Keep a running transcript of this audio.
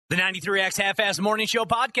The 93X Half-Ass Morning Show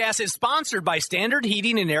podcast is sponsored by Standard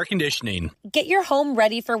Heating and Air Conditioning. Get your home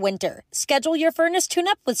ready for winter. Schedule your furnace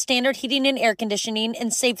tune-up with Standard Heating and Air Conditioning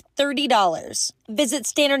and save $30. Visit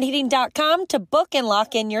standardheating.com to book and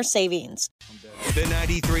lock in your savings. The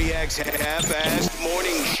 93X Half-Ass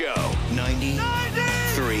Morning Show.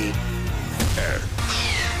 93.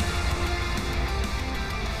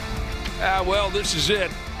 Well, this is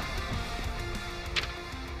it.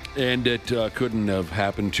 And it couldn't have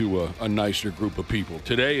happened to a nicer group of people.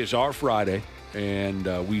 Today is our Friday,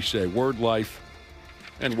 and we say word life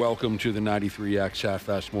and welcome to the 93X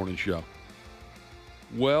Half-Ass Morning Show.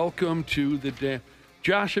 Welcome to the damn...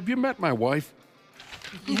 Josh, have you met my wife?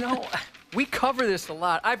 You know, we cover this a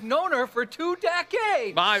lot. I've known her for 2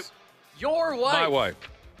 decades. Your wife. My wife.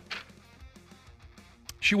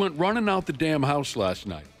 She went running out the damn house last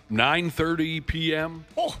night. 9:30 p.m.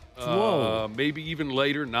 Oh, whoa. Maybe even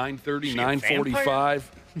later, 9:30, 9:45.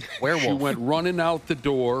 Werewolf. She went running out the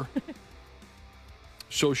door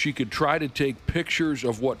so she could try to take pictures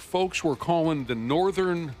of what folks were calling the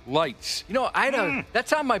Northern Lights. You know,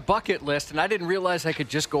 that's on my bucket list, and I didn't realize I could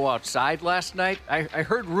just go outside last night. I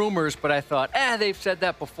heard rumors, but I thought, they've said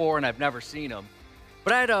that before, and I've never seen them.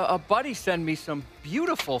 But I had a buddy send me some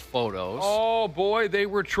beautiful photos. Oh, boy, they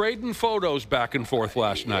were trading photos back and forth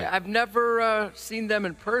last night. I've never seen them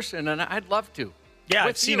in person, and I'd love to. Yeah,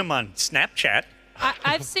 I've seen them on Snapchat.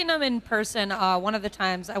 I've seen them in person. One of the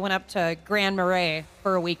times I went up to Grand Marais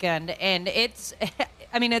for a weekend, and it's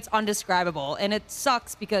undescribable. And it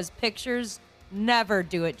sucks because pictures never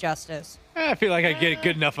do it justice. I feel like I get a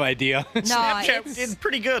good enough idea. No, Snapchat did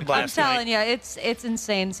pretty good last night. I'm telling you, it's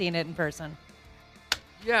insane seeing it in person.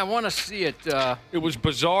 Yeah, I want to see it. It was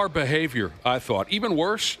bizarre behavior, I thought. Even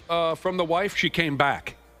worse, from the wife, she came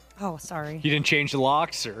back. Oh, sorry. You didn't change the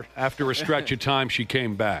locks, or after a stretch of time, she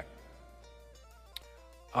came back.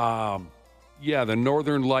 Yeah, the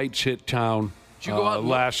Northern Lights hit town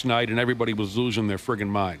last night, and everybody was losing their friggin'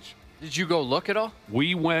 minds. Did you go look at all?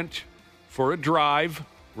 We went for a drive,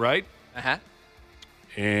 right? Uh-huh.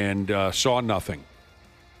 And saw nothing.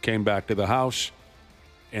 Came back to the house,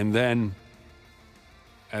 and then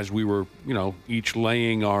as we were, each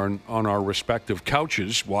laying on our respective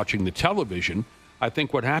couches watching the television, I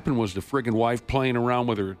think what happened was the friggin' wife playing around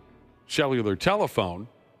with her cellular telephone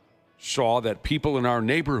saw that people in our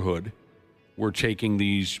neighborhood were taking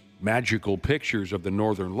these magical pictures of the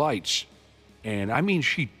Northern Lights. And,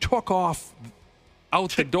 she took off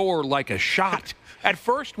out the door like a shot. At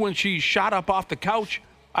first, when she shot up off the couch,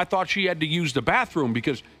 I thought she had to use the bathroom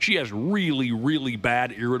because she has really, really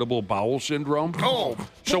bad irritable bowel syndrome. Oh,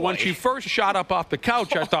 so when she first shot up off the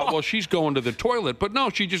couch, I thought, well, she's going to the toilet. But no,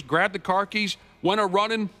 she just grabbed the car keys, went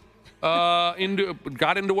running, got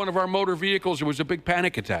into one of our motor vehicles. It was a big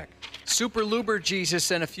panic attack. Super Luber Jesus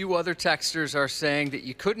and a few other texters are saying that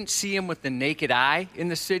you couldn't see them with the naked eye in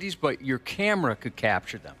the cities, but your camera could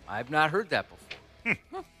capture them. I've not heard that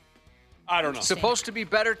before. I don't know. Supposed to be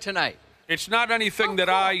better tonight. It's not anything that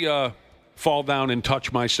I fall down and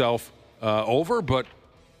touch myself over, but,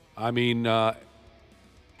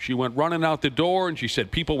 she went running out the door, and she said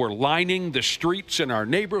people were lining the streets in our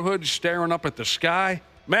neighborhood, staring up at the sky.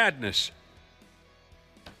 Madness.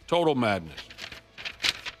 Total madness.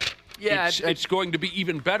 Yeah. It's going to be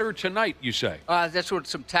even better tonight, you say? That's what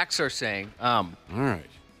some texts are saying. All right.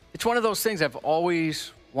 It's one of those things I've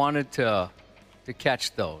always wanted to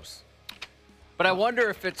catch those. But I wonder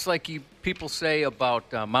if it's like people say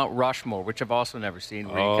about Mount Rushmore, which I've also never seen,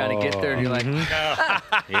 where you kind of get there and you're like,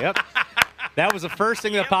 Yep. That was the first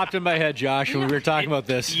thing that popped in my head, Josh, when we were talking about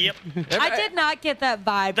this. Yep. I did not get that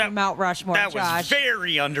vibe from Mount Rushmore, That Josh. was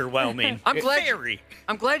very underwhelming.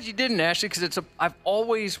 I'm glad you didn't, Ashley, because I've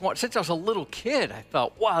always wanted, since I was a little kid, I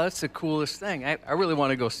thought, wow, that's the coolest thing. I really want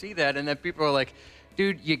to go see that. And then people are like,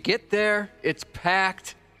 dude, you get there, it's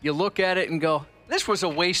packed, you look at it and go, this was a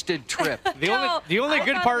wasted trip. The only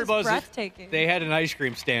good part was breathtaking. they had an ice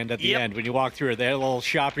cream stand at the end. When you walk through it, they had a little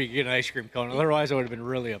shop where you get an ice cream cone. Otherwise, I would have been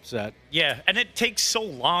really upset. Yeah, and it takes so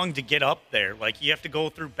long to get up there. Like, you have to go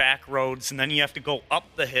through back roads, and then you have to go up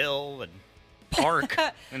the hill and park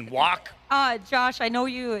and walk. Josh, I know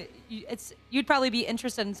you'd probably be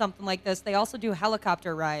interested in something like this. They also do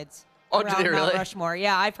helicopter rides. Oh, do they around Mount really? Rushmore.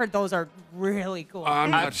 Yeah, I've heard those are really cool.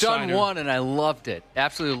 I've done one, and I loved it.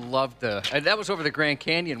 Absolutely loved and that was over the Grand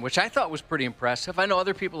Canyon, which I thought was pretty impressive. I know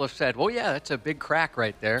other people have said, well, yeah, that's a big crack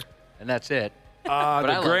right there, and that's it.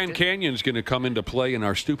 The Grand Canyon's going to come into play in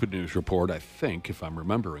our Stupid News report, I think, if I'm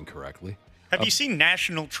remembering correctly. Have you seen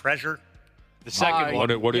National Treasure? The second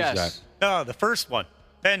one. What yes. is that? Oh, the first one.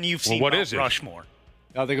 Then you've seen what Mount is it? Rushmore.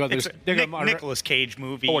 Oh, they go. It's a Nicolas Cage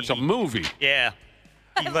movie. Oh, it's a movie. Yeah.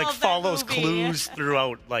 He like love that follows movie. clues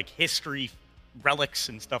throughout like history, relics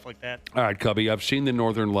and stuff like that. All right, Cubby, I've seen the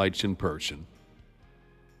Northern Lights in person.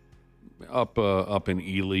 Up in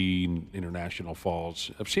Ely, International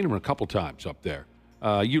Falls. I've seen them a couple times up there.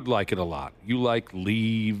 You'd like it a lot. You like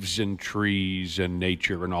leaves and trees and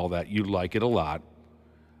nature and all that. You'd like it a lot.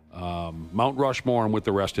 Mount Rushmore, I'm with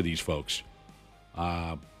the rest of these folks.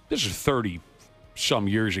 This is 30-some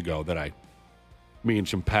years ago that me and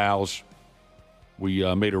some pals, we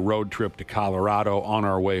made a road trip to Colorado. On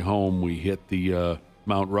our way home, we hit the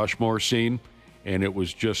Mount Rushmore scene, and it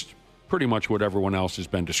was just pretty much what everyone else has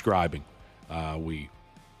been describing. We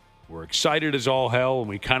were excited as all hell, and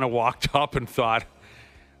we kind of walked up and thought,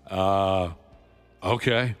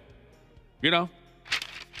 okay,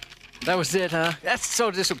 That was it, huh? That's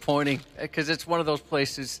so disappointing because it's one of those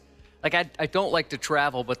places. Like, I don't like to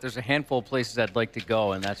travel, but there's a handful of places I'd like to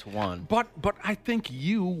go, and that's one. But I think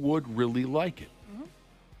you would really like it.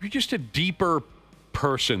 You're just a deeper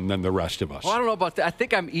person than the rest of us. Well, I don't know about that. I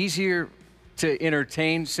think I'm easier to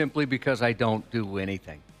entertain simply because I don't do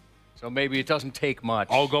anything. So maybe it doesn't take much.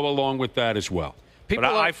 I'll go along with that as well. But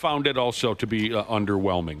I found it also to be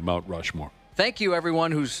underwhelming, Mount Rushmore. Thank you,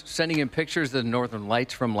 everyone who's sending in pictures of the Northern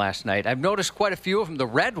Lights from last night. I've noticed quite a few of them. The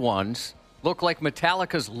red ones look like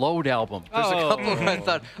Metallica's Load album. There's a couple of them I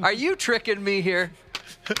thought, are you tricking me here?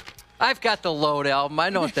 I've got the Load album. I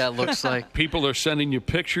know what that looks like. People are sending you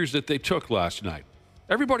pictures that they took last night.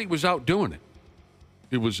 Everybody was out doing it.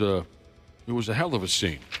 It was a hell of a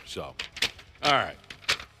scene. So, all right.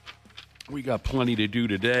 We got plenty to do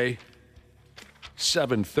today.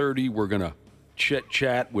 7:30, we're going to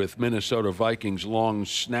chit-chat with Minnesota Vikings long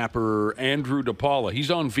snapper Andrew DePaola. He's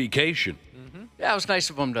on vacation. Yeah, it was nice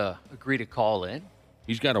of him to agree to call in.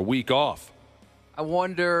 He's got a week off. I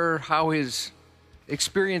wonder how his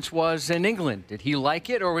experience was in England. Did he like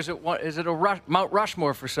it, or is it Mount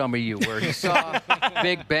Rushmore for some of you, where he saw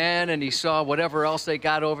Big Ben and he saw whatever else they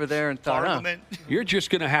got over there and thought, Parliament. You're just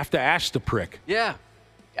going to have to ask the prick. Yeah.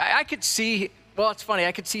 I could see, well, it's funny.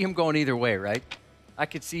 I could see him going either way, right? I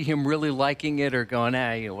could see him really liking it or going,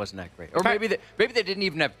 it wasn't that great. Or maybe they didn't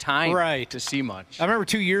even have time to see much. I remember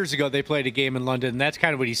 2 years ago they played a game in London, and that's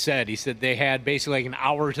kind of what he said. He said they had basically like an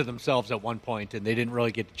hour to themselves at one point, and they didn't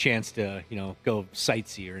really get a chance to, go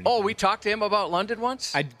sightsee or anything. Oh, we talked to him about London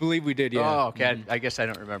once? I believe we did, yeah. Oh, okay. I guess I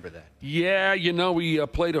don't remember that. Yeah, we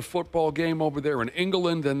played a football game over there in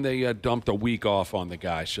England, and they dumped a week off on the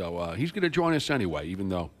guy. So he's going to join us anyway, even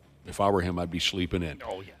though if I were him, I'd be sleeping in.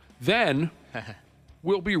 Oh, yeah. Then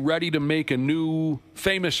we'll be ready to make a new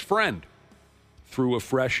famous friend through a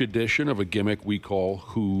fresh edition of a gimmick we call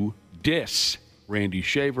Who Dis. Randy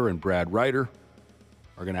Shaver and Brad Ryder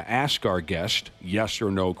are going to ask our guest yes or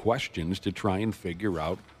no questions to try and figure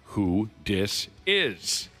out who Dis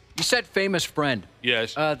is. You said famous friend.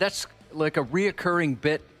 Yes. That's like a reoccurring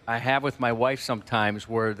bit I have with my wife sometimes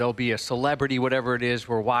where there'll be a celebrity, whatever it is,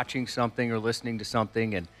 we're watching something or listening to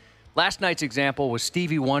something, and last night's example was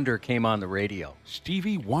Stevie Wonder came on the radio.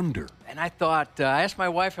 Stevie Wonder. And I thought, I asked my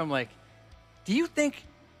wife, I'm like, do you think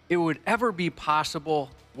it would ever be possible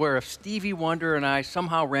where if Stevie Wonder and I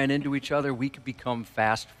somehow ran into each other, we could become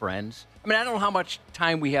fast friends? I mean, I don't know how much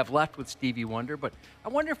time we have left with Stevie Wonder, but I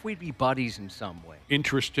wonder if we'd be buddies in some way.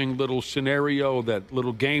 Interesting little scenario, that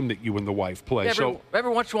little game that you and the wife play. Every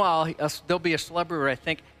once in a while, there'll be a celebrity where I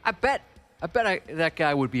think, I bet that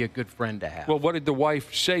guy would be a good friend to have. Well, what did the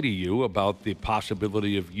wife say to you about the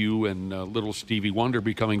possibility of you and little Stevie Wonder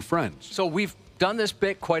becoming friends? So we've done this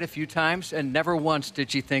bit quite a few times, and never once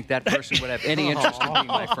did she think that person would have any interest in being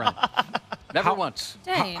my friend. Never once.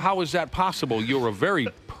 Dang. How is that possible? You're a very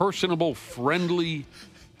personable, friendly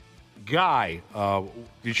guy.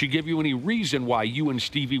 Did she give you any reason why you and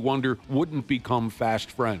Stevie Wonder wouldn't become fast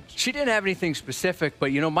friends? She didn't have anything specific,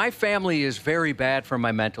 but, my family is very bad for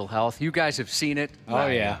my mental health. You guys have seen it. Oh,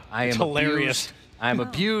 yeah. I am It's hilarious. abused. I'm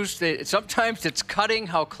abused. Sometimes it's cutting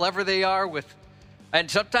how clever they are with, and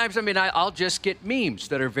sometimes, I'll just get memes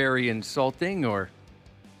that are very insulting, or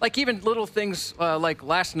like even little things like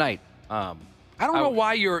last night. I don't know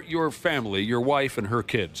why your family, your wife and her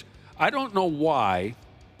kids, I don't know why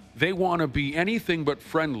they want to be anything but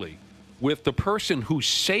friendly with the person who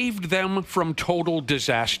saved them from total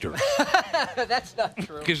disaster. That's not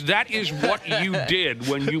true. Because that is what you did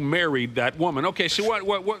when you married that woman. Okay, so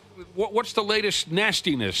what's the latest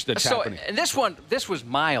nastiness that's happening? And this was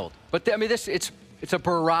mild, but it's a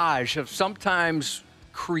barrage of sometimes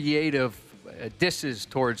creative disses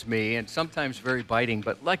towards me and sometimes very biting.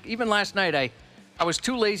 But like even last night, I was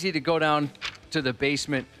too lazy to go down to the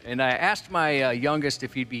basement, and I asked my youngest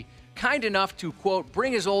if he'd be kind enough to, quote,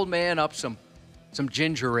 bring his old man up some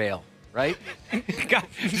ginger ale. right? God,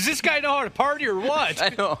 does this guy know how to party or what? I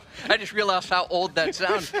know. I just realized how old that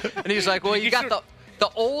sounds. And he's like, well, you got the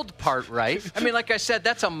old part right. I mean, like I said,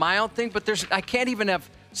 that's a mild thing, but I can't even have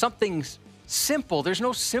something simple. There's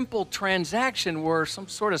no simple transaction where some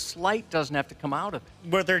sort of slight doesn't have to come out of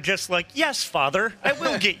it. Where they're just like, yes, Father, I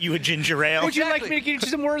will get you a ginger ale. Would you like me to get you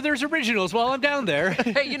some Werther's Originals while I'm down there?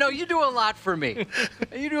 Hey, you do a lot for me.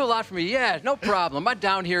 You do a lot for me. Yeah, no problem. I'm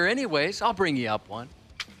down here anyways. I'll bring you up one.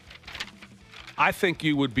 I think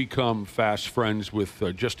you would become fast friends with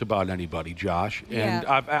just about anybody, Josh. And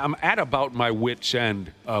Yeah. I'm at about my wit's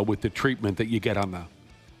end with the treatment that you get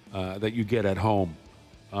that you get at home.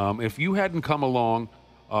 If you hadn't come along,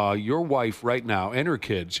 your wife right now and her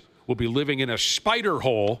kids will be living in a spider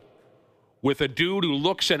hole with a dude who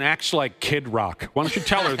looks and acts like Kid Rock. Why don't you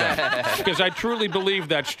tell her that? Because I truly believe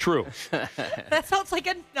that's true. That sounds like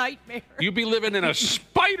a nightmare. You'd be living in a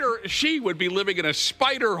spider. She would be living in a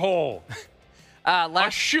spider hole. A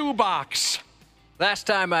shoebox. Last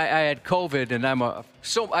time I had COVID, and I've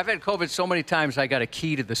had COVID so many times I got a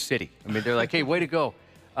key to the city. I mean, they're like, hey, way to go.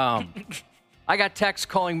 I got texts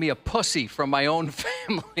calling me a pussy from my own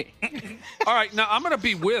family. All right, now I'm going to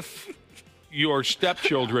be with your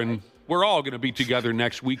stepchildren. We're all going to be together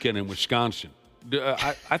next weekend in Wisconsin.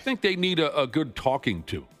 I think they need a good talking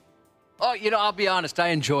to. Oh, I'll be honest. I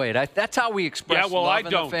enjoy it. That's how we express love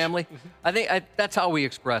in the family. I think that's how we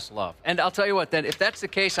express love. And I'll tell you what, then, if that's the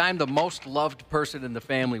case, I'm the most loved person in the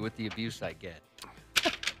family with the abuse I get.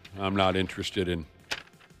 I'm not interested in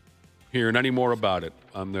hearing any more about it.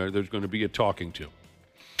 There's going to be a talking to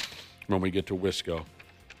when we get to Wisco.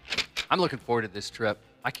 I'm looking forward to this trip.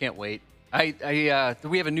 I can't wait. Do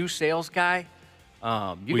we have a new sales guy?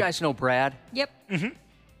 You guys know Brad? Yep. Mm-hmm.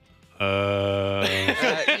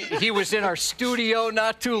 He was in our studio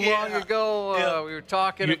not too long ago. We were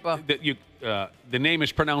talking about... The name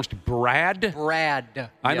is pronounced Brad? Brad.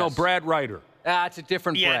 I know Brad Ryder. It's a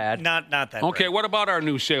different Brad. Not that. Okay, Brad. What about our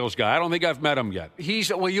new sales guy? I don't think I've met him yet.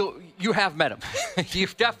 You have met him.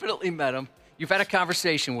 You've definitely met him. You've had a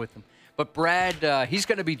conversation with him. But Brad, he's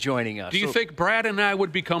going to be joining us. Do you think Brad and I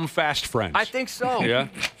would become fast friends? I think so. Yeah?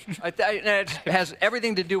 It has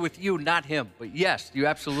everything to do with you, not him. But yes, you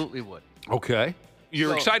absolutely would. Okay.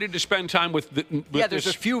 You're excited to spend time with there's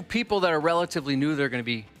a few people that are relatively new that are going to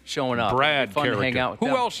be showing up. Brad It'll be fun character. to hang out with Who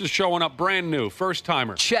them. else is showing up brand new, first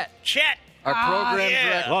timer? Chet.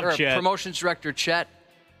 Our promotions director, Chet.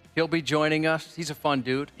 He'll be joining us. He's a fun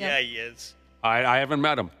dude. Yeah, he is. I haven't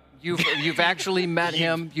met him. You've actually met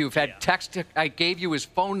him. You've had text. I gave you his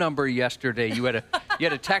phone number yesterday. You had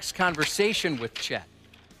a text conversation with Chet.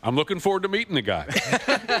 I'm looking forward to meeting the guy.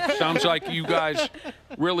 Sounds like you guys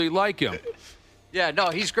really like him. Yeah, no,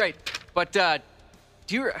 he's great. But I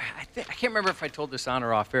can't remember if I told this on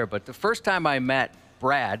or off air, but the first time I met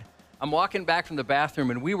Brad, I'm walking back from the bathroom,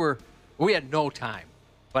 and we had no time,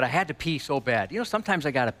 but I had to pee so bad. Sometimes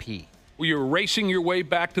I got to pee. Well, you're racing your way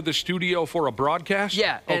back to the studio for a broadcast?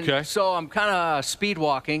 Yeah. Okay. So I'm kind of speed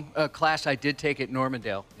walking, a class I did take at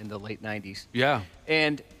Normandale in the late 90s. Yeah.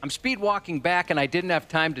 And I'm speed walking back, and I didn't have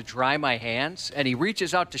time to dry my hands. And he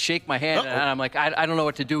reaches out to shake my hand, and I'm like, I don't know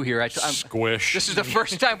what to do here. Squish. This is the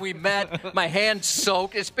first time we met. My hand's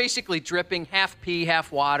soaked. It's basically dripping, half pee,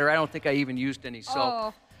 half water. I don't think I even used any soap.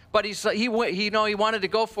 Oh. But he wanted to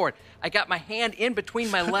go for it. I got my hand in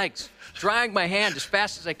between my legs, drying my hand as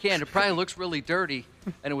fast as I can. It probably looks really dirty,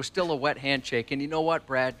 and it was still a wet handshake. And you know what?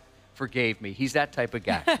 Brad forgave me. He's that type of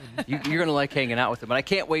guy. You're going to like hanging out with him. And I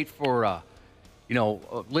can't wait for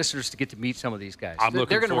listeners to get to meet some of these guys. They're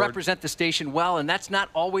going to represent the station well, and that's not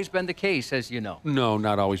always been the case, as you know. No,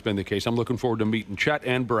 not always been the case. I'm looking forward to meeting Chet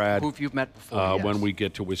and Brad. Who you've met before, yes. When we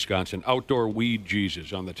get to Wisconsin. Outdoor Weed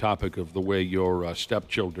Jesus on the topic of the way your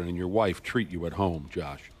stepchildren and your wife treat you at home,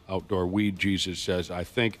 Josh. Outdoor Weed Jesus says, I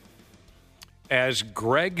think, as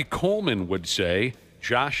Greg Coleman would say,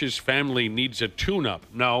 Josh's family needs a tune-up.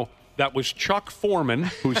 No, that was Chuck Foreman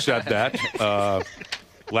who said that.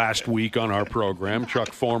 Last week on our program,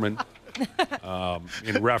 Chuck Foreman,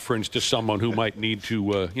 in reference to someone who might need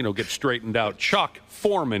to, get straightened out. Chuck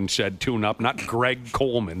Foreman said tune up, not Greg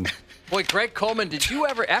Coleman. Boy, Greg Coleman, did you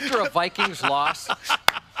ever, after a Vikings loss,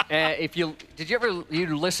 did you ever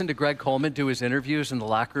listen to Greg Coleman do his interviews in the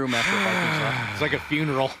locker room after a Vikings loss? It's like a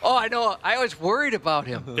funeral. Oh, I know. I was worried about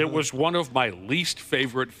him. It was one of my least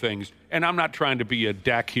favorite things. And I'm not trying to be a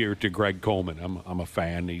deck here to Greg Coleman. I'm a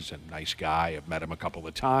fan. He's a nice guy. I've met him a couple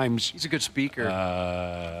of times. He's a good speaker.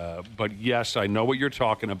 But yes, I know what you're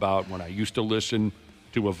talking about. When I used to listen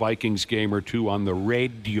to a Vikings game or two on the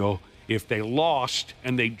radio If they lost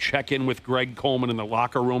and they'd check in with Greg Coleman in the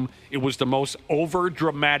locker room, it was the most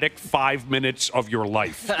over-dramatic 5 minutes of your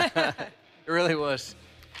life. It really was.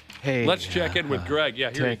 Hey, Let's check in with Greg.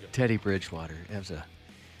 Yeah, here you go. Teddy Bridgewater. That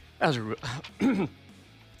was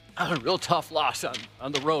A real tough loss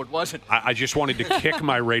on the road, wasn't it? I just wanted to kick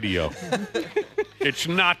my radio. It's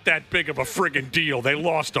not that big of a friggin' deal. They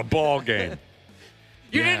lost a ball game.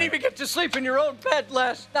 You didn't even get to sleep in your own bed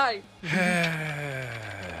last night.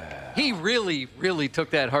 He really, really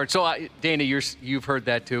took that hard. So, Dana, you've heard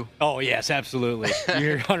that too? Oh, yes, absolutely.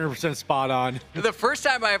 You're 100% spot on. The first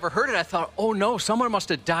time I ever heard it, I thought, oh, no, someone must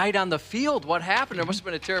have died on the field. What happened? There must have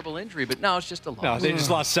been a terrible injury. But no, it's just a loss. No, they just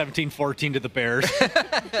lost 17-14 to the Bears.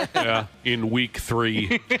 Yeah, in week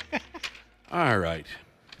 3. All right.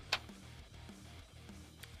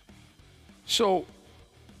 So,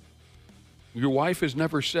 your wife has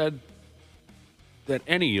never said that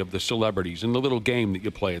any of the celebrities in the little game that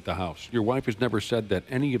you play at the house, your wife has never said that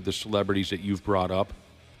any of the celebrities that you've brought up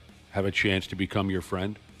have a chance to become your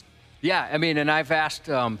friend? Yeah, I mean, and I've asked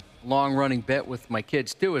long-running bit with my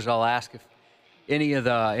kids, too, is I'll ask if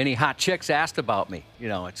any hot chicks asked about me,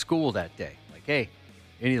 at school that day. Like, hey,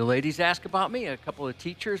 any of the ladies ask about me? A couple of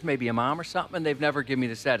teachers, maybe a mom or something, and they've never given me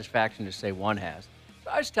the satisfaction to say one has.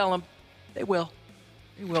 So I just tell them they will.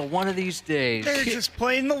 They will one of these days. They're just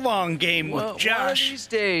playing the long game with Josh. One of these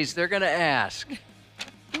days, they're going to ask,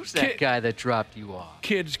 who's that guy that dropped you off?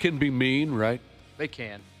 Kids can be mean, right? They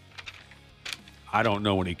can. I don't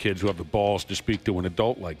know any kids who have the balls to speak to an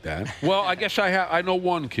adult like that. Well, I guess I know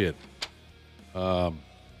one kid. Friend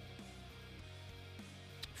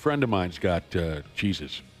of mine's got, 3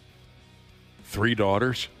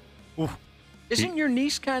 daughters. Oof. Isn't your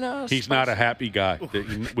niece kind of... He's not a happy guy.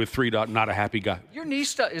 With 3 daughters, not a happy guy. Your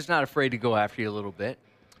niece is not afraid to go after you a little bit.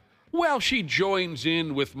 Well, she joins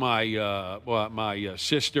in with my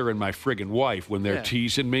sister and my friggin' wife when they're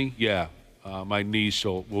teasing me. Yeah, my niece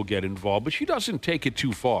will get involved. But she doesn't take it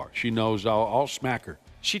too far. She knows I'll smack her.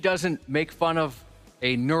 She doesn't make fun of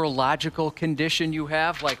a neurological condition you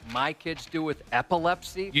have like my kids do with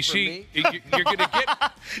epilepsy. You see, you're going to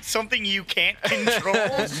get... Something you can't control.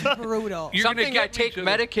 Brutal. Something I take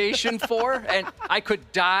medication for and I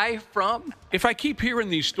could die from. If I keep hearing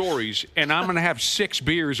these stories and I'm going to have 6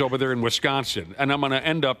 beers over there in Wisconsin and I'm going to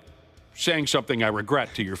end up saying something I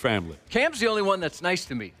regret to your family. Cam's the only one that's nice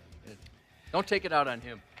to me. Don't take it out on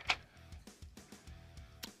him.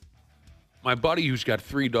 My buddy who's got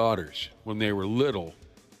 3 daughters, when they were little,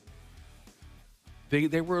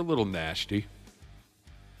 they were a little nasty.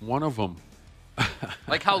 One of them...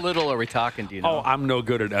 Like how little are we talking, do you know? Oh, I'm no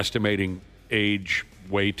good at estimating age,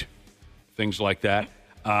 weight, things like that.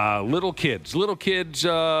 Little kids,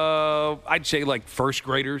 I'd say like first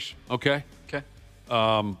graders, okay? Okay.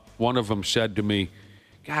 One of them said to me,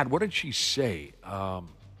 God, what did she say?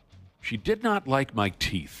 She did not like my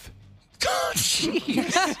teeth.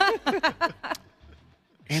 Jeez.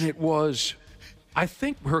 And it was, I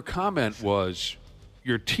think her comment was,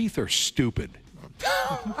 your teeth are stupid.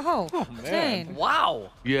 Oh, dang.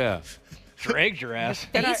 Wow. Yeah. Dragged your ass.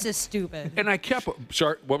 Face is stupid. And I kept,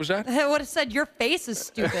 sorry, what was that? I would have said your face is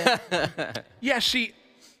stupid. Yeah, see,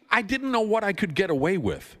 I didn't know what I could get away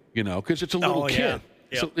with, because it's a little kid.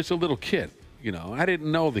 Yeah. Yep. It's a little kid, I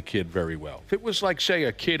didn't know the kid very well. If it was like, say,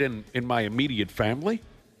 a kid in my immediate family,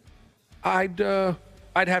 I'd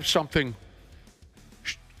have something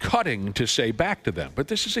cutting to say back to them. But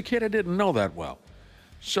this is a kid I didn't know that well.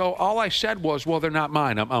 So all I said was, well, they're not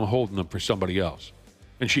mine. I'm holding them for somebody else.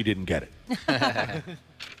 And she didn't get it.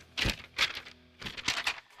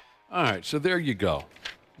 All right, so there you go.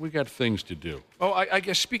 We got things to do. Oh, I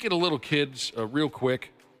guess speaking of little kids, real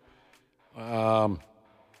quick, the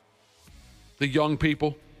young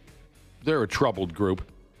people, they're a troubled group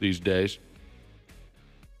these days.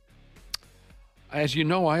 As you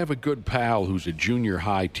know, I have a good pal who's a junior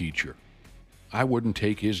high teacher. I wouldn't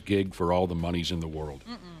take his gig for all the monies in the world.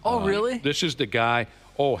 Oh, really? This is the guy.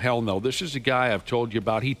 Oh, hell no. This is the guy I've told you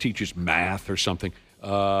about. He teaches math or something.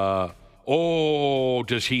 Does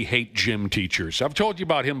he hate gym teachers? I've told you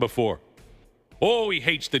about him before. Oh, he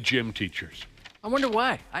hates the gym teachers. I wonder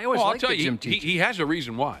why. I always liked the gym teachers. He has a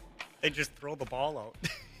reason why. They just throw the ball out.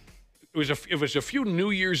 It was a few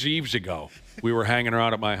New Year's Eves ago. We were hanging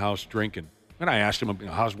around at my house drinking. And I asked him,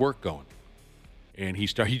 how's work going? And he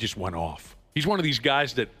just went off. He's one of these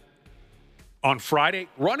guys that on Friday,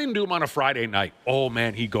 run into him on a Friday night. Oh,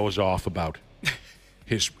 man, he goes off about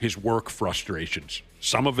his work frustrations.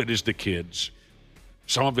 Some of it is the kids.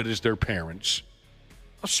 Some of it is their parents.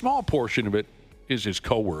 A small portion of it is his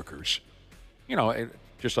coworkers.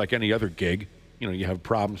 Just like any other gig. you have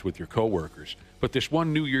problems with your coworkers. But this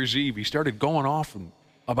one New Year's Eve, he started going off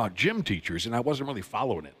about gym teachers, and I wasn't really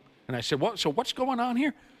following it. And I said, "What? So what's going on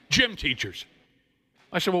here?" Gym teachers.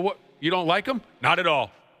 I said, "Well, what? You don't like them?" "Not at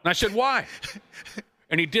all." And I said, "Why?"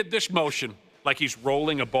 And he did this motion like he's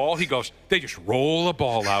rolling a ball. He goes, "They just roll a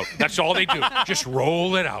ball out. That's all they do. Just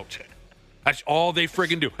roll it out. That's all they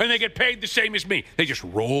friggin' do. And they get paid the same as me. They just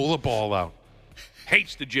roll a ball out."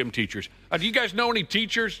 Hates the gym teachers. Do you guys know any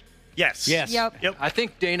teachers? Yes. Yep. I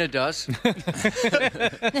think Dana does.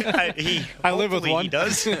 I live with one. He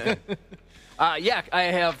does. Yeah, I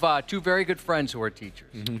have two very good friends who are teachers.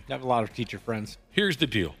 I have a lot of teacher friends. Here's the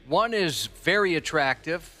deal. One is very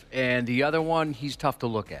attractive, and the other one, he's tough to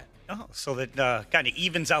look at. Oh, so that kind of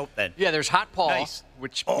evens out then. Yeah, there's Hot Paul, Nice.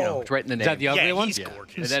 which, Oh. it's right in the name. Is that the ugly Yeah, one? he's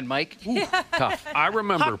gorgeous. And then Mike, tough. I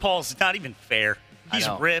remember Hot Paul's not even fair. He's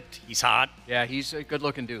know. ripped. He's hot. Yeah, he's a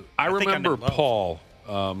good-looking dude. I think I'm remember in love. Paul.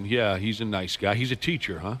 Yeah, he's a nice guy. He's a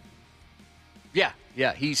teacher, huh? Yeah,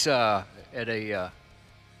 he's at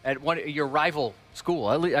your rival school.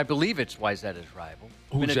 I believe it's Wyzetta's rival.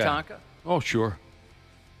 Who's that? Minnetonka. Oh, sure.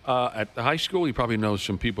 At the high school, he probably knows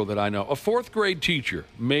some people that I know. A fourth grade teacher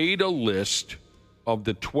made a list of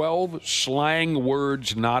the 12 slang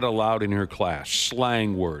words not allowed in her class.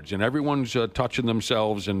 Slang words. And everyone's touching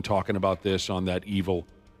themselves and talking about this on that evil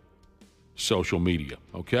social media.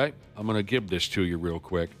 Okay? I'm going to give this to you real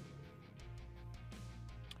quick.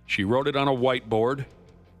 She wrote it on a whiteboard.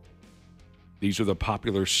 These are the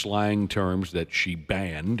popular slang terms that she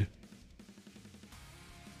banned.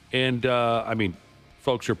 And,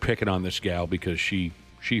 folks are picking on this gal because she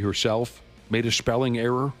herself made a spelling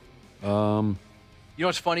error. You know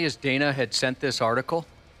what's funny is Dana had sent this article,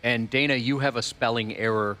 and Dana, you have a spelling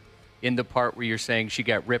error in the part where you're saying she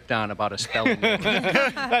got ripped on about a spelling error.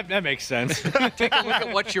 That makes sense. Take a look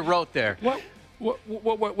at what you wrote there.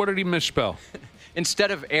 What did he misspell? Instead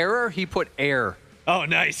of error, he put air. Oh,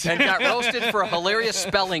 nice. And got roasted for a hilarious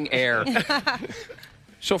spelling error.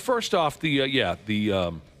 So first off, the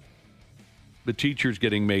teacher's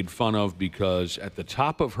getting made fun of because at the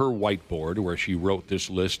top of her whiteboard, where she wrote this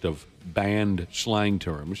list of banned slang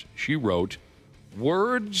terms, she wrote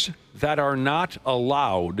words that are not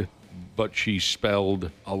allowed, but she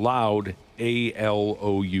spelled allowed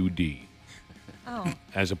A-L-O-U-D. Oh.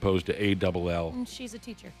 As opposed to A-double-L. And she's a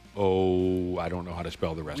teacher. Oh, I don't know how to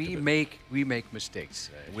spell the rest of it. We make mistakes.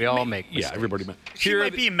 We all make mistakes. Yeah, everybody. She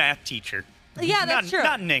might be a math teacher. Yeah, that's true.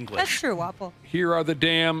 Not in English. That's true, Waffle. Here are the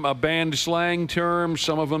damn banned slang terms.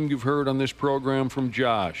 Some of them you've heard on this program from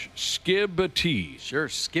Josh. Skibbity. Sure,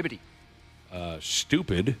 skibbity.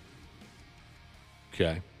 Stupid.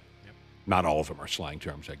 Okay. Yep. Not all of them are slang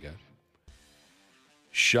terms, I guess.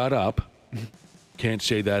 Shut up. Can't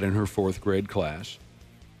say that in her fourth grade class.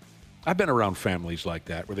 I've been around families like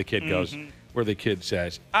that where the kid goes, where the kid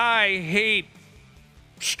says, "I hate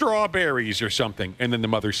strawberries" or something. And then the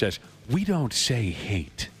mother says, "We don't say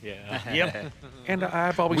hate." Yeah. Yep. And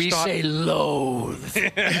I've always We thought, say loathe.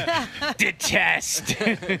 Detest.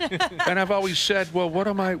 and I've always said, well, what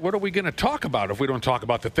are we going to talk about if we don't talk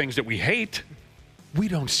about the things that we hate? We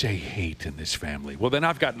don't say hate in this family. Well, then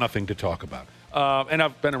I've got nothing to talk about. And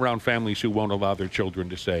I've been around families who won't allow their children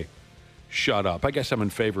to say, "Shut up." I guess I'm in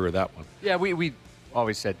favor of that one. Yeah, we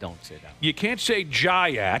always said don't say that. You can't say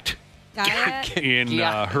 "jayat" Diet. in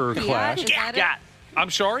her Giat, class. is that it? I'm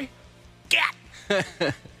sorry?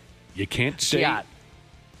 You can't say... Giat.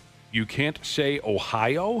 You can't say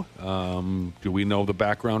Ohio? Do we know the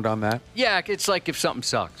background on that? Yeah, it's like if something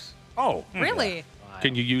sucks. Oh. Really?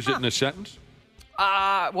 Can you use it in a sentence?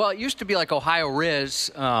 Well, it used to be like Ohio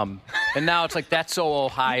Riz, and now it's like that's so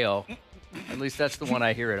Ohio. At least that's the one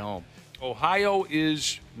I hear at home. Ohio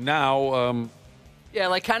is now... Yeah,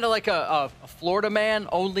 like kind of like a Florida man,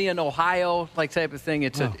 only in Ohio, like type of thing.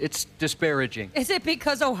 It's disparaging. Is it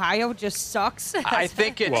because Ohio just sucks? I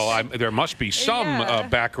think it's... Well, there must be some Yeah.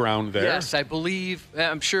 background there. Yes, I believe.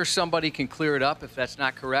 I'm sure somebody can clear it up if that's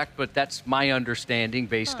not correct, but that's my understanding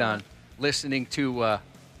based on listening to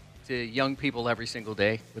young people every single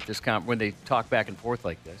day with this when they talk back and forth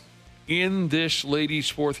like this. In this lady's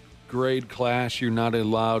fourth grade class, you're not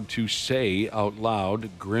allowed to say out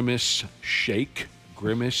loud grimace shake.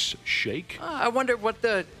 Grimace shake? I wonder what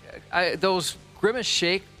those grimace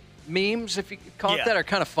shake memes, if you could call it that, are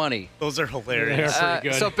kind of funny. Those are hilarious. They're pretty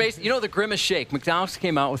good. So, the Grimace Shake. McDonald's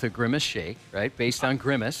came out with a Grimace Shake, right, based on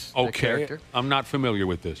Grimace, the Okay. character. I'm not familiar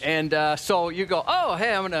with this. And so you go, oh,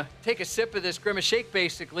 hey, I'm going to take a sip of this Grimace Shake,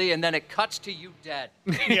 basically, and then it cuts to you dead.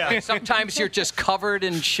 Yeah. Sometimes you're just covered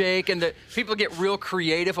in shake, and people get real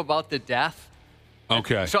creative about the death.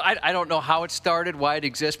 Okay. So I don't know how it started, why it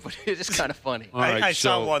exists, but it is kind of funny. All right, I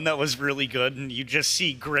saw so- one that was really good, and you just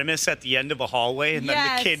see Grimace at the end of a hallway, and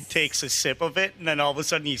then the kid takes a sip of it, and then all of a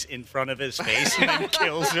sudden he's in front of his face and then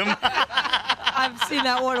kills him. I've seen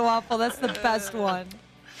that one, Waffle. That's the best one.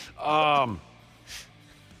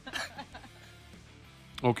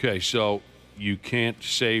 Okay, so you can't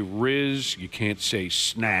say Riz, you can't say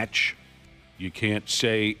Snatch, you can't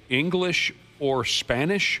say English or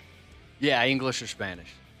Spanish. Yeah, English or Spanish.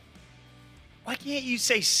 Why can't you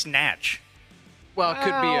say Snatch? Well, it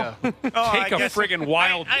could be a... Take a friggin'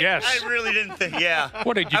 wild guess. I really didn't think, yeah.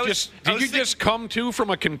 What, did you just come to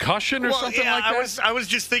from a concussion or something like that? I was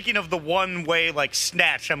just thinking of the one way, like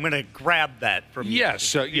Snatch. I'm going to grab that from you.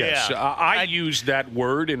 Yes. I use that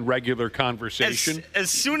word in regular conversation.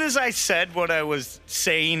 As soon as I said what I was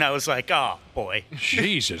saying, I was like, oh, boy.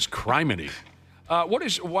 Jesus criminy.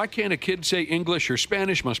 Why can't a kid say English or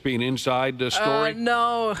Spanish? Must be an inside story.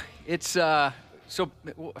 No, it's so.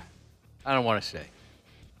 I don't want to say.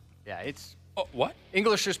 Yeah, it's what?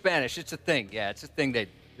 English or Spanish? It's a thing. Yeah, it's a thing that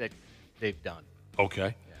they've done.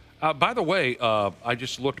 Okay. By the way, I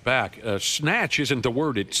just looked back. Snatch isn't the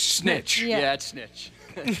word; it's snitch. Yeah, it's snitch.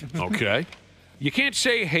 Okay. You can't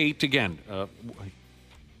say hate again.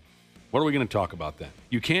 What are we going to talk about then?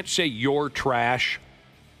 You can't say you're trash.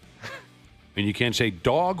 And you can't say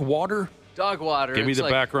dog water? Dog water. Give me the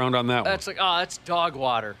background on that one. That's like, that's dog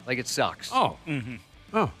water. Like, it sucks. Oh. Mm-hmm.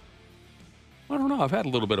 Oh. I don't know. I've had a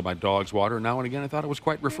little bit of my dog's water now and again. I thought it was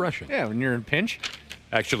quite refreshing. Yeah, when you're in pinch.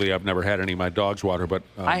 Actually, I've never had any of my dog's water, but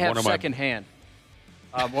I have secondhand.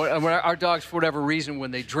 When our dogs, for whatever reason,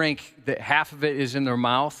 when they drink, half of it is in their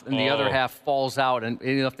mouth and the other half falls out. And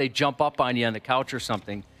if they jump up on you on the couch or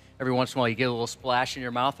something, every once in a while you get a little splash in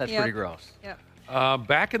your mouth. That's pretty gross. Yeah.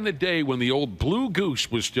 Back in the day when the old Blue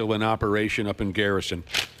Goose was still in operation up in Garrison,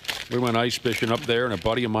 we went ice fishing up there, and a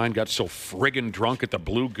buddy of mine got so friggin' drunk at the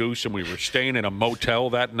Blue Goose, and we were staying in a motel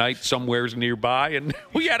that night somewheres nearby, and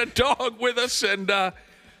we had a dog with us, and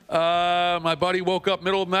my buddy woke up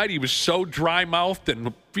middle of the night. He was so dry-mouthed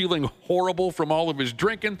and feeling horrible from all of his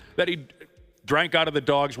drinking that he drank out of the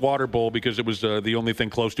dog's water bowl because it was the only thing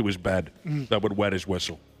close to his bed that would wet his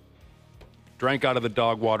whistle. Drank out of the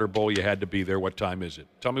dog water bowl. You had to be there. What time is it?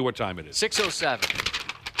 Tell me what time it is. 6:07.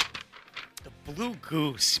 The Blue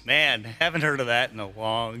Goose, man. Haven't heard of that in a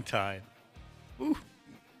long time. Ooh.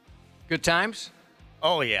 Good times?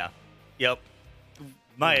 Oh, yeah. Yep.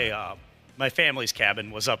 My family's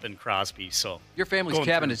cabin was up in Crosby, so. Your family's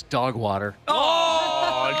cabin is dog water.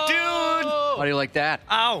 Oh, dude. How do you like that?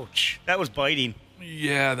 Ouch. That was biting.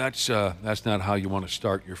 Yeah, that's not how you want to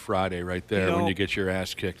start your Friday right there when you get your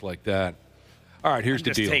ass kicked like that. All right, here's the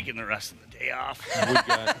deal. Just taking the rest of the day off. We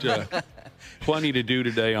got plenty to do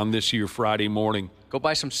today on this here Friday morning. Go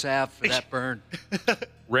buy some salve for that burn.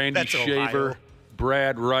 Randy That's Shaver, Ohio.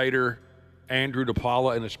 Brad Ryder, Andrew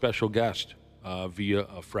DePaola, and a special guest via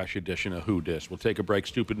a fresh edition of Who Dis. We'll take a break.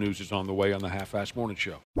 Stupid News is on the way on the Half-Assed Morning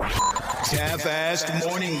Show. Half-Assed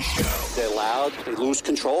Morning Show. They're loud, they lose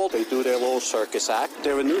control, they do their little circus act,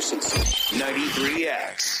 they're a nuisance.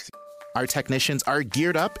 93X. Our technicians are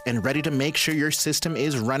geared up and ready to make sure your system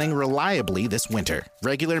is running reliably this winter.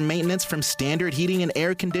 Regular maintenance from Standard Heating and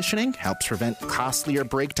Air Conditioning helps prevent costlier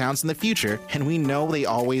breakdowns in the future, and we know they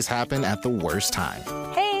always happen at the worst time.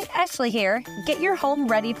 Hey, Ashley here. Get your home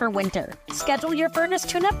ready for winter. Schedule your furnace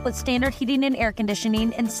tune-up with Standard Heating and Air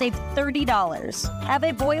Conditioning and save $30. Have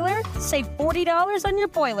a boiler? Save $40 on your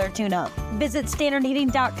boiler tune-up. Visit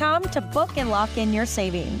standardheating.com to book and lock in your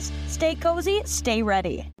savings. Stay cozy, stay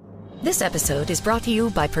ready. This episode is brought to you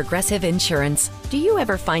by Progressive Insurance. Do you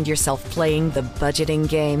ever find yourself playing the budgeting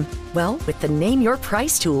game? Well, with the Name Your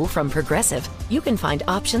Price tool from Progressive, you can find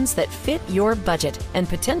options that fit your budget and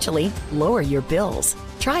potentially lower your bills.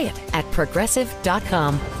 Try it at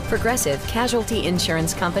Progressive.com. Progressive Casualty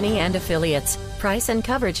Insurance Company and Affiliates. Price and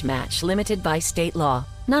coverage match limited by state law.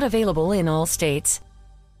 Not available in all states.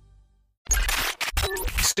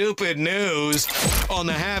 Stupid News on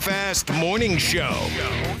the Half-Assed Morning Show.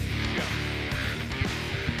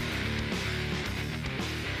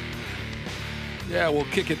 Yeah, we'll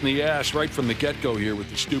kick it in the ass right from the get-go here with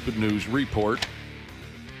the Stupid News report.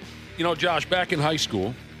 You know, Josh, back in high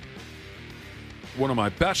school, one of my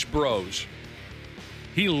best bros,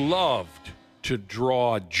 he loved to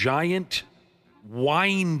draw giant,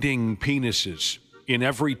 winding penises in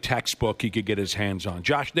every textbook he could get his hands on.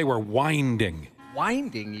 Josh, they were winding.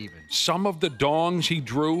 Winding, even. Some of the dongs he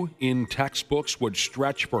drew in textbooks would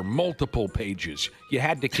stretch for multiple pages. You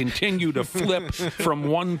had to continue to flip from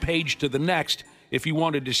one page to the next if you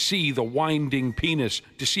wanted to see the winding penis,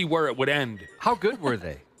 to see where it would end. How good were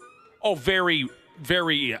they? Oh, very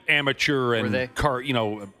very amateur and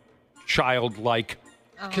childlike.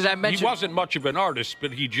 Because I mentioned he wasn't much of an artist,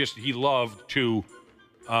 but he loved to.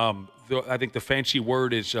 I think the fancy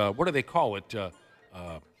word is what do they call it?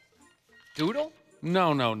 Doodle?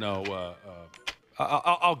 No.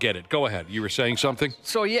 I'll get it. Go ahead. You were saying something?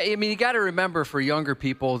 So yeah, I mean, you got to remember for younger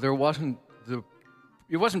people,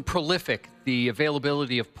 it wasn't prolific, the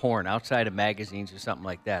availability of porn outside of magazines or something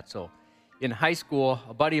like that. So in high school,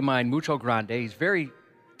 a buddy of mine, Mucho Grande, he's very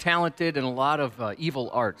talented in a lot of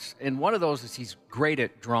evil arts. And one of those is he's great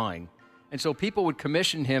at drawing. And so people would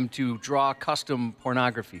commission him to draw custom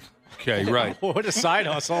pornography. Okay, right. What a side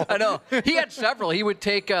hustle. I know. He had several. He would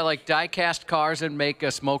take like die-cast cars and make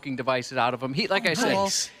smoking devices out of them. Like I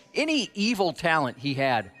said, any evil talent he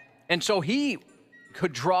had. And so he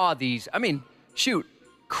could draw these, I mean, shoot,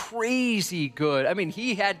 crazy good. I mean,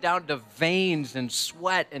 he had down to veins and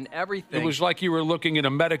sweat and everything. It was like you were looking at a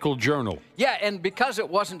medical journal. Yeah, and because it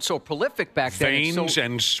wasn't so prolific back then. Veins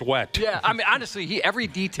and sweat. Yeah, I mean, honestly, every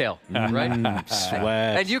detail, right?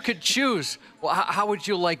 Sweat. And you could choose, well, how would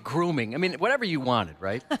you like grooming? I mean, whatever you wanted,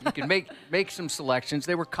 right? You could make some selections.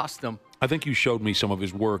 They were custom. I think you showed me some of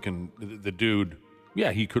his work, and the dude,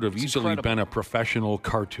 yeah, he could have easily been a professional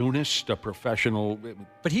cartoonist, a professional.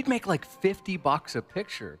 But he'd make like $50 a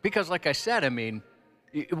picture because, like I said, I mean,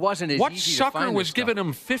 it wasn't as what easy to sucker find was this giving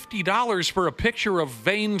stuff. him $50 for a picture of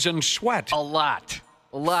veins and sweat? A lot.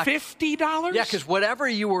 $50? Yeah, because whatever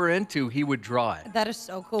you were into, he would draw it. That is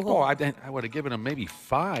so cool. Oh, I would have given him maybe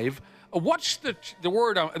 $5. What's the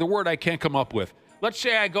word? The word I can't come up with. Let's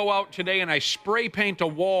say I go out today and I spray paint a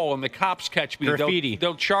wall, and the cops catch me. Graffiti.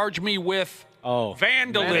 They'll charge me with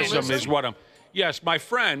vandalism. Is what I'm. Yes, my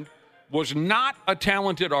friend was not a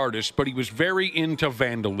talented artist, but he was very into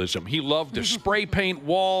vandalism. He loved to spray paint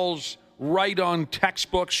walls, write on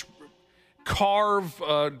textbooks, carve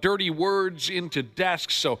dirty words into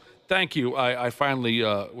desks. So thank you. I finally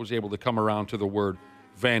was able to come around to the word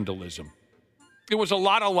vandalism. It was a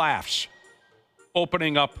lot of laughs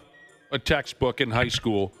opening up a textbook in high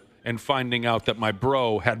school and finding out that my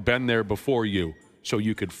bro had been there before you, so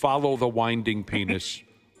you could follow the winding penis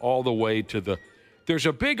all the way to the... There's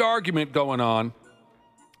a big argument going on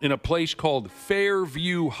in a place called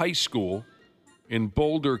Fairview High School in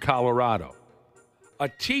Boulder, Colorado. A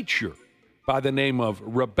teacher by the name of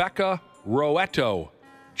Rebecca Roetto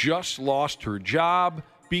just lost her job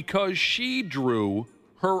because she drew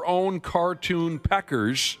her own cartoon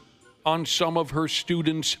peckers on some of her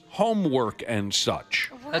students' homework and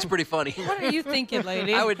such. That's pretty funny. What are you thinking,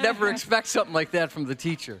 lady? I would never expect something like that from the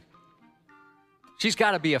teacher. She's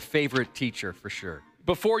got to be a favorite teacher for sure.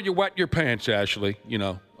 Before you wet your pants, Ashley,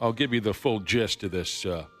 I'll give you the full gist of this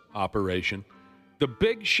operation. The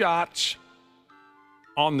big shots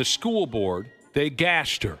on the school board, they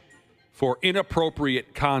gassed her for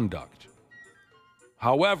inappropriate conduct.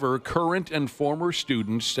 However, current and former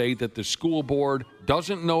students say that the school board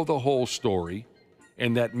doesn't know the whole story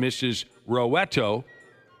and that Mrs. Roetto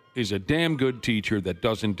is a damn good teacher that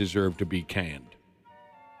doesn't deserve to be canned.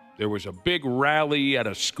 There was a big rally at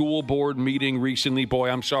a school board meeting recently. Boy,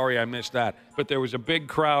 I'm sorry I missed that. But there was a big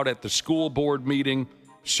crowd at the school board meeting,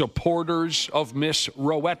 supporters of Miss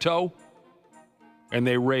Roetto, and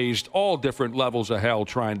they raised all different levels of hell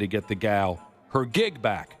trying to get the gal her gig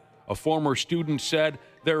back. A former student said,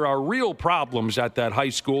 there are real problems at that high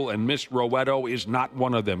school, and Miss Roetto is not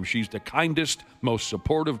one of them. She's the kindest, most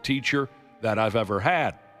supportive teacher that I've ever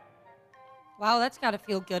had. Wow, that's got to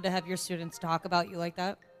feel good to have your students talk about you like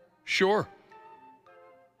that. Sure.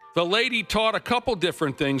 The lady taught a couple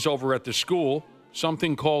different things over at the school,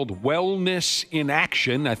 something called Wellness in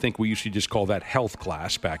Action. I think we used to just call that health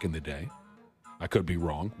class back in the day. I could be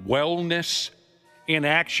wrong. Wellness in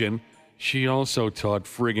Action. She also taught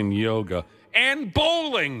friggin' yoga and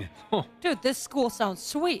bowling. Dude, this school sounds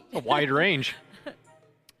sweet. A wide range.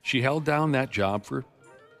 She held down that job for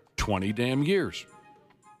 20 damn years.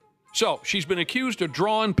 So she's been accused of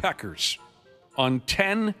drawing peckers on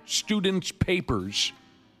 10 students' papers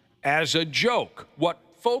as a joke. What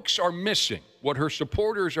folks are missing, what her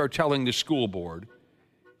supporters are telling the school board,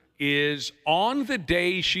 is on the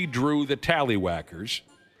day she drew the tallywhackers,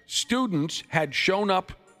 students had shown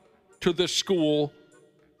up to the school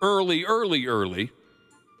early,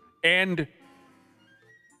 and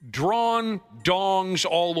drawn dongs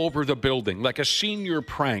all over the building, like a senior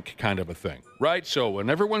prank kind of a thing, right? So when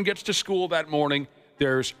everyone gets to school that morning,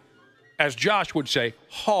 there's, as Josh would say,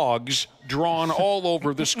 hogs drawn all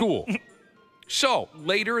over the school. So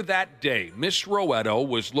later that day, Miss Roetto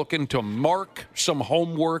was looking to mark some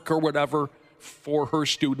homework or whatever for her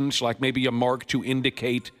students, like maybe a mark to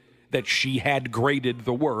indicate that she had graded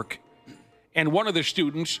the work. And one of the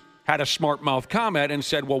students had a smart mouth comment and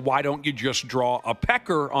said, well, why don't you just draw a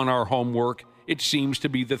pecker on our homework? It seems to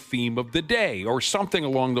be the theme of the day, or something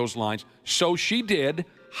along those lines. So she did.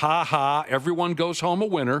 Ha ha, everyone goes home a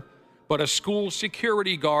winner. But a school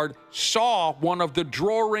security guard saw one of the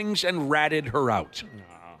drawings and ratted her out.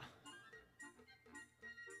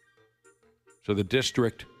 So the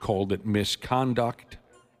district called it misconduct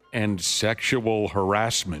and sexual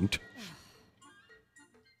harassment.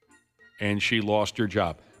 And she lost her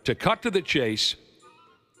job. To cut to the chase,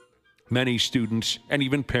 many students and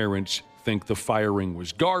even parents think the firing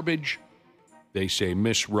was garbage. They say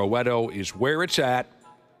Miss Roetto is where it's at,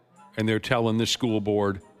 and they're telling the school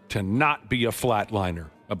board to not be a flatliner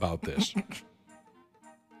about this.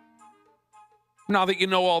 Now that you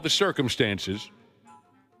know all the circumstances,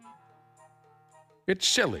 it's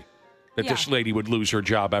silly that this lady would lose her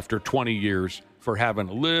job after 20 years for having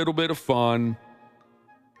a little bit of fun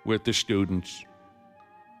with the students.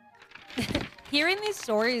 Hearing these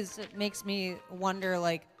stories, it makes me wonder,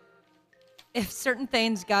 like, if certain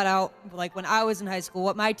things got out, like when I was in high school,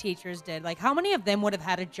 what my teachers did, like how many of them would have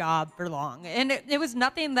had a job for long? And it was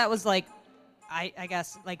nothing that was like, I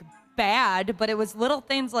guess, like bad, but it was little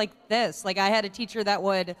things like this. Like I had a teacher that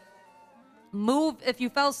would move, if you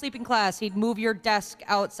fell asleep in class, he'd move your desk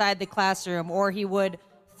outside the classroom, or he would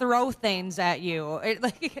throw things at you.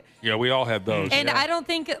 Yeah, we all had those. And I don't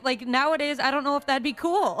think, like nowadays, I don't know if that'd be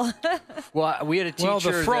cool. Well, we had a teacher. Well,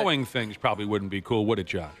 the throwing things probably wouldn't be cool, would it,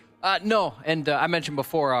 Josh? No, and I mentioned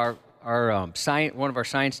before our science, one of our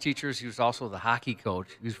science teachers. He was also the hockey coach.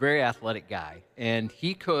 He was a very athletic guy, and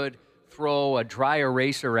he could throw a dry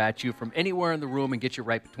eraser at you from anywhere in the room and get you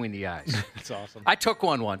right between the eyes. That's awesome. I took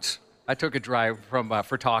one once. I took a dry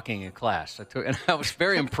for talking in class. And I was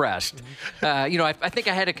very impressed. I think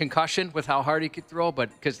I had a concussion with how hard he could throw,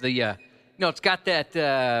 but because it's got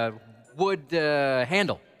that wood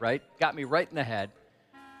handle, right? Got me right in the head.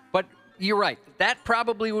 But you're right. That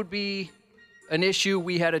probably would be an issue.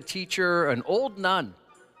 We had a teacher, an old nun.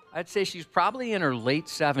 I'd say she's probably in her late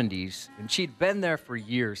 70s, and she'd been there for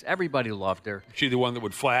years. Everybody loved her. She the one that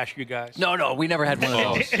would flash you guys? No, we never had one of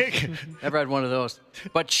those. Never had one of those.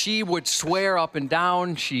 But she would swear up and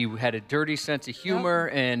down. She had a dirty sense of humor,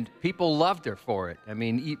 and people loved her for it. I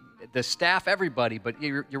mean, the staff, everybody. But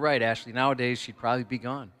you're right, Ashley. Nowadays, she'd probably be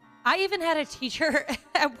gone. I even had a teacher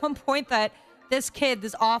at one point that this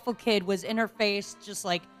awful kid, was in her face just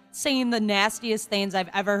like saying the nastiest things I've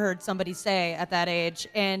ever heard somebody say at that age.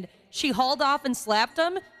 And she hauled off and slapped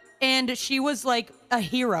him, and she was like a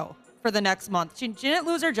hero for the next month. She didn't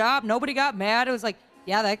lose her job. Nobody got mad. It was like,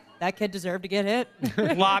 yeah, that kid deserved to get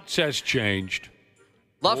hit. Lots has changed.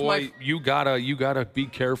 You gotta be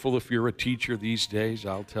careful if you're a teacher these days.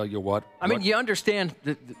 I'll tell you what. I mean, you understand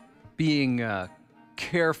being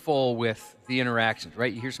careful with the interactions,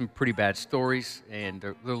 right? You hear some pretty bad stories, and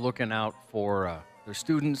they're looking out for their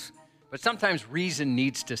students. But sometimes reason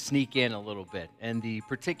needs to sneak in a little bit, and the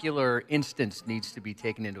particular instance needs to be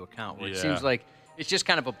taken into account, where it seems like it's just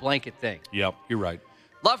kind of a blanket thing. Yep, you're right.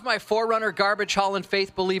 Love my forerunner, garbage hauling,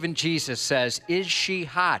 faith believing Jesus says, is she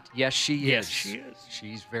hot? Yes, she is. Yes, she is.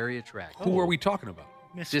 She's very attractive. Who are we talking about?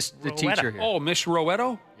 Just the teacher here. Oh, Miss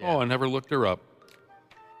Roetto? Yeah. Oh, I never looked her up.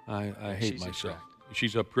 I hate myself. Attractive.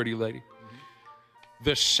 She's a pretty lady. Mm-hmm.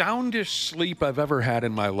 The soundest sleep I've ever had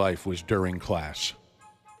in my life was during class.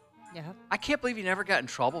 Yeah. I can't believe you never got in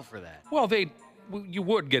trouble for that. Well, you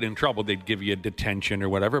would get in trouble. They'd give you a detention or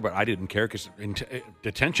whatever, but I didn't care because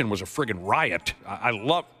detention was a friggin' riot.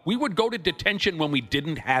 We would go to detention when we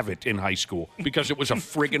didn't have it in high school because it was a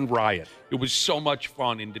friggin' riot. It was so much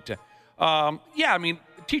fun in detention. I mean,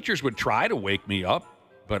 teachers would try to wake me up,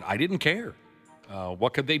 but I didn't care.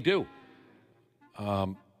 What could they do?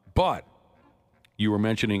 But you were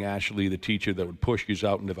mentioning, Ashley, the teacher that would push you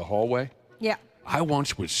out into the hallway. Yeah. I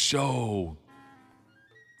once was so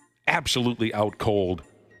absolutely out cold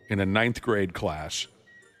in a 9th grade class.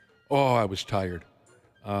 Oh, I was tired.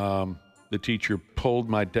 The teacher pulled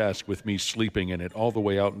my desk with me sleeping in it all the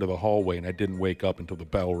way out into the hallway, and I didn't wake up until the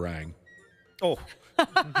bell rang. Oh.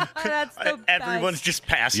 That's the Everyone's best. just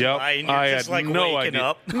passing by, and you're just like no waking idea.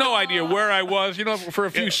 up. No idea where I was. For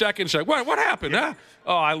a few seconds, like, what happened? Huh?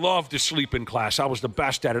 Oh, I loved to sleep in class. I was the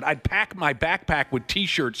best at it. I'd pack my backpack with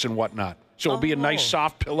T-shirts and whatnot, so it'd be a nice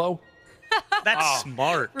soft pillow. That's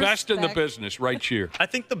smart. Best in the business, right here. I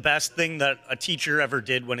think the best thing that a teacher ever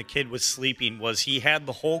did when a kid was sleeping was he had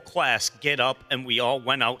the whole class get up, and we all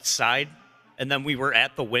went outside And then we were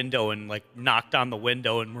at the window and like knocked on the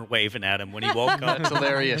window and were waving at him when he woke up. That's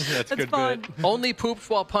hilarious. That's good fun. bit. Only poops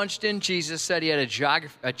while punched in. Jesus said he had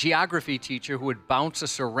a geography teacher who would bounce a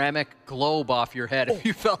ceramic globe off your head if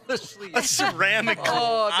you fell asleep. A ceramic globe.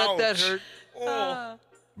 Oh, that Ouch. hurt. Oh.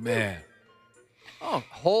 Man. Oh,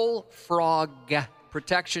 whole frog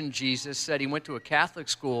protection. Jesus said he went to a Catholic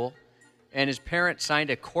school and his parents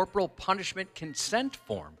signed a corporal punishment consent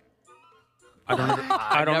form. I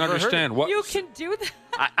don't never understand. What? You can do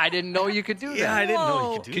that. I didn't know you could do that. Yeah, I didn't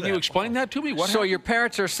know you could do that. Can you explain that to me? What So happened? your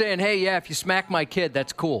parents are saying, hey, yeah, if you smack my kid,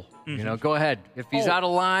 that's cool. You know, go ahead. If he's out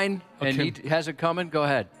of line and Okay. he has it coming, go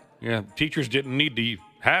ahead. Yeah, teachers didn't need to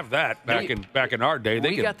have that back in our day.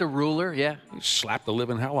 They We got the ruler, yeah. slap the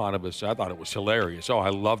living hell out of us. I thought it was hilarious. Oh,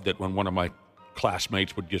 I loved it when one of my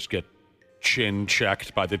classmates would just get chin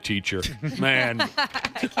checked by the teacher. Man.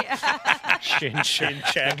 Chin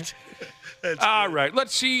checked. All right,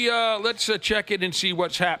 let's see. Let's check in and see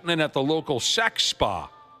what's happening at the local sex spa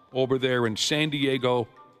over there in San Diego,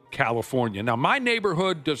 California. Now, my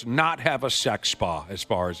neighborhood does not have a sex spa, as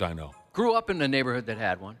far as I know. Grew up in a neighborhood that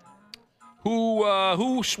had one.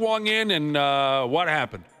 Who swung in and what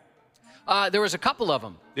happened? There was a couple of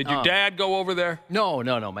them. Did your dad go over there? No.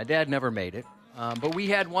 My dad never made it. But we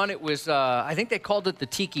had one. It was, I think they called it the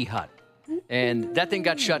Tiki Hut. And that thing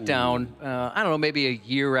got shut down, I don't know, maybe a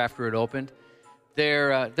year after it opened.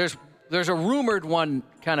 There's a rumored one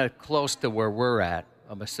kind of close to where we're at,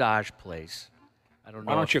 a massage place. I don't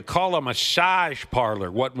know. Why don't you call a massage parlor?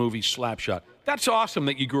 What movie Slapshot? That's awesome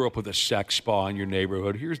that you grew up with a sex spa in your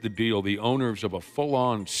neighborhood. Here's the deal. The owners of a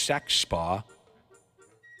full-on sex spa,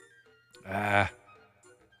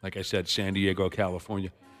 like I said, San Diego,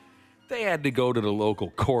 California, they had to go to the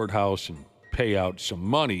local courthouse and pay out some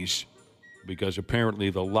monies because apparently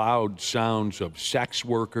the loud sounds of sex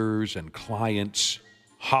workers and clients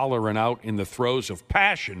hollering out in the throes of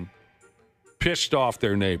passion pissed off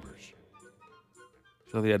their neighbors.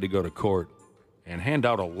 So they had to go to court and hand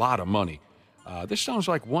out a lot of money. This sounds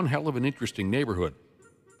like one hell of an interesting neighborhood.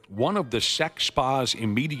 One of the sex spa's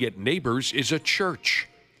immediate neighbors is a church.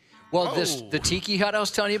 Well, the Tiki Hut I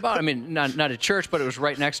was telling you about, I mean, not a church, but it was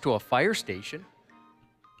right next to a fire station.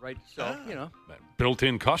 Right, so, you know.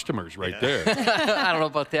 Built-in customers right there. I don't know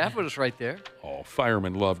about that, but it's right there. Oh,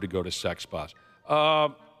 firemen love to go to sex spas.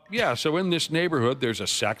 Yeah, so in this neighborhood, there's a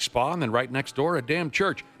sex spa, and then right next door, a damn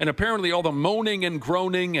church. And apparently all the moaning and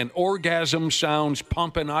groaning and orgasm sounds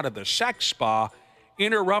pumping out of the sex spa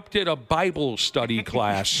interrupted a Bible study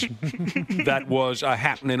class that was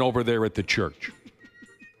happening over there at the church.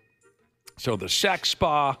 So the sex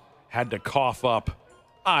spa had to cough up,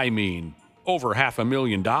 over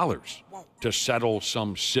 $500,000 to settle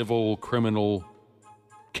some civil criminal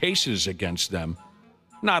cases against them,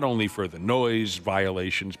 not only for the noise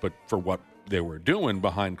violations, but for what they were doing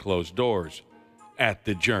behind closed doors at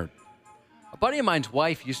the joint. A buddy of mine's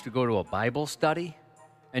wife used to go to a Bible study,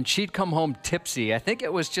 and she'd come home tipsy. I think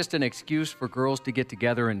it was just an excuse for girls to get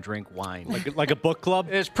together and drink wine. Like a book club?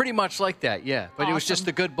 It's pretty much like that, yeah. But It was just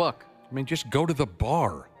a good book. I mean, just go to the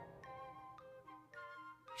bar.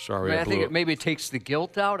 Sorry, I think maybe it takes the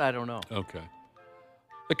guilt out. I don't know. Okay.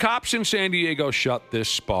 The cops in San Diego shut this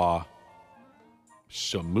spa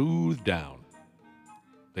smooth down.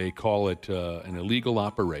 They call it an illegal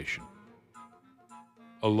operation.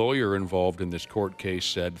 A lawyer involved in this court case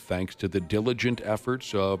said, thanks to the diligent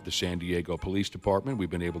efforts of the San Diego Police Department, we've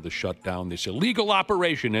been able to shut down this illegal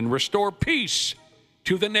operation and restore peace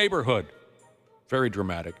to the neighborhood. Very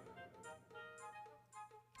dramatic.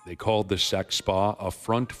 They called the sex spa a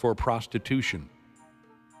front for prostitution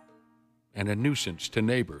and a nuisance to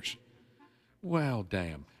neighbors. Well,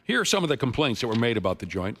 damn. Here are some of the complaints that were made about the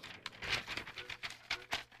joint.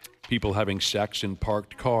 People having sex in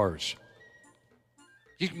parked cars.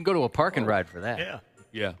 You can go to a park and ride for that. Yeah.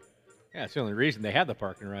 Yeah. Yeah, it's the only reason they had the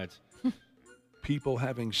parking rides. People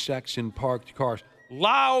having sex in parked cars.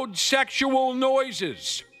 Loud sexual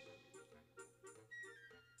noises.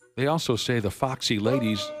 They also say the foxy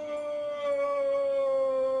ladies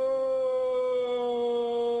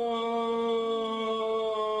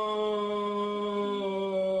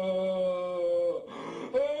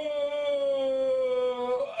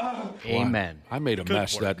Amen. I made a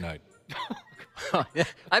mess that night.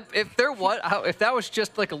 If that was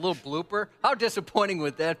just like a little blooper, how disappointing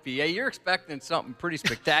would that be? Hey, you're expecting something pretty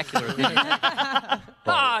spectacular.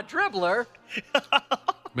 Dribbler.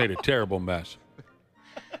 Made a terrible mess.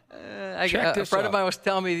 A friend of mine was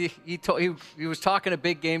telling me he was talking a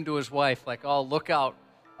big game to his wife, like, oh, look out.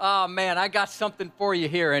 Oh, man, I got something for you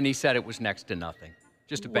here. And he said it was next to nothing.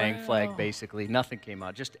 Just a bang flag, basically. Nothing came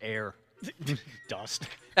out, just air. Dust.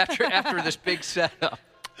 After this big setup.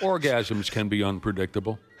 Orgasms can be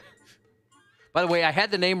unpredictable. By the way, I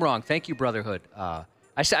had the name wrong. Thank you, Brotherhood. I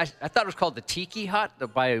thought it was called the Tiki Hut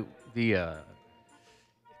by the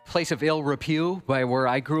place of ill repute by where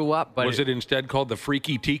I grew up. But Was it instead called the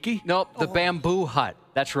Freaky Tiki? Nope, the Bamboo Hut.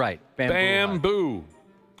 That's right. Bamboo.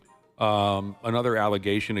 Another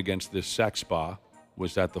allegation against this sex spa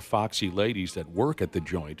was that the foxy ladies that work at the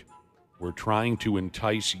joint were trying to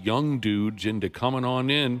entice young dudes into coming on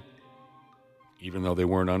in, even though they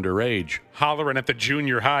weren't underage. Hollering at the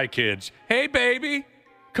junior high kids, "Hey, baby,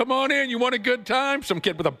 come on in. You want a good time?" Some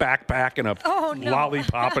kid with a backpack and a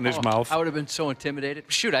lollipop in his mouth. I would have been so intimidated.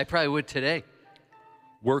 Shoot, I probably would today.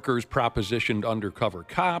 Workers propositioned undercover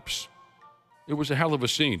cops. It was a hell of a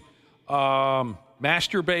scene.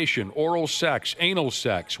 Masturbation, oral sex, anal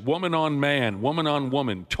sex, woman on man, woman on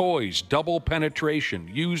woman, toys, double penetration,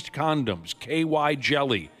 used condoms, KY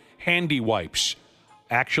jelly, handy wipes.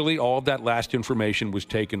 Actually, all of that last information was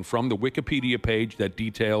taken from the Wikipedia page that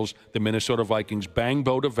details the Minnesota Vikings Bang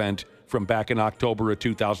Boat event from back in October of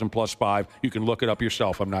 2000+5. You can look it up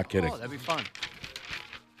yourself. I'm not kidding. Oh, that'd be fun.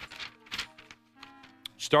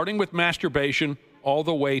 Starting with masturbation all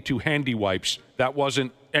the way to handy wipes. That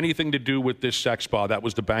wasn't anything to do with this sex spa. That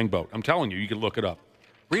was the Bang Boat. I'm telling you, you can look it up.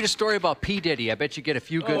 Read a story about P. Diddy. I bet you get a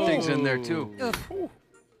few good things in there, too.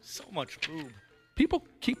 So much lube. People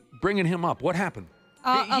keep bringing him up. What happened?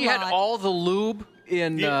 He had all the lube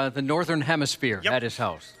in the northern hemisphere at his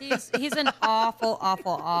house. He's an awful,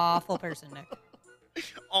 awful, awful person, Nick.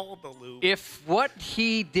 All the lube. If what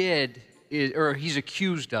he did, or he's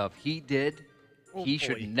accused of, he did, he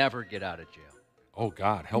should never get out of jail. Oh,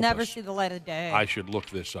 God, help us. Never see the light of day. I should look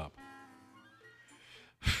this up.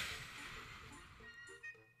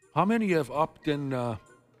 How many have upped and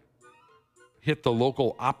hit the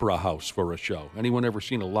local opera house for a show? Anyone ever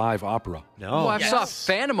seen a live opera? No. Oh, I saw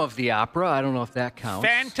Phantom of the Opera. I don't know if that counts.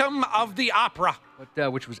 Phantom of the Opera.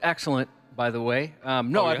 But, which was excellent, by the way.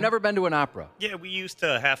 No, I've never been to an opera. Yeah, we used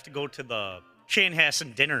to have to go to the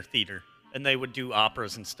Chanhassen Dinner Theater, and they would do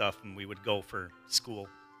operas and stuff, and we would go for school.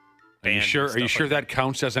 Are you sure that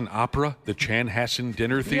counts as an opera? The Chanhassen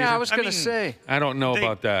Dinner Theater? Yeah, I was going to say. I don't know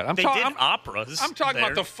about that. They did operas. I'm talking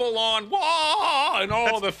about the full-on wah and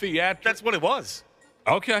all the theatrics. That's what it was.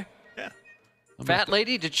 Okay. Yeah. Fat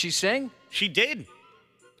lady, did she sing? She did.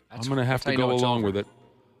 I'm going to have to go along with it.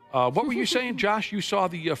 What were you saying, Josh? You saw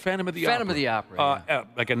the Phantom of the Opera? Phantom of the Opera,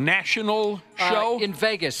 like a national show? In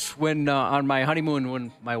Vegas, when on my honeymoon,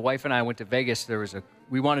 when my wife and I went to Vegas,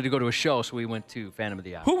 we wanted to go to a show, so we went to Phantom of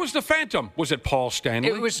the Opera. Who was the Phantom? Was it Paul Stanley?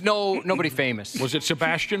 It was nobody famous. Was it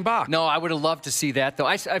Sebastian Bach? No, I would have loved to see that, though.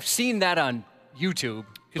 I've seen that on YouTube.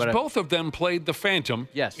 Because both of them played the Phantom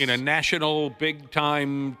in a national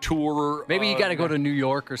big-time tour. Maybe you got to go to New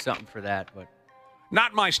York or something for that, but...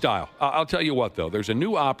 Not my style. I'll tell you what, though. There's a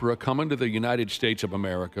new opera coming to the United States of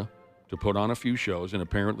America to put on a few shows, and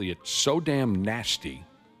apparently it's so damn nasty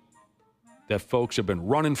that folks have been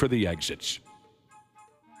running for the exits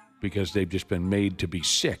because they've just been made to be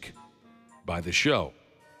sick by the show.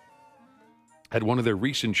 At one of their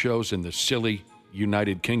recent shows in the silly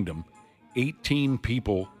United Kingdom, 18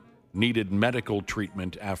 people needed medical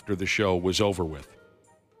treatment after the show was over with.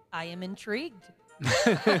 I am intrigued.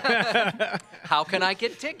 How can I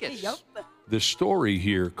get tickets? Yep. The story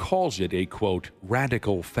here calls it a, quote,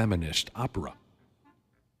 radical feminist opera.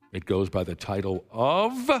 It goes by the title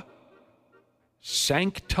of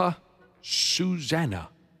Sancta Susanna.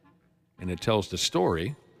 And it tells the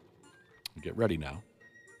story, get ready now.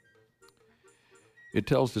 It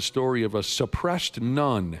tells the story of a suppressed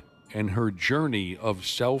nun and her journey of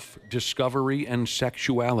self-discovery and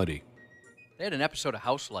sexuality. They had an episode of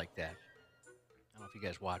House like that. I don't know if you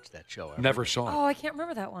guys watched that show ever. Never saw it. Oh, I can't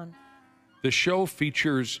remember that one. The show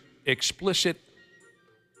features explicit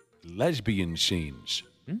lesbian scenes,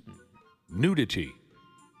 nudity,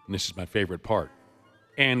 and this is my favorite part,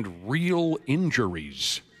 and real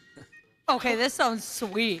injuries. Okay, this sounds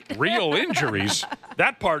sweet. Real injuries?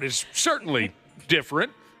 That part is certainly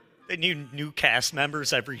different. They need new cast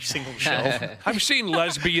members every single show. I've seen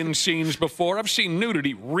lesbian scenes before. I've seen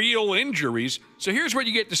nudity, real injuries. So here's what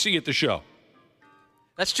you get to see at the show.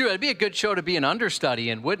 That's true. It'd be a good show to be an understudy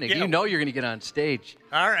in, wouldn't it? Yeah. You know you're going to get on stage.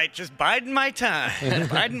 All right, just biding my time.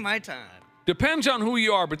 Biding my time. Depends on who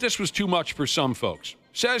you are, but this was too much for some folks.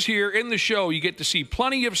 Says here, in the show, you get to see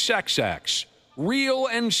plenty of sex acts, real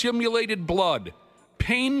and simulated blood,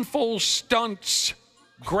 painful stunts,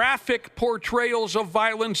 graphic portrayals of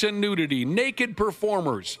violence and nudity, naked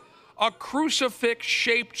performers, a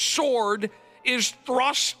crucifix-shaped sword, is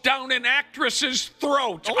thrust down an actress's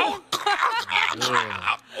throat.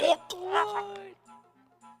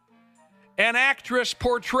 An actress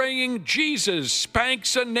portraying Jesus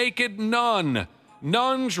spanks a naked nun.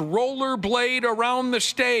 Nuns rollerblade around the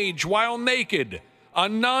stage while naked. A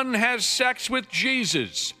nun has sex with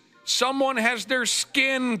Jesus. Someone has their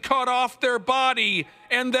skin cut off their body,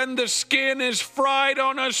 and then the skin is fried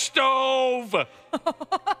on a stove.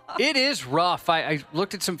 It is rough. I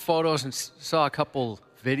looked at some photos and saw a couple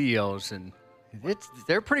videos, and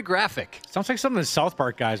they're pretty graphic. Sounds like something the South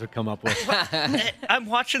Park guys would come up with. I'm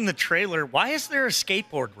watching the trailer. Why is there a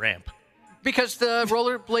skateboard ramp? Because the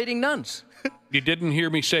rollerblading nuns. You didn't hear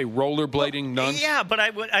me say rollerblading nuns? Yeah, but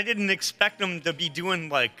I didn't expect them to be doing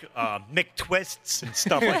like McTwists and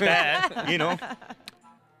stuff like that, you know?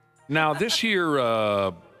 Now, this here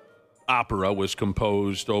opera was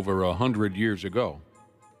composed over 100 years ago,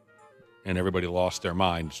 and everybody lost their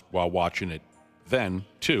minds while watching it. Then,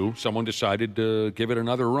 too, someone decided to give it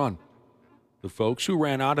another run. The folks who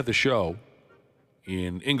ran out of the show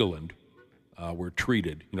in England were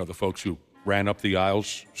treated, the folks who ran up the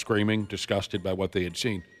aisles screaming, disgusted by what they had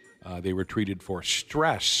seen. They were treated for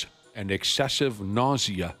stress and excessive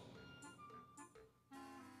nausea.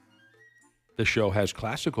 The show has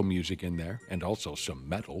classical music in there and also some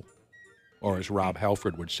metal, or as Rob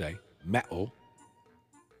Halford would say, metal.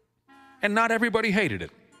 And not everybody hated it.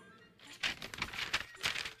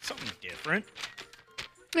 Something different.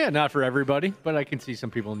 Yeah, not for everybody, but I can see some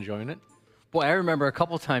people enjoying it. Boy, I remember a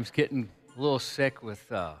couple times getting a little sick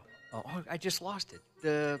with... I just lost it.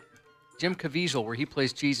 The Jim Caviezel, where he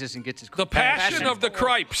plays Jesus and gets his... The Passion of the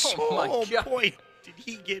Cripes. Oh boy, did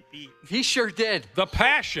he get beat. He sure did. The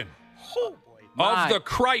Passion Oh, boy. of the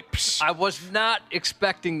Cripes. I was not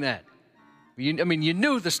expecting that. You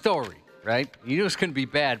knew the story, right? You knew it was going to be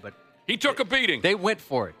bad, but... He took a beating. They went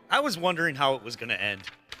for it. I was wondering how it was going to end.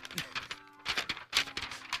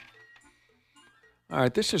 All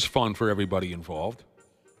right, this is fun for everybody involved.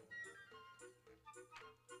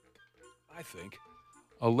 I think.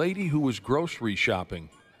 A lady who was grocery shopping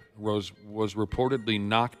was reportedly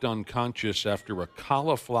knocked unconscious after a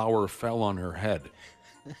cauliflower fell on her head.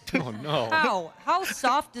 Oh, no. How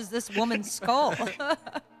soft is this woman's skull?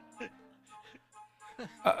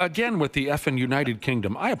 Again, with the effing United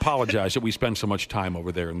Kingdom, I apologize that we spend so much time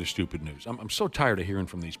over there in the stupid news. I'm so tired of hearing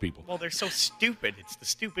from these people. Well, they're so stupid. It's the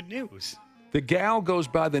stupid news. The gal goes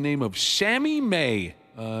by the name of Sammy May.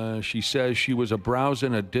 She says she was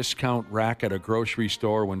browsing a discount rack at a grocery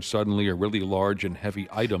store when suddenly a really large and heavy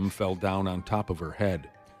item fell down on top of her head.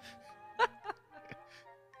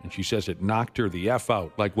 And she says it knocked her the F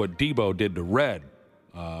out, like what Debo did to Red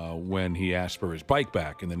when he asked for his bike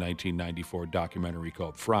back in the 1994 documentary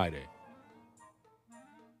called Friday.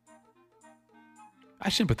 I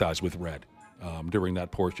sympathize with Red during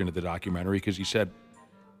that portion of the documentary because he said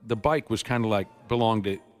the bike was kind of like belonged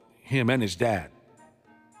to him and his dad.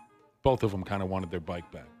 Both of them kind of wanted their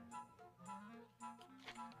bike back.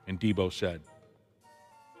 And Debo said,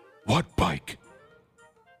 "What bike?"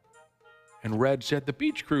 And Red said, "The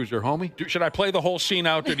beach cruiser, homie." Should I play the whole scene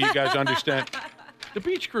out there? Do you guys understand? The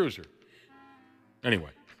beach cruiser. Anyway,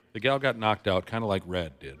 the gal got knocked out kind of like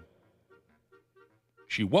Red did.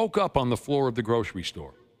 She woke up on the floor of the grocery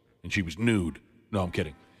store, and she was nude. No, I'm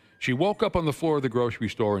kidding. She woke up on the floor of the grocery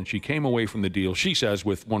store, and she came away from the deal, she says,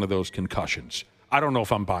 with one of those concussions. I don't know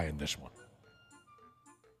if I'm buying this one.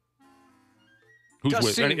 Who's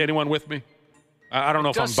with? Anyone with me? I don't know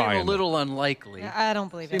if I'm buying it. Does seem a little unlikely. I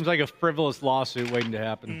don't believe it. Seems like a frivolous lawsuit waiting to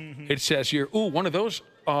happen. Mm-hmm. It says here, one of those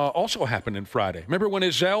also happened on Friday. Remember when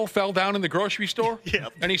Ezell fell down in the grocery store? Yeah.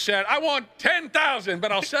 And he said, "I want $10,000,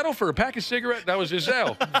 but I'll settle for a pack of cigarettes." That was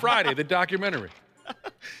Ezell. Friday, the documentary.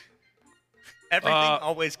 Everything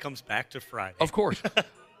always comes back to Friday. Of course.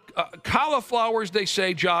 Cauliflowers, they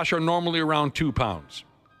say, Josh, are normally around 2 pounds.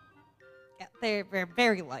 Yeah, they're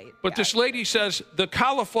very light. But this lady says the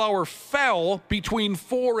cauliflower fell between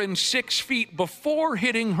 4 and 6 feet before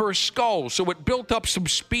hitting her skull. So it built up some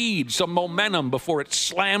speed, some momentum before it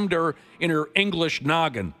slammed her in her English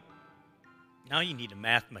noggin. Now you need a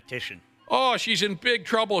mathematician. Oh, she's in big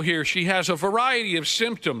trouble here. She has a variety of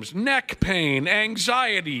symptoms: neck pain,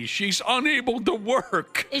 anxiety. She's unable to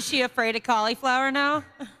work. Is she afraid of cauliflower now?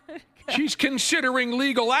 She's considering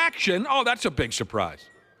legal action. Oh, that's a big surprise.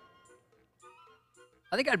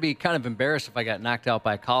 I think I'd be kind of embarrassed if I got knocked out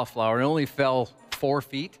by a cauliflower and only fell 4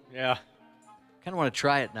 feet. Yeah. Kind of want to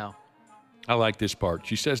try it now. I like this part.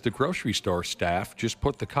 She says the grocery store staff just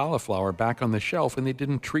put the cauliflower back on the shelf and they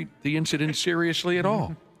didn't treat the incident seriously at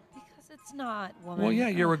all. Because it's not, woman. Well, yeah,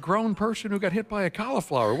 you're a grown person who got hit by a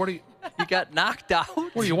cauliflower. What are you got knocked out.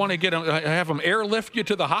 Well, you want to have them airlift you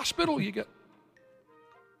to the hospital?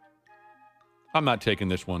 I'm not taking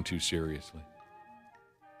this one too seriously.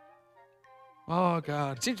 Oh,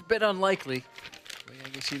 God. Seems a bit unlikely. But I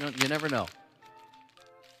guess you never know.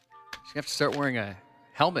 You have to start wearing a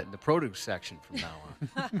helmet in the produce section from now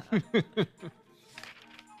on.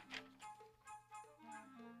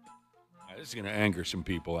 This is going to anger some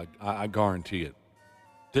people. I guarantee it.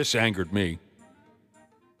 This angered me.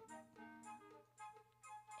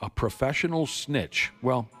 A professional snitch.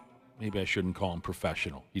 Well, maybe I shouldn't call him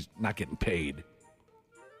professional. He's not getting paid.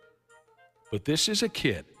 But this is a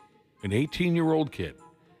kid, an 18-year-old kid.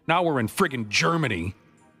 Now we're in friggin' Germany.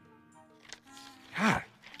 God.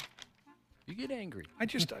 You get angry.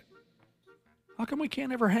 How come we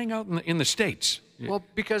can't ever hang out in the States? Well,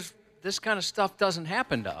 because this kind of stuff doesn't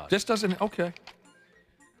happen to us. Okay.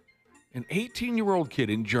 An 18-year-old kid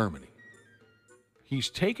in Germany. He's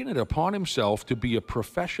taken it upon himself to be a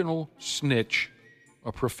professional snitch,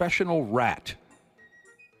 a professional rat.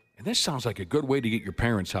 And this sounds like a good way to get your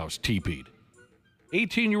parents' house TP'd.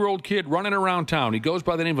 18-year-old kid running around town. He goes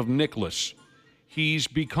by the name of Nicholas. He's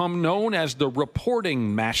become known as the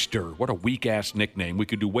reporting master. What a weak-ass nickname. We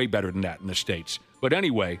could do way better than that in the States. But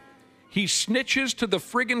anyway, he snitches to the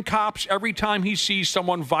friggin' cops every time he sees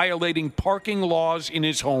someone violating parking laws in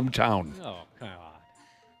his hometown. Oh, come on.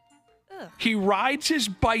 He rides his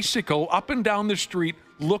bicycle up and down the street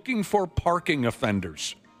looking for parking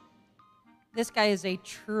offenders. This guy is a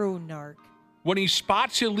true narc. When he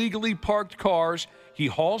spots illegally parked cars, he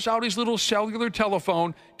hauls out his little cellular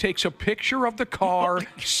telephone, takes a picture of the car,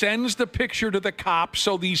 sends the picture to the cops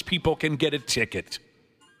so these people can get a ticket.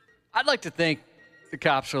 I'd like to think the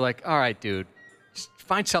cops are like, all right, dude, just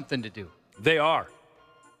find something to do. They are.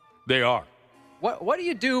 What do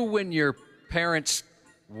you do when your parents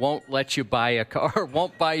won't let you buy a car,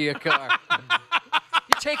 won't buy you a car?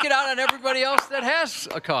 You take it out on everybody else that has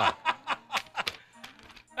a car.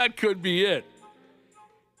 That could be it.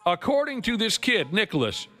 According to this kid,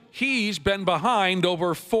 Nicholas, he's been behind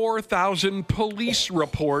over 4,000 police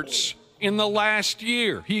reports in the last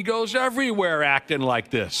year. He goes everywhere acting like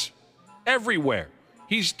this. Everywhere.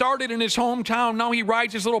 He started in his hometown. Now he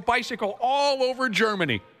rides his little bicycle all over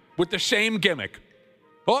Germany with the same gimmick.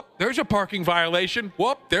 Oh, there's a parking violation.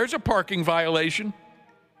 Whoop, there's a parking violation.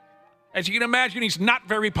 As you can imagine, he's not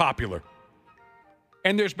very popular.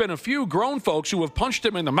 And there's been a few grown folks who have punched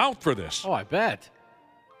him in the mouth for this. Oh, I bet.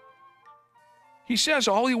 He says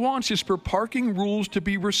all he wants is for parking rules to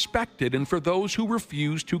be respected and for those who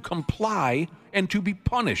refuse to comply and to be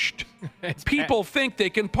punished. People think they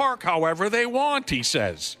can park however they want, he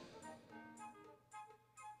says.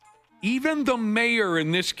 Even the mayor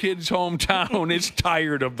in this kid's hometown is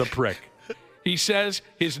tired of the prick. He says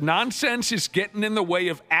his nonsense is getting in the way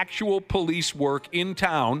of actual police work in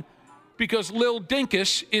town because Lil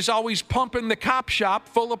Dinkus is always pumping the cop shop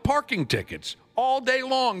full of parking tickets. All day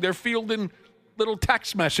long, they're fielding little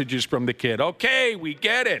text messages from the kid. Okay, we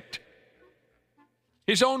get it.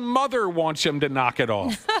 His own mother wants him to knock it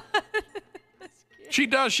off. She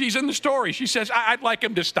does. She's in the story. She says, I'd like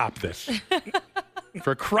him to stop this.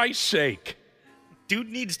 For Christ's sake. Dude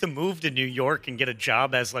needs to move to New York and get a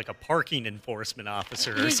job as like a parking enforcement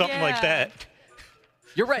officer or something like that.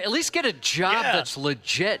 You're right. At least get a job that's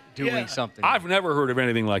legit doing something. I've never heard of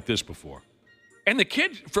anything like this before. And the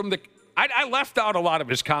kid I left out a lot of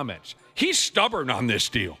his comments. He's stubborn on this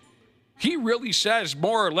deal. He really says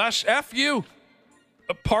more or less, F you.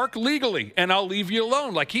 Park legally and I'll leave you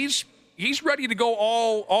alone. Like he's ready to go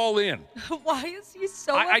all in. Why is he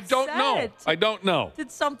so upset? I don't know.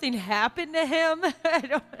 Did something happen to him?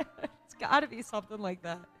 It's got to be something like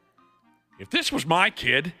that. If this was my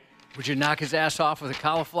kid. Would you knock his ass off with a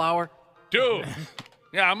cauliflower? Dude.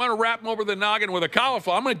 Yeah, I'm going to wrap him over the noggin with a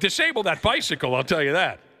cauliflower. I'm going to disable that bicycle, I'll tell you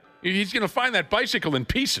that. He's going to find that bicycle in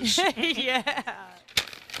pieces. Yeah.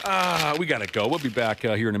 We got to go. We'll be back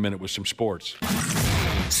here in a minute with some sports.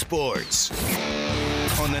 Sports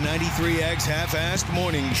on the 93X Half-Assed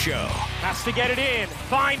Morning Show. Has to get it in.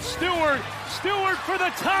 Finds Stewart. Stewart for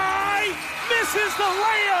the tie. Misses the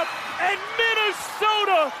layup. And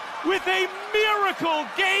Minnesota with a miracle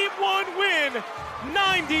Game 1 win.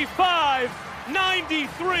 95-93.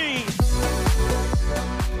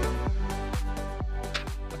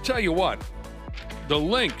 I'll tell you what. The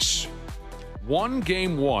Lynx won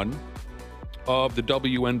Game 1 of the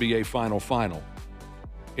WNBA Final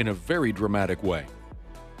in a very dramatic way.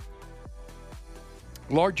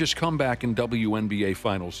 Largest comeback in WNBA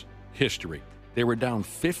Finals history. They were down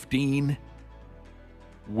 15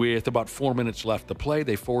 with about 4 minutes left to play.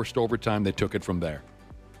 They forced overtime. They took it from there.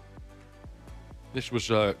 This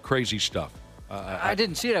was crazy stuff. I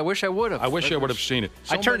didn't see it. I wish I would have. I wish I would have seen it.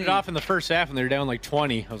 I turned it off in the first half, and they were down like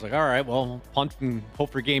 20. I was like, all right, well, punt and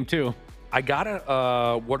hope for game 2. I got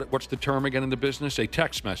a, what's the term again in the business? A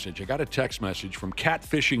text message. I got a text message from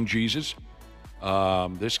Catfishing Jesus.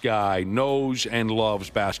 This guy knows and loves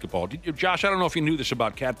basketball. Josh, I don't know if you knew this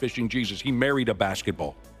about Catfishing Jesus. He married a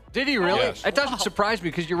basketball. Did he really? Yes. It doesn't surprise me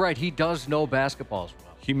because you're right. He does know basketball as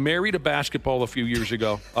well. He married a basketball a few years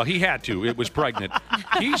ago. He had to. It was pregnant.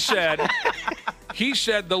 He said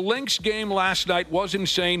the Lynx game last night was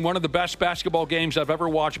insane. One of the best basketball games I've ever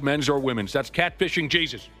watched, men's or women's. That's Catfishing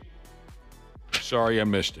Jesus. Sorry, I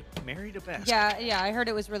missed it. Married a basketball. Yeah, I heard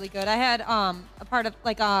it was really good. I had a part of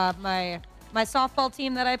my softball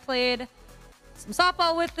team that I played some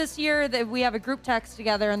softball with this year. That we have a group text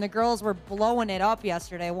together, and the girls were blowing it up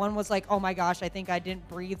yesterday. One was like, "Oh my gosh, I think I didn't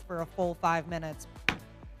breathe for a full 5 minutes."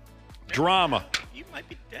 Drama. You might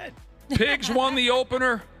be dead. Pigs won the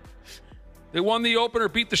opener. They won the opener,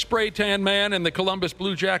 beat the Spray Tan Man and the Columbus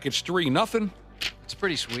Blue Jackets 3-0. It's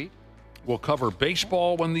pretty sweet. We'll cover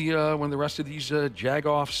baseball when the rest of these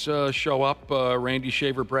Jagoffs show up. Randy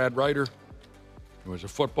Shaver, Brad Ryder. There was a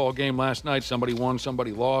football game last night. Somebody won,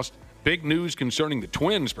 somebody lost. Big news concerning the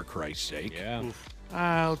Twins, for Christ's sake. Yeah.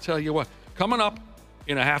 I'll tell you what. Coming up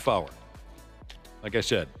in a half hour, like I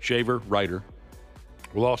said, Shaver, Ryder.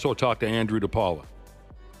 We'll also talk to Andrew DePaola,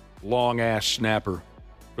 long-ass snapper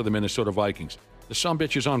for the Minnesota Vikings. The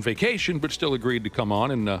sumbitch is on vacation, but still agreed to come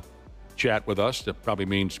on and chat with us. That probably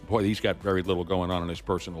means, boy, he's got very little going on in his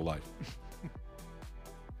personal life.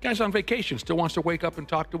 Guy's on vacation, still wants to wake up and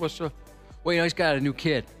talk to us. Well, he's got a new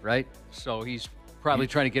kid, right? So he's probably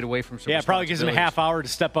trying to get away from some probably gives him a half hour to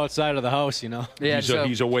step outside of the house, Yeah,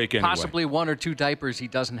 he's awake anyway. Possibly 1 or 2 diapers he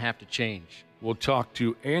doesn't have to change. We'll talk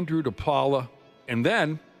to Andrew DePaola, and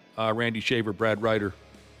then Randy Shaver, Brad Ryder,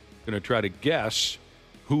 going to try to guess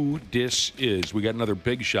who this is. We got another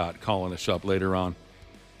big shot calling us up later on.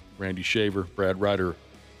 Randy Shaver, Brad Ryder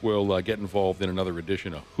will get involved in another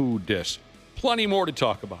edition of Who Dis. Plenty more to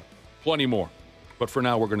talk about. Plenty more. But for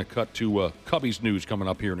now, we're going to cut to Cubbies news coming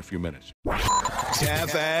up here in a few minutes.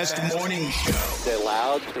 Half-assed morning show. They're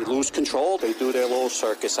loud, they lose control, they do their little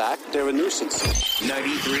circus act. They're a nuisance.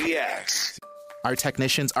 93X. Our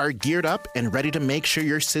technicians are geared up and ready to make sure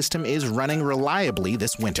your system is running reliably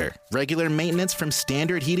this winter. Regular maintenance from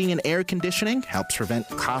Standard Heating and Air Conditioning helps prevent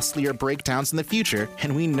costlier breakdowns in the future,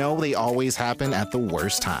 and we know they always happen at the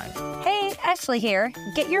worst time. Hey, Ashley here.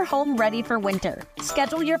 Get your home ready for winter.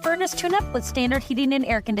 Schedule your furnace tune-up with Standard Heating and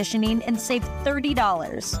Air Conditioning and save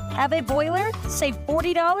 $30. Have a boiler? Save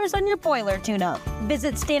 $40 on your boiler tune-up.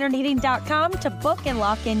 Visit standardheating.com to book and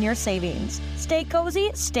lock in your savings. Stay cozy,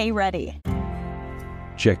 stay ready.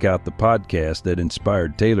 Check out the podcast that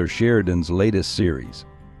inspired Taylor Sheridan's latest series,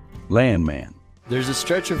 Landman. There's a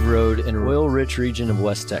stretch of road in an oil-rich region of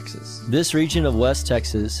West Texas. This region of West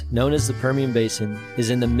Texas, known as the Permian Basin,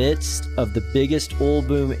 is in the midst of the biggest oil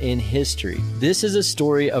boom in history. This is a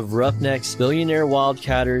story of roughnecks, billionaire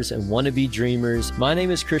wildcatters, and wannabe dreamers. My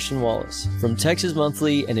name is Christian Wallace. From Texas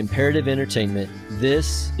Monthly and Imperative Entertainment,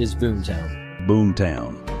 this is Boomtown.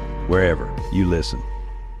 Boomtown, wherever you listen.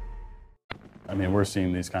 I mean, we're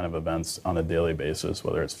seeing these kind of events on a daily basis,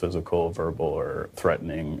 whether it's physical, verbal, or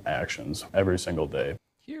threatening actions every single day.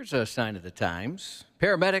 Here's a sign of the times.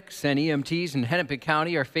 Paramedics and EMTs in Hennepin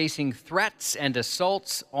County are facing threats and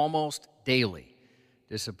assaults almost daily.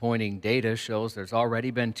 Disappointing data shows there's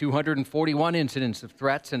already been 241 incidents of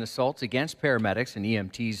threats and assaults against paramedics and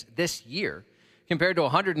EMTs this year, compared to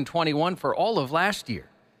 121 for all of last year.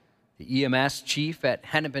 The EMS chief at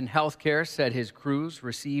Hennepin Healthcare said his crews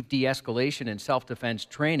received de-escalation and self-defense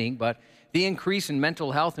training, but the increase in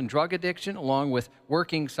mental health and drug addiction, along with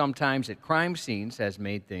working sometimes at crime scenes, has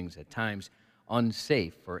made things at times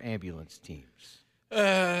unsafe for ambulance teams.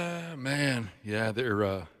 Man, yeah,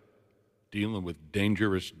 they're dealing with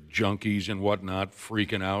dangerous junkies and whatnot,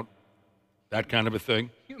 freaking out, that kind of a thing.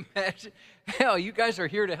 Can you imagine? Hell, you guys are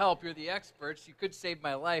here to help. You're the experts. You could save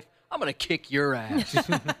my life. I'm going to kick your ass.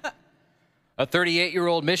 A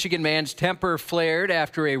 38-year-old Michigan man's temper flared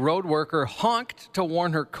after a road worker honked to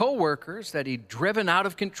warn her coworkers that he'd driven out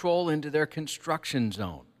of control into their construction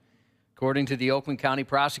zone. According to the Oakland County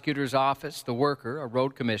Prosecutor's Office, the worker, a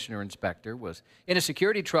road commissioner inspector, was in a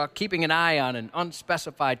security truck keeping an eye on an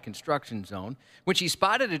unspecified construction zone when she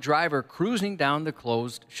spotted a driver cruising down the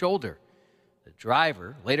closed shoulder. The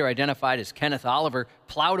driver, later identified as Kenneth Oliver,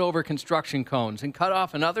 plowed over construction cones and cut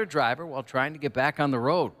off another driver while trying to get back on the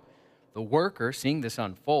road. The worker, seeing this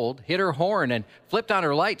unfold, hit her horn and flipped on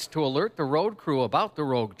her lights to alert the road crew about the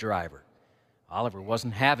rogue driver. Oliver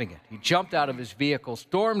wasn't having it. He jumped out of his vehicle,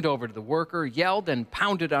 stormed over to the worker, yelled, and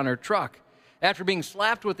pounded on her truck. After being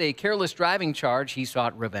slapped with a careless driving charge, he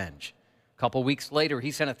sought revenge. A couple weeks later, he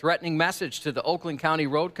sent a threatening message to the Oakland County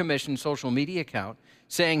Road Commission social media account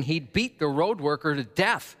saying he'd beat the road worker to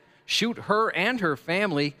death, shoot her and her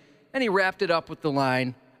family, and he wrapped it up with the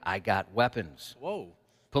line, "I got weapons." Whoa.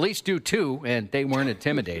 Police do too, and they weren't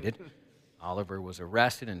intimidated. Oliver was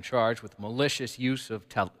arrested and charged with malicious use of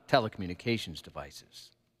telecommunications devices.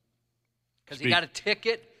 Because he got a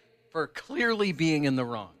ticket for clearly being in the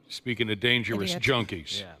wrong. Speaking of dangerous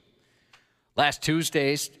junkies. Yeah. Last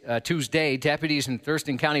Tuesday, deputies in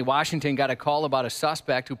Thurston County, Washington, got a call about a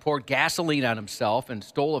suspect who poured gasoline on himself and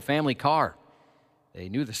stole a family car. They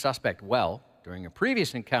knew the suspect well. During a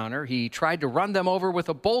previous encounter, he tried to run them over with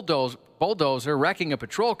a bulldozer wrecking a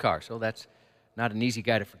patrol car, so that's not an easy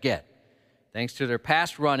guy to forget. Thanks to their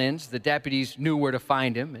past run-ins, the deputies knew where to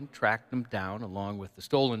find him and tracked him down along with the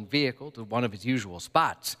stolen vehicle to one of his usual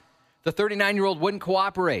spots. The 39-year-old wouldn't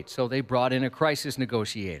cooperate, so they brought in a crisis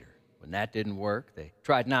negotiator. When that didn't work, they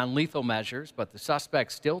tried non-lethal measures, but the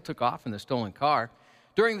suspect still took off in the stolen car.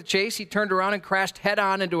 During the chase, he turned around and crashed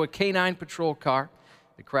head-on into a K-9 patrol car.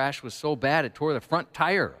 The crash was so bad it tore the front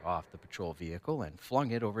tire off the patrol vehicle and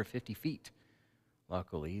flung it over 50 feet.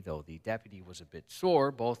 Luckily, though the deputy was a bit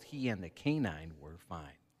sore, both he and the K-9 were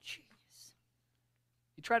fine. Jeez.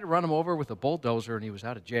 He tried to run him over with a bulldozer, and he was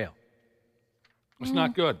out of jail. It's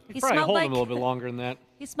not good. You probably hold him a little bit longer than that.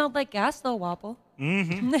 He smelled like gas, though, Wapple.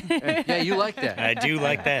 Mm-hmm. Yeah, you like that. I do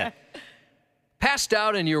like that. Passed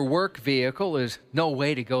out in your work vehicle is no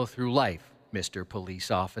way to go through life, Mr.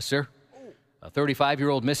 Police Officer. A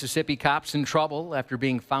 35-year-old Mississippi cop's in trouble after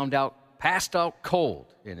being found out passed out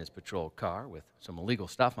cold in his patrol car with some illegal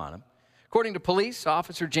stuff on him. According to police,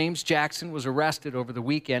 Officer James Jackson was arrested over the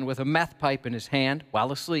weekend with a meth pipe in his hand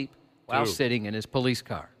while asleep, while sitting in his police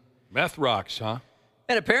car. Meth rocks, huh?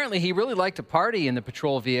 And apparently he really liked to party in the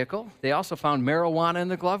patrol vehicle. They also found marijuana in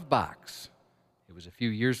the glove box. It was a few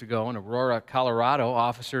years ago in Aurora, Colorado.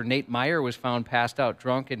 Officer Nate Meyer was found passed out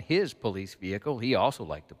drunk in his police vehicle. He also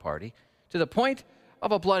liked to party, to the point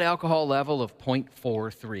of a blood alcohol level of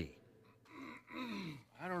 0.43.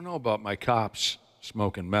 I don't know about my cops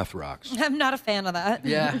smoking meth rocks. I'm not a fan of that.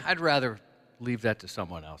 Yeah, I'd rather leave that to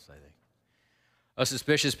someone else, I think. A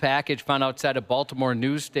suspicious package found outside a Baltimore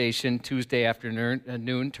news station Tuesday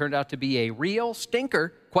afternoon turned out to be a real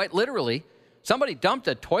stinker, quite literally. Somebody dumped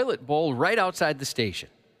a toilet bowl right outside the station.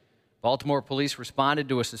 Baltimore police responded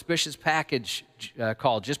to a suspicious package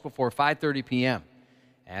call just before 5:30 p.m.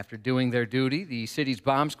 After doing their duty, the city's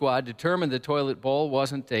bomb squad determined the toilet bowl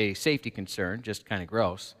wasn't a safety concern, just kind of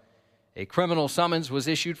gross. A criminal summons was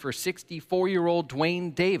issued for 64-year-old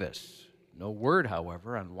Dwayne Davis. No word,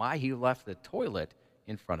 however, on why he left the toilet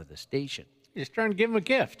in front of the station. He's trying to give him a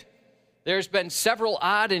gift. There's been several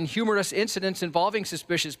odd and humorous incidents involving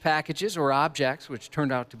suspicious packages or objects which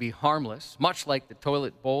turned out to be harmless, much like the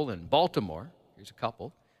toilet bowl in Baltimore. Here's a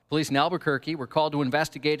couple. Police in Albuquerque were called to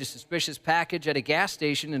investigate a suspicious package at a gas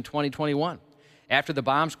station in 2021. After the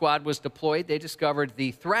bomb squad was deployed, they discovered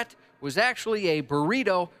the threat was actually a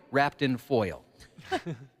burrito wrapped in foil.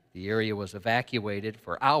 The area was evacuated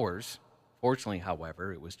for hours. Fortunately,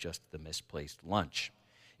 however, it was just the misplaced lunch.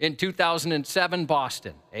 In 2007,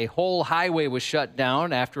 Boston, a whole highway was shut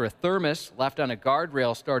down after a thermos left on a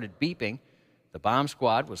guardrail started beeping. The bomb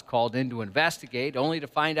squad was called in to investigate, only to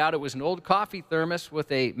find out it was an old coffee thermos with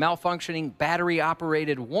a malfunctioning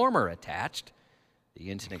battery-operated warmer attached. The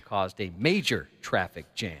incident caused a major traffic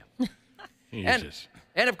jam. Jesus.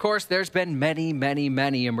 And of course, there's been many, many,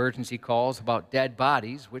 many emergency calls about dead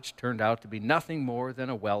bodies, which turned out to be nothing more than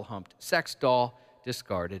a well-humped sex doll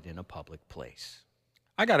discarded in a public place.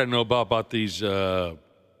 I got to know about these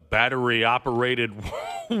battery-operated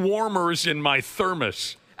warmers in my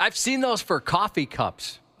thermos. I've seen those for coffee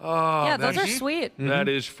cups. Oh, yeah, those are sweet. That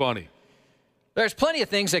is funny. There's plenty of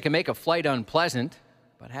things that can make a flight unpleasant,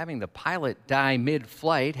 but having the pilot die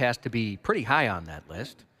mid-flight has to be pretty high on that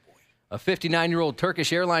list. A 59-year-old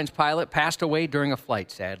Turkish Airlines pilot passed away during a flight,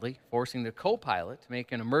 sadly, forcing the co-pilot to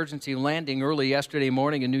make an emergency landing early yesterday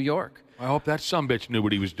morning in New York. I hope that sumbitch knew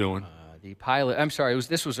what he was doing. The pilot, I'm sorry,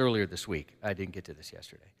 this was earlier this week. I didn't get to this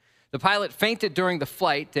yesterday. The pilot fainted during the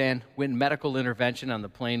flight, and when medical intervention on the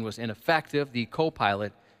plane was ineffective, the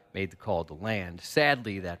co-pilot made the call to land.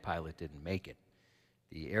 Sadly, that pilot didn't make it.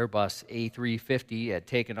 The Airbus A350 had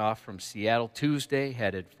taken off from Seattle Tuesday,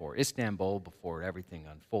 headed for Istanbul before everything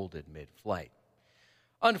unfolded mid-flight.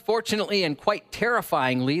 Unfortunately and quite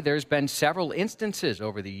terrifyingly, there's been several instances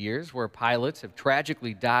over the years where pilots have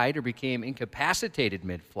tragically died or became incapacitated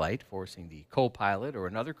mid-flight, forcing the co-pilot or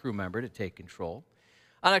another crew member to take control.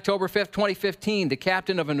 On October 5th, 2015, the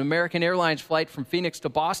captain of an American Airlines flight from Phoenix to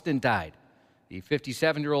Boston died. The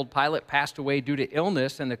 57-year-old pilot passed away due to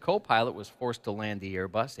illness, and the co-pilot was forced to land the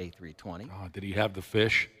Airbus A320. Oh, did he have the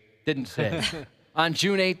fish? Didn't say. On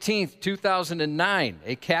June 18th, 2009,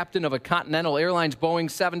 a captain of a Continental Airlines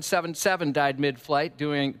Boeing 777 died mid-flight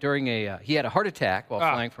he had a heart attack while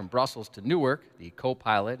flying from Brussels to Newark. The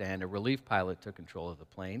co-pilot and a relief pilot took control of the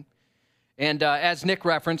plane. And as Nick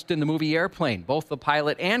referenced in the movie Airplane, both the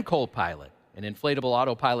pilot and co-pilot, an inflatable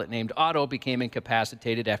autopilot named Otto, became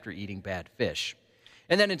incapacitated after eating bad fish.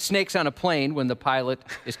 And then in Snakes on a Plane, when the pilot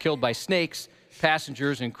is killed by snakes,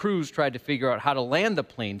 passengers and crews tried to figure out how to land the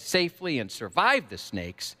plane safely and survive the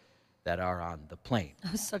snakes that are on the plane.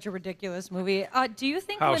 That was such a ridiculous movie. Do you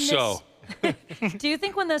think How when so? Do you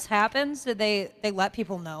think when this happens, did they let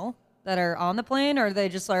people know that are on the plane, or they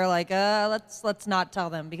just are like, let's not tell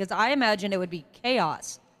them? Because I imagine it would be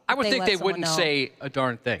chaos. I would think they wouldn't say a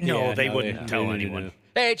darn thing. No, they wouldn't tell anyone.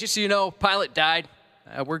 Hey, just so you know, pilot died.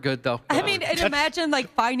 We're good, though. I mean, and imagine, like,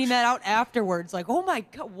 finding that out afterwards. Like, oh, my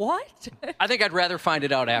God, what? I think I'd rather find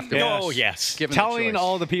it out afterwards. Oh, yes. Given Telling the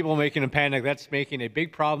all the people making a panic, that's making a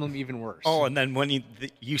big problem even worse. Oh, and then when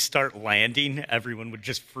you start landing, everyone would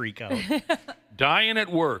just freak out. Dying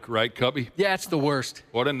at work, right, Cubby? Yeah, it's the worst.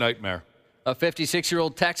 What a nightmare. A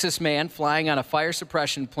 56-year-old Texas man flying on a fire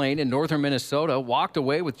suppression plane in northern Minnesota walked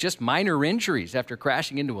away with just minor injuries after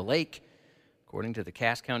crashing into a lake. According to the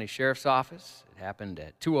Cass County Sheriff's Office, it happened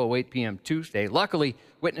at 2:08 p.m. Tuesday. Luckily,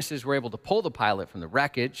 witnesses were able to pull the pilot from the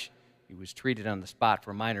wreckage. He was treated on the spot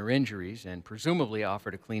for minor injuries and presumably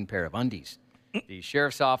offered a clean pair of undies. The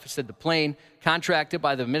Sheriff's Office said the plane, contracted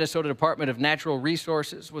by the Minnesota Department of Natural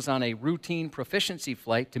Resources, was on a routine proficiency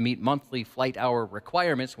flight to meet monthly flight hour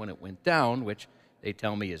requirements when it went down, which they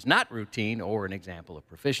tell me is not routine or an example of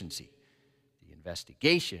proficiency. The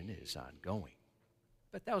investigation is ongoing.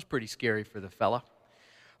 But that was pretty scary for the fella.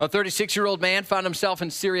 A 36-year-old man found himself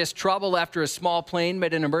in serious trouble after a small plane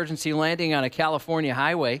made an emergency landing on a California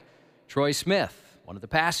highway. Troy Smith, one of the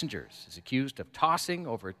passengers, is accused of tossing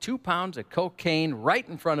over 2 pounds of cocaine right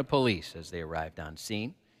in front of police as they arrived on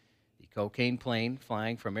scene. The cocaine plane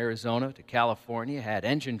flying from Arizona to California had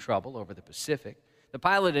engine trouble over the Pacific. The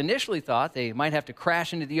pilot initially thought they might have to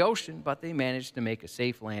crash into the ocean, but they managed to make a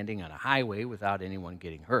safe landing on a highway without anyone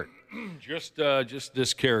getting hurt. Just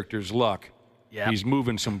this character's luck. Yeah. He's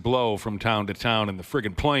moving some blow from town to town, and the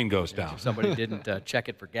friggin' plane goes down. Somebody didn't check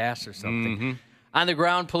it for gas or something. On the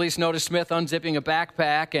ground, police noticed Smith unzipping a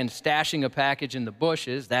backpack and stashing a package in the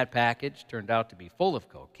bushes. That package turned out to be full of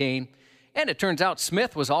cocaine. And it turns out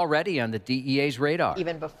Smith was already on the DEA's radar.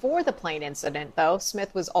 Even before the plane incident, though,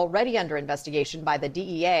 Smith was already under investigation by the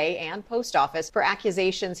DEA and Post Office for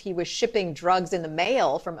accusations he was shipping drugs in the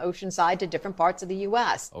mail from Oceanside to different parts of the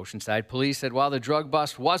U.S. Oceanside police said while the drug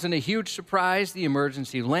bust wasn't a huge surprise, the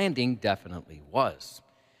emergency landing definitely was.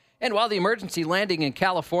 And while the emergency landing in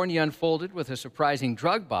California unfolded with a surprising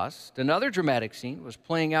drug bust, another dramatic scene was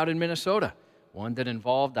playing out in Minnesota, one that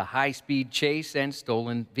involved a high-speed chase and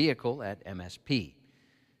stolen vehicle at MSP.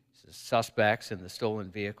 The suspects in the stolen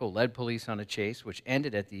vehicle led police on a chase which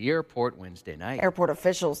ended at the airport Wednesday night. Airport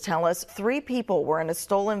officials tell us 3 people were in a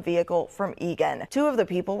stolen vehicle from Eagan. 2 of the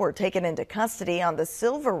people were taken into custody on the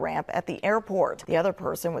Silver Ramp at the airport. The other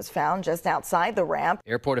person was found just outside the ramp.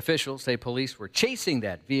 Airport officials say police were chasing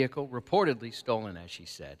that vehicle, reportedly stolen, as she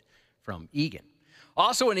said, from Eagan.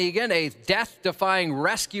 Also in Eagan, a death-defying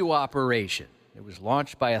rescue operation. It was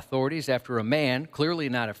launched by authorities after a man, clearly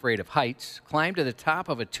not afraid of heights, climbed to the top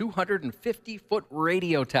of a 250-foot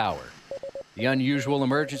radio tower. The unusual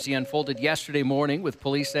emergency unfolded yesterday morning with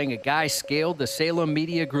police saying a guy scaled the Salem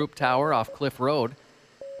Media Group tower off Cliff Road.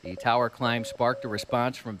 The tower climb sparked a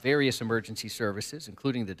response from various emergency services,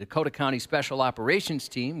 including the Dakota County Special Operations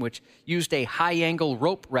Team, which used a high-angle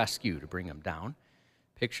rope rescue to bring him down.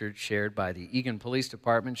 Pictures shared by the Eagan Police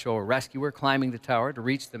Department show a rescuer climbing the tower to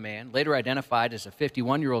reach the man, later identified as a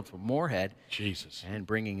 51-year-old from Moorhead. Jesus. And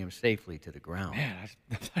bringing him safely to the ground. Man,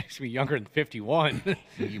 I thought he was be younger than 51.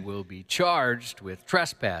 He will be charged with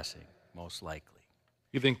trespassing, most likely.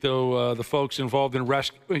 You think, though, the folks involved in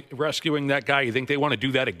rescuing that guy, you think they want to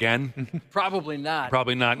do that again? Probably not.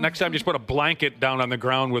 Probably not. Next time, just put a blanket down on the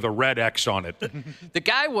ground with a red X on it. The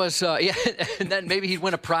guy was, yeah, and then maybe he'd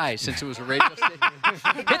win a prize since it was a radio station.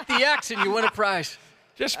 Hit the X and you win a prize.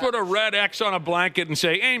 Just put a red X on a blanket and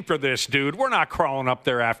say, aim for this, dude. We're not crawling up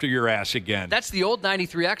there after your ass again. That's the old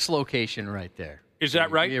 93X location right there. Is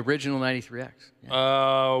that right? The original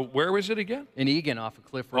 93X. Where was it again? In Egan off of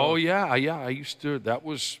Cliff Road. Oh, yeah. I used to. That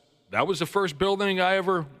was the first building I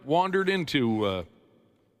ever wandered into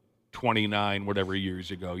 29 whatever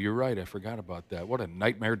years ago. You're right. I forgot about that. What a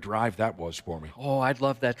nightmare drive that was for me. Oh, I'd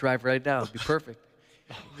love that drive right now. It'd be perfect.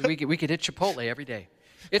 we could hit Chipotle every day.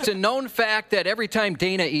 It's a known fact that every time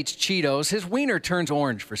Dana eats Cheetos, his wiener turns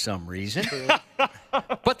orange for some reason.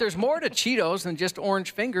 But there's more to Cheetos than just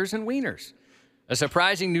orange fingers and wieners. A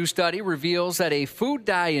surprising new study reveals that a food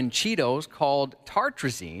dye in Cheetos called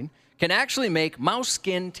tartrazine can actually make mouse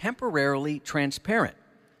skin temporarily transparent.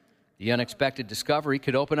 The unexpected discovery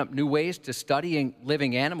could open up new ways to studying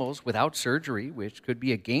living animals without surgery, which could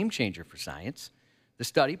be a game changer for science. The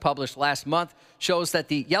study, published last month, shows that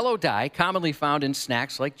the yellow dye, commonly found in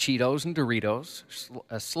snacks like Cheetos and Doritos,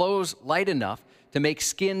 slows light enough to make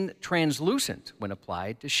skin translucent when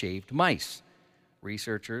applied to shaved mice.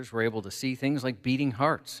 Researchers were able to see things like beating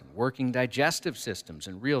hearts and working digestive systems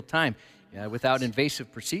in real time without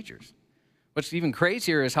invasive procedures. What's even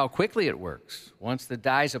crazier is how quickly it works. Once the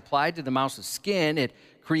dye is applied to the mouse's skin, it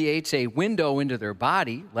creates a window into their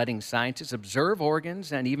body, letting scientists observe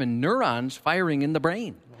organs and even neurons firing in the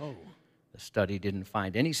brain. Whoa. The study didn't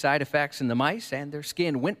find any side effects in the mice, and their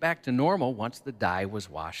skin went back to normal once the dye was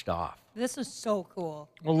washed off. This is so cool.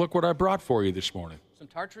 Well, look what I brought for you this morning. Some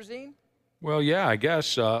tartrazine? Well, yeah, I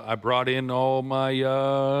guess. I brought in all my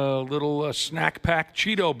little snack pack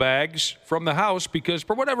Cheeto bags from the house because,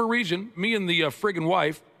 for whatever reason, me and the friggin'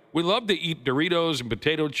 wife, we love to eat Doritos and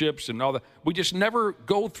potato chips and all that. We just never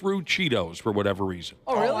go through Cheetos for whatever reason.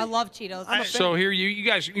 Oh, really? I love Cheetos. So here, you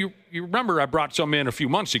guys, you remember I brought some in a few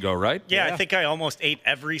months ago, right? Yeah, I think I almost ate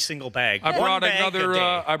every single bag. I brought another.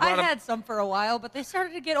 I had some for a while, but they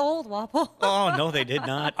started to get old, Wapple. Oh, no, they did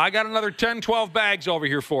not. I got another 10, 12 bags over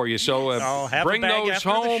here for you. So bring those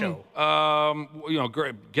home.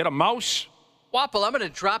 Get a mouse. Wapple, I'm going to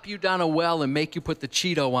drop you down a well and make you put the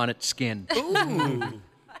Cheeto on its skin. Ooh.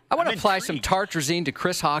 I want to apply some tartrazine to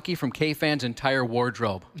Chris Hockey from K-Fan's entire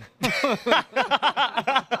wardrobe. I'm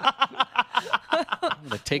going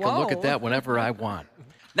to take a look at that whenever I want.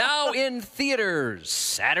 Now in theaters,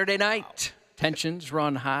 Saturday night. Tensions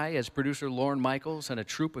run high as producer Lorne Michaels and a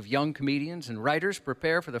troupe of young comedians and writers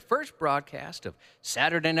prepare for the first broadcast of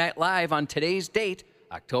Saturday Night Live on today's date,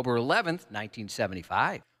 October 11th,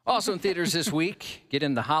 1975. Also in theaters this week, get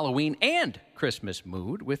in the Halloween and Christmas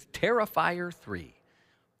mood with Terrifier 3.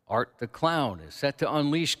 Art the Clown is set to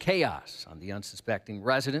unleash chaos on the unsuspecting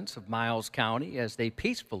residents of Miles County as they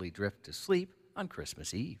peacefully drift to sleep on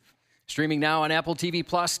Christmas Eve. Streaming now on Apple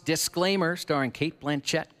TV+, Disclaimer, starring Cate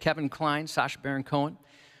Blanchett, Kevin Kline, Sacha Baron Cohen.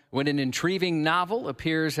 When an intriguing novel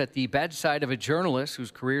appears at the bedside of a journalist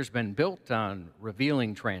whose career's been built on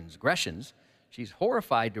revealing transgressions, she's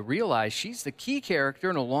horrified to realize she's the key character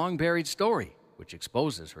in a long-buried story, which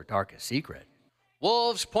exposes her darkest secret.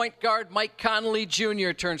 Wolves point guard Mike Conley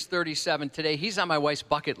Jr. turns 37 today. He's on my wife's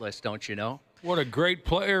bucket list, don't you know? What a great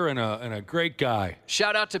player and a great guy.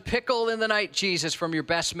 Shout out to Pickle in the Night Jesus from your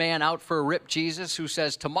best man out for a rip Jesus who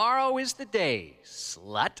says, tomorrow is the day,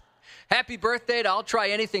 slut. Happy birthday to I'll Try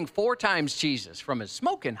Anything 4 times Jesus from his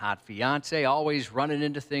smoking hot fiance, always running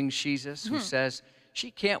into things Jesus, who says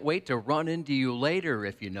she can't wait to run into you later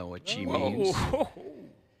if you know what she means.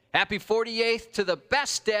 Happy 48th to the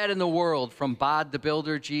best dad in the world from Bod the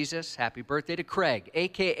Builder Jesus. Happy birthday to Craig,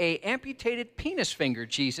 a.k.a. Amputated Penis Finger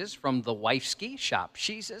Jesus from the Wifeski Shop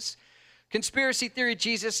Jesus. Conspiracy Theory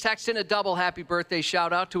Jesus text in a double happy birthday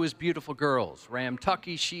shout out to his beautiful girls, Ram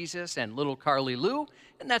Tucky Jesus and little Carly Lou.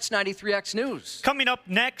 And that's 93X News. Coming up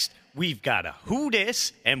next, we've got a Who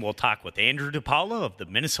Dis, and we'll talk with Andrew DePaola of the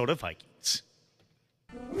Minnesota Vikings.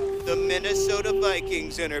 The Minnesota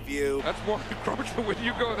Vikings interview. That's more encroachment when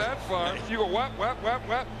you go that far. You go, what?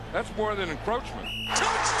 That's more than encroachment.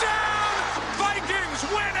 Touchdown! Vikings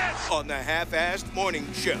win it! On the Half-Assed Morning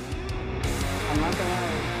Show. I'm not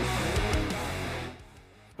gonna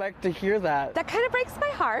expect to hear that. That kind of breaks my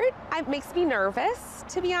heart. It makes me nervous,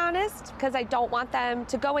 to be honest, because I don't want them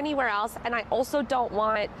to go anywhere else, and I also don't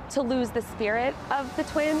want to lose the spirit of the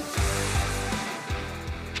Twins.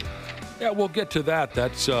 Yeah, we'll get to that.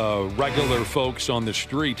 That's regular folks on the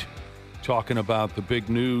street talking about the big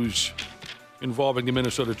news involving the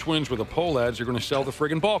Minnesota Twins where the poll ads are going to sell the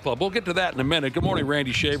friggin' ball club. We'll get to that in a minute. Good morning,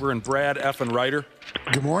 Randy Shaver and Brad Effin Ryder.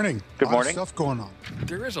 Good morning. Good morning. A lot of stuff going on.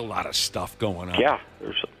 There is a lot of stuff going on. Yeah,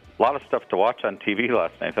 there's a lot of stuff to watch on TV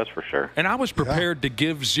last night, that's for sure. And I was prepared to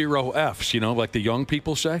give 0 Fs, like the young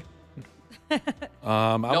people say. I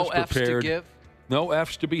was prepared. Fs to give? No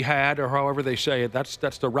Fs to be had, or however they say it. That's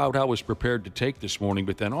the route I was prepared to take this morning.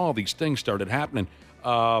 But then all these things started happening.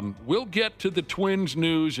 We'll get to the Twins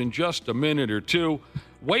news in just a minute or two.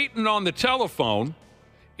 Waiting on the telephone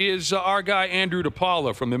is our guy Andrew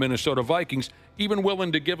DePaola from the Minnesota Vikings, even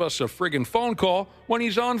willing to give us a friggin' phone call when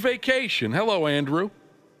he's on vacation. Hello, Andrew.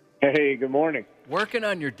 Hey, good morning. Working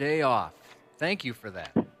on your day off. Thank you for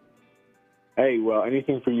that. Hey, well,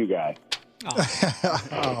 anything for you guys.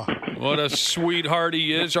 What a sweetheart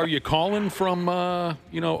he is. Are you calling from,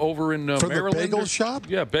 over in From Maryland? the bagel shop?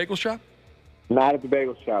 Yeah, bagel shop? Not at the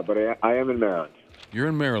bagel shop, but I am in Maryland. You're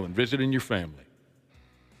in Maryland, visiting your family.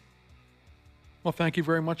 Well, thank you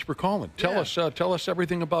very much for calling. Tell us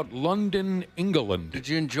everything about London, England. Did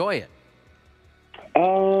you enjoy it?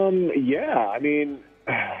 Yeah. I mean,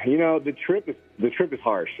 the trip is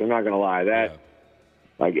harsh. I'm not gonna lie. That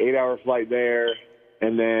 8-hour flight there,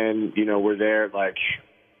 and then we're there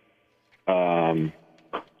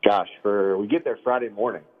we get there Friday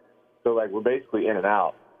morning, so we're basically in and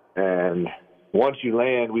out. And once you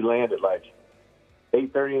land, we land at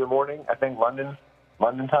 8:30 in the morning, I think London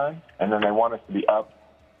time, and then they want us to be up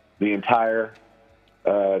the entire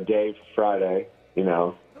day for Friday.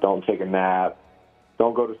 Don't take a nap,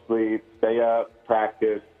 don't go to sleep, stay up,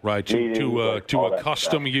 practice. Right, to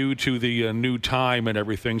accustom you to the new time and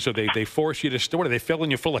everything. So they force you to. What are they filling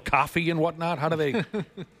you full of coffee and whatnot? How do they?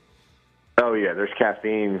 Oh yeah, there's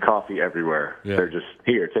caffeine, coffee everywhere. Yeah. They're just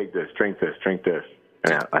here, take this, drink this, drink this.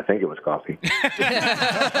 And I think it was coffee.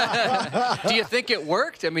 Do you think it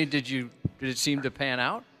worked? I mean, did it seem to pan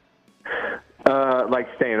out?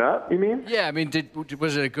 Staying up, you mean? Yeah, I mean,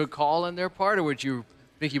 was it a good call on their part, or would you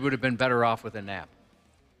think you would have been better off with a nap?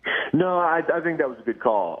 No, I think that was a good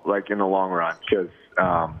call, in the long run, because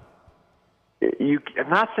I'm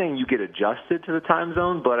not saying you get adjusted to the time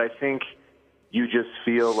zone, but I think you just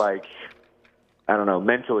feel I don't know,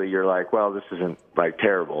 mentally you're well, this isn't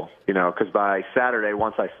terrible, because by Saturday,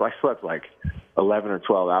 once I slept 11 or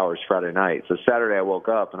 12 hours Friday night. So Saturday I woke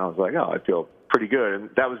up and I was I feel pretty good. And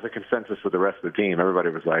that was the consensus with the rest of the team. Everybody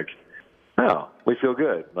was oh, we feel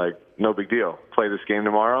good. No big deal. Play this game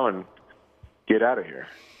tomorrow and get out of here.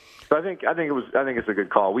 So I think it's a good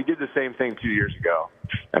call. We did the same thing 2 years ago,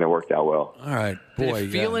 and it worked out well. All right, boy. Did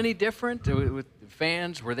it feel any different with the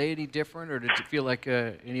fans? Were they any different, or did it feel like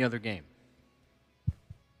any other game?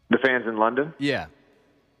 The fans in London? Yeah.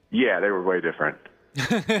 Yeah, they were way different.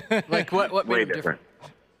 What made them different?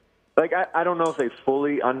 I don't know if they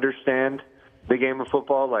fully understand the game of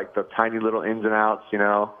football, the tiny little ins and outs,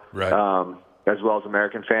 right. As well as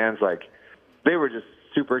American fans. They were just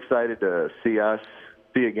super excited to see us,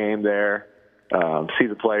 see a game there, see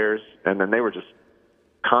the players, and then they were just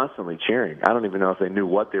constantly cheering. I don't even know if they knew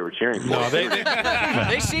what they were cheering for. No,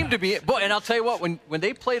 they seem to be. Boy, and I'll tell you what, when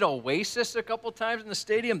they played Oasis a couple times in the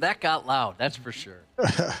stadium, that got loud. That's for sure.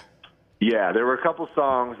 Yeah, there were a couple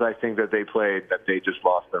songs I think that they played that they just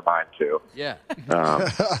lost their mind to. Yeah.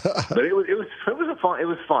 But it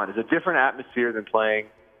was fun. It's a different atmosphere than playing,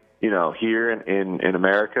 here in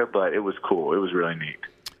America. But it was cool. It was really neat.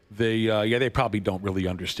 They probably don't really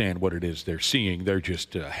understand what it is they're seeing. They're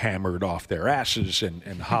just hammered off their asses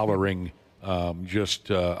and hollering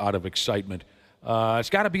just out of excitement.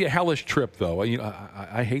 It's got to be a hellish trip, though.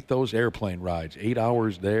 I hate those airplane rides. 8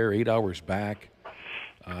 hours there, 8 hours back.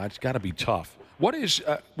 It's got to be tough. What is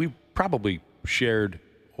we probably shared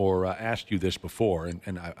or asked you this before,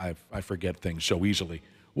 and I forget things so easily.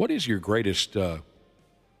 What is your greatest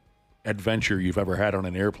adventure you've ever had on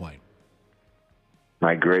an airplane?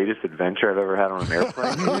 My greatest adventure I've ever had on an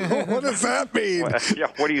airplane? What does that mean?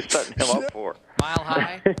 What are you setting him up for? Mile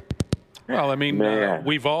high? Well, I mean,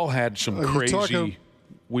 we've all had some crazy...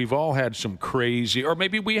 We've all had some crazy, or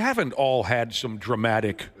maybe we haven't all had some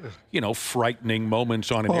dramatic, frightening moments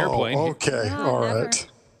on an airplane. Okay, all right.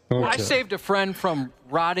 Okay. I saved a friend from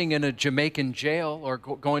rotting in a Jamaican jail or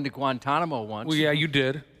going to Guantanamo once. Well, yeah, you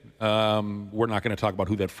did. We're not going to talk about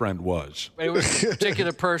who that friend was. But it was a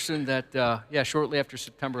particular person that, shortly after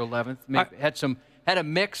September 11th, had a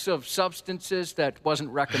mix of substances that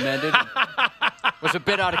wasn't recommended. Was a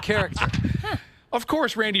bit out of character. Of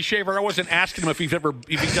course, Randy Shaver. I wasn't asking him if he's ever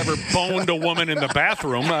boned a woman in the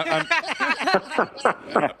bathroom.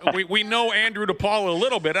 We know Andrew DePaola a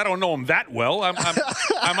little bit. I don't know him that well. I'm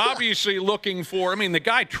obviously looking for. I mean, the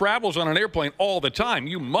guy travels on an airplane all the time.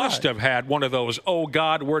 You must have had one of those. Oh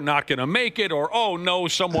God, we're not going to make it, or oh no,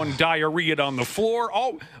 someone diarrheaed on the floor.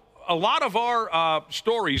 A lot of our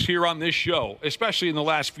stories here on this show, especially in the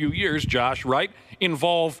last few years, Josh, right,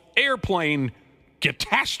 involve airplane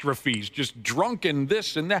catastrophes, just drunken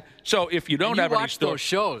this and that. So if you don't have any those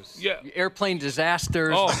shows, airplane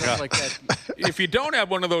disasters, stuff like that. If you don't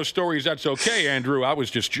have one of those stories, that's okay, Andrew. I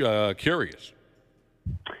was just curious.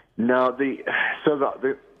 No,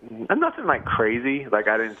 nothing like crazy. Like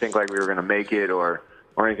I didn't think like we were gonna make it or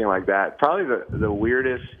anything like that. Probably the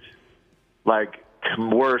weirdest, like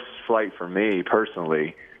worst flight for me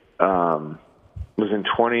personally was in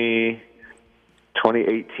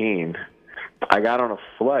 2018. I got on a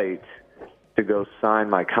flight to go sign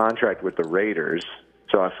my contract with the Raiders.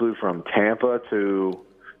 So I flew from Tampa to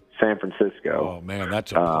San Francisco. Oh man,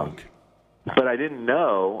 that's a break. But I didn't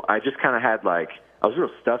know. I just kind of had I was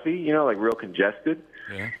real stuffy, like real congested.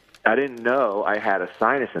 Yeah. I didn't know I had a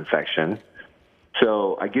sinus infection.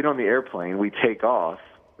 So I get on the airplane, we take off,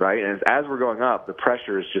 right? And as we're going up, the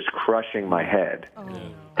pressure is just crushing my head. Oh.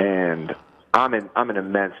 And I'm in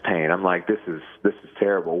immense pain. I'm like, this is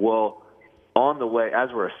terrible. Well, on the way,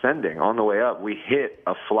 as we're ascending, on the way up, we hit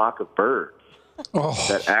a flock of birds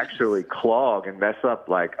that actually clog and mess up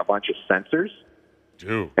like a bunch of sensors.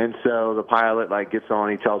 Dude. And so the pilot gets on,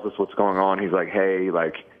 he tells us what's going on. He's like, hey,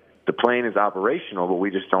 the plane is operational, but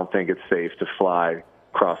we just don't think it's safe to fly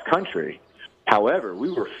cross country. However,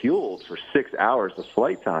 we were fueled for 6 hours of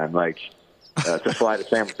flight time, to fly to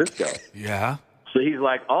San Francisco. Yeah. So he's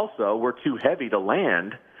like, also, we're too heavy to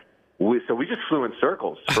land. So we just flew in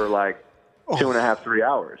circles for 2.5, 3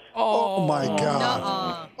 hours. Oh my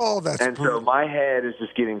God. Oh, that's and brutal. So my head is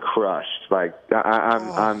just getting crushed.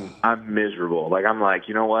 I'm miserable. I'm like,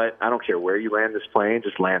 you know what? I don't care where you land this plane,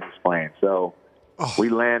 just land this plane. So we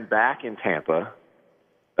land back in Tampa.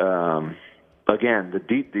 Again, the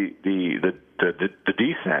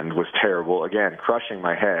descent was terrible. Again, crushing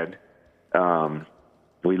my head.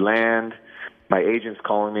 We land. My agent's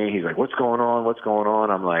calling me. He's like, what's going on? What's going on?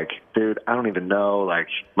 I'm like, dude, I don't even know.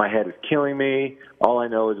 My head is killing me. All I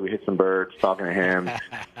know is we hit some birds, talking to him.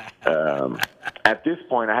 At this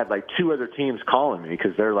point, I had 2 other teams calling me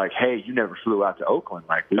because they're like, hey, you never flew out to Oakland.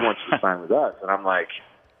 We want you to sign with us. And I'm like,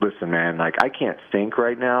 listen, man, I can't think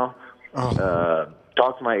right now.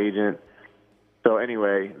 Talk to my agent. So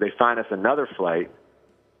anyway, they find us another flight.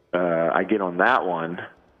 I get on that one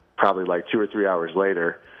probably 2 or 3 hours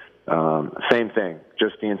later. Same thing,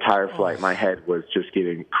 just the entire flight. My head was just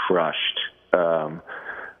getting crushed.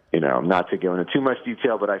 Not to go into too much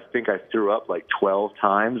detail, but I think I threw up 12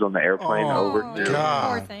 times on the airplane over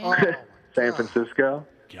to San Francisco.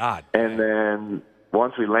 God. And then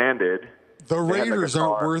once we landed, the Raiders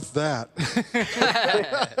aren't worth that.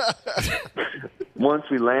 Once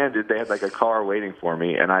we landed, they had a car waiting for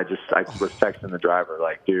me, and I was texting the driver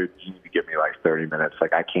dude, you need to give me 30 minutes.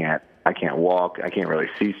 I can't walk. I can't really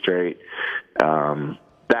see straight.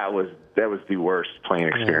 That was the worst plane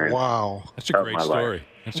experience. Wow, that's a great story. Life.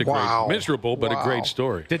 That's a great, miserable, but a great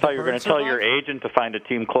story. I thought you were going to tell your agent to find a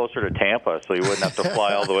team closer to Tampa so you wouldn't have to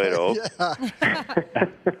fly all the way to Oakland.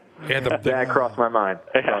 That crossed my mind.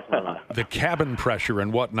 The cabin pressure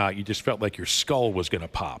and whatnot, you just felt like your skull was going to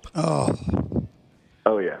pop.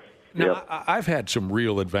 Oh, yeah. Now, I've had some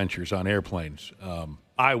real adventures on airplanes.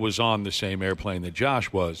 I was on the same airplane that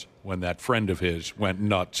Josh was when that friend of his went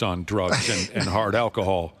nuts on drugs and hard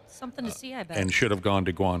alcohol. Something to see, I bet. And should have gone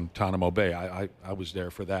to Guantanamo Bay. I was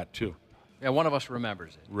there for that, too. Yeah, one of us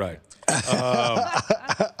remembers it. Right.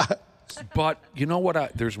 But you know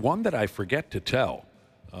what? There's one that I forget to tell.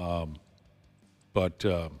 But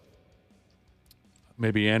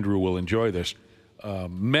maybe Andrew will enjoy this.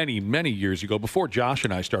 Many, many years ago, before Josh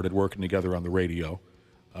and I started working together on the radio,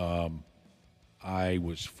 I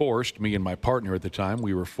was forced, me and my partner at the time,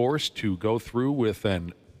 we were forced to go through with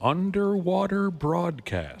an underwater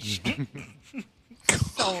broadcast.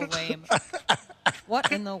 So lame.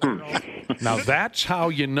 What in the world? Now, that's how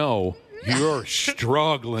you know you're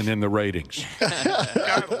struggling in the ratings.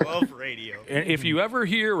 Gotta love radio. And if you ever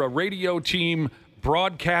hear a radio team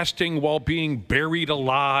broadcasting while being buried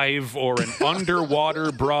alive or an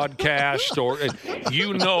underwater broadcast, or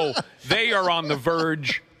they are on the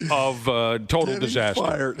verge of total disaster.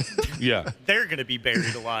 Fired. Yeah. They're going to be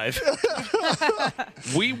buried alive.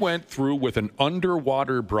 We went through with an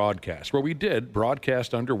underwater broadcast where we did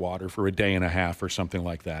broadcast underwater for a day and a half or something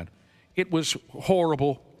like that. It was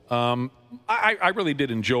horrible. I really did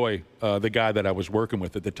enjoy the guy that I was working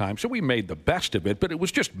with at the time, so we made the best of it, but it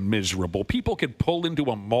was just miserable. People could pull into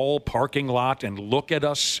a mall parking lot and look at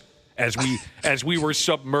us as we were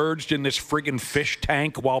submerged in this friggin' fish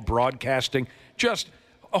tank while broadcasting. Just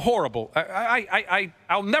horrible.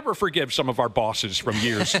 I'll never forgive some of our bosses from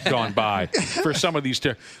years gone by for some of these.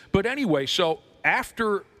 But anyway, so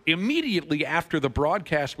immediately after the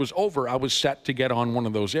broadcast was over, I was set to get on one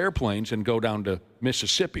of those airplanes and go down to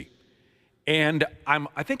Mississippi. And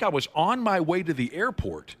I think I was on my way to the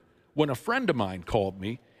airport when a friend of mine called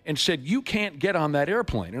me and said, "You can't get on that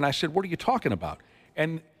airplane." And I said, "What are you talking about?"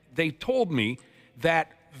 And they told me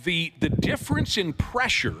that the difference in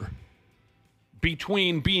pressure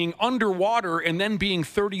between being underwater and then being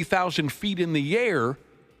 30,000 feet in the air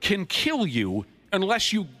can kill you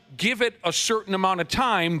unless you give it a certain amount of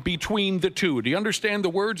time between the two. Do you understand the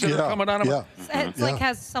words that are coming out of it? It's like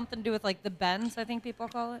has something to do with like the bends, I think people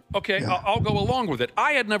call it. Okay, I'll go along with it.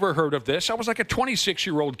 I had never heard of this. I was like a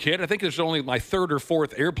 26-year-old kid. I think it was only my third or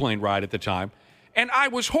fourth airplane ride at the time. And I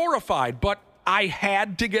was horrified, but I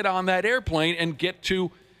had to get on that airplane and get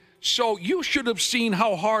to. So you should have seen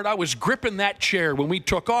how hard I was gripping that chair when we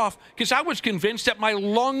took off, because I was convinced that my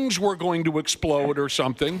lungs were going to explode or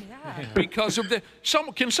something because of the.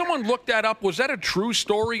 Can someone look that up? Was that a true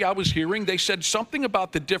story I was hearing? They said something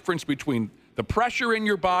about the difference between the pressure in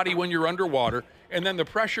your body when you're underwater and then the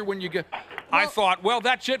pressure when you get. I thought, well,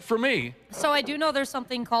 that's it for me. So I do know there's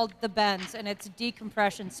something called the bends, and it's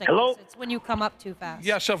decompression sickness. Hello? It's when you come up too fast.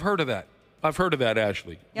 Yes, I've heard of that. I've heard of that,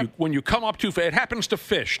 Ashley. Yep. When you come up too fast, it happens to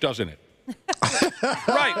fish, doesn't it?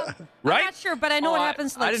 Right? I'm not sure, but I know it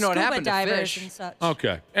happens to like scuba divers and such.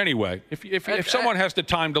 Okay. Anyway, if someone has the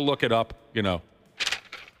time to look it up,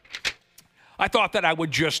 I thought that I would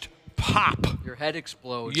just pop. Your head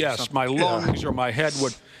explodes. Yes, my lungs or my head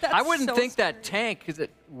would. I wouldn't think that tank because it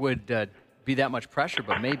would be that much pressure,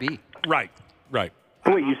 but maybe. Right. Wait,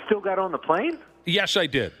 you still got on the plane? Yes, I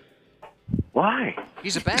did. Why?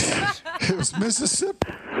 He's a badass. It was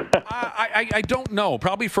Mississippi. I don't know.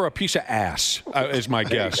 Probably for a piece of ass is my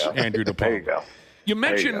guess, Andrew DePaola. There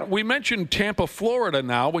you go. We mentioned Tampa, Florida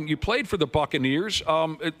now. When you played for the Buccaneers,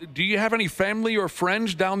 do you have any family or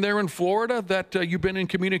friends down there in Florida that you've been in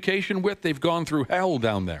communication with? They've gone through hell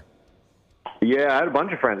down there. Yeah, I had a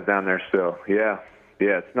bunch of friends down there still. Yeah,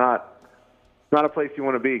 it's not a place you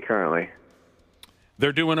want to be currently.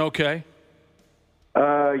 They're doing okay?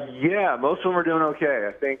 Yeah, most of them are doing okay.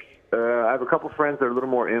 I think I have a couple friends that are a little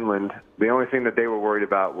more inland. The only thing that they were worried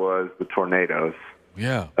about was the tornadoes.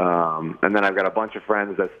 Yeah. And then I've got a bunch of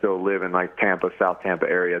friends that still live in like Tampa, South Tampa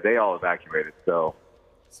area. They all evacuated, so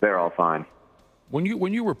they're all fine. When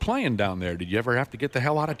you were playing down there, did you ever have to get the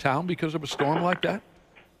hell out of town because of a storm like that?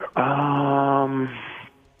 Trying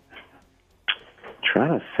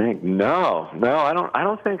to think. No, I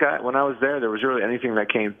don't think when I was there was really anything that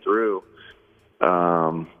came through.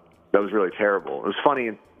 That was really terrible. It was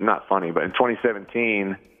not funny, but in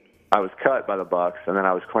 2017, I was cut by the Bucs, and then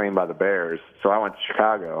I was claimed by the Bears. So I went to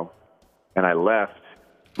Chicago, and I left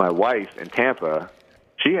my wife in Tampa.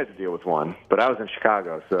 She had to deal with one, but I was in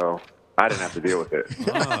Chicago, so I didn't have to deal with it.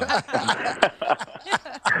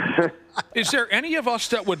 Is there any of us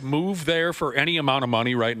that would move there for any amount of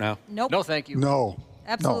money right now? Nope. No, thank you. No.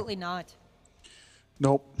 Absolutely not.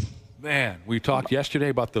 Nope. Man, we talked yesterday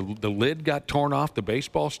about the lid got torn off the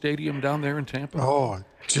baseball stadium down there in Tampa. Oh,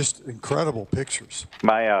 just incredible pictures.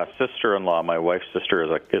 My sister-in-law, my wife's sister,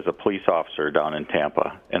 is a police officer down in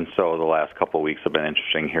Tampa, and so the last couple of weeks have been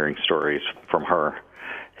interesting hearing stories from her.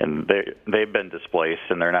 And they've been displaced,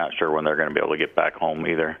 and they're not sure when they're going to be able to get back home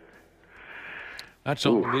either. That's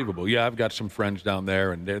unbelievable. Yeah, I've got some friends down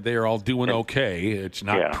there, and they're all doing okay. It's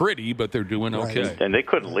not pretty, but they're doing okay. And they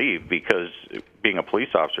couldn't leave because being a police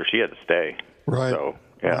officer, she had to stay. Right. So,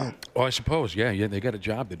 yeah. Oh, I suppose, yeah, they got a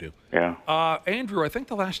job to do. Yeah. Andrew, I think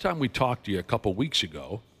the last time we talked to you a couple weeks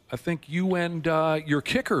ago, I think you and your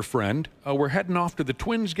kicker friend were heading off to the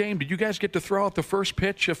Twins game. Did you guys get to throw out the first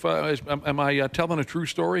pitch? Am I telling a true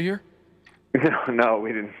story here? No,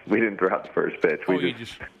 we didn't throw out the first pitch.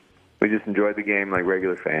 We just enjoyed the game like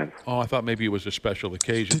regular fans. Oh, I thought maybe it was a special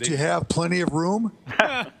occasion. Did you have plenty of room?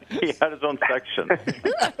 He had his own section.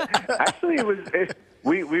 Actually,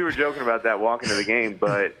 we were joking about that walking to the game,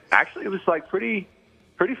 but actually it was like pretty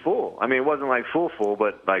full. I mean, it wasn't like full,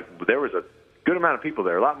 but like there was a good amount of people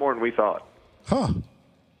there, a lot more than we thought. Huh.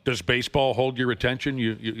 Does baseball hold your attention?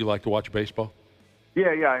 You like to watch baseball? Yeah,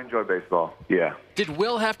 I enjoy baseball. Yeah. Did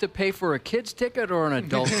Will have to pay for a kid's ticket or an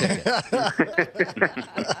adult ticket?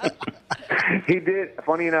 He did.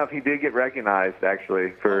 Funny enough, he did get recognized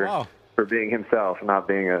actually for being himself, not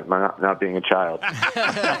being a child.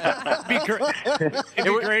 It'd be great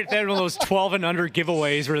if they had one of those 12 and under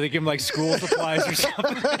giveaways where they give him like school supplies or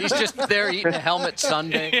something. He's just there eating a helmet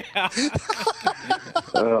sundae. Yeah.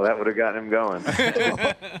 Oh, that would have gotten him going.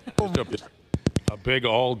 A big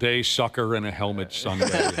all-day sucker and a helmet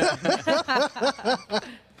sundae.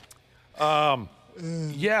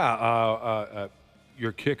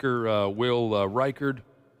 Your kicker, Will Reichard,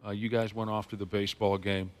 you guys went off to the baseball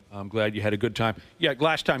game. I'm glad you had a good time. Yeah,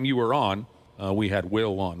 last time you were on, we had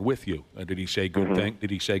Will on with you. Did he say good thing?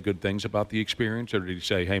 Did he say good things about the experience, or did he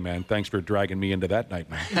say, "Hey, man, thanks for dragging me into that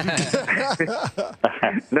nightmare"?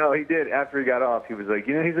 No, he did. After he got off, he was like,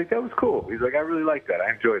 he's like, that was cool. He's like, I really liked that.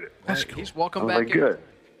 I enjoyed it. That's cool. He's welcome I was back like, in. good.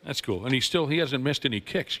 That's cool. And he hasn't missed any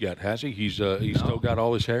kicks yet, has he? He's still got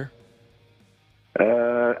all his hair.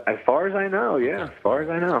 As far as I know, yeah. As far as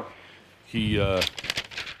I know. He. Oh,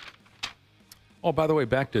 by the way,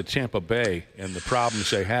 back to Tampa Bay and the problems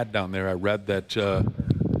they had down there. I read that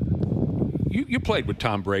you played with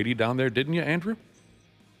Tom Brady down there, didn't you, Andrew?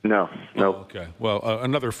 No. Nope. Oh, okay. Well,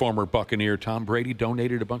 another former Buccaneer, Tom Brady,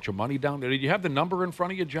 donated a bunch of money down there. Did you have the number in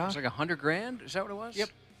front of you, John? It's like $100,000. Is that what it was? Yep.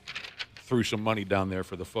 Threw some money down there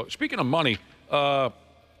for the folks. Speaking of money,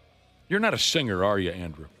 you're not a singer, are you,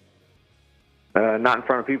 Andrew? Not in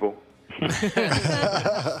front of people.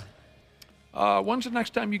 When's the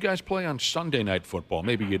next time you guys play on Sunday Night Football?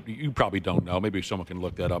 Maybe you probably don't know. Maybe someone can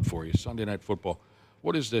look that up for you. Sunday Night Football.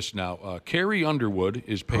 What is this now? Carrie Underwood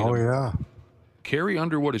is paid. Oh, yeah. Carrie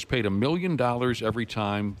Underwood is paid $1 million every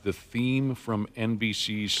time the theme from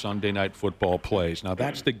NBC's Sunday Night Football plays. Now,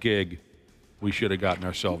 that's the gig we should have gotten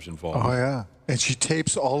ourselves involved in. Oh, yeah. And she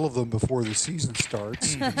tapes all of them before the season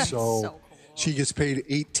starts. So cool. she gets paid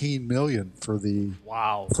 $18 million for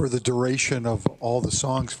the duration of all the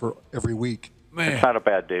songs for every week. Man. It's not a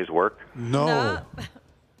bad day's work. No.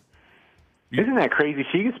 Isn't that crazy?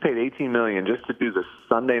 She gets paid $18 million just to do the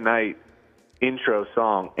Sunday night intro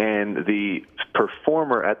song, and the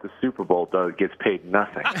performer at the Super Bowl gets paid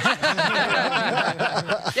nothing.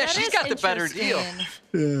 Yeah, she's got the better deal.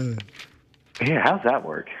 Yeah, how's that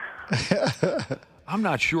work? I'm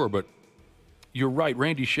not sure, but you're right.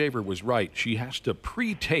 Randy Shaver was right. She has to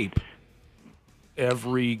pre-tape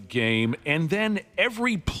every game and then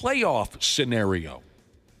every playoff scenario.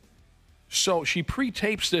 So she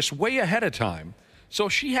pre-tapes this way ahead of time. So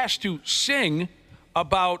she has to sing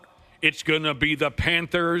about it's going to be the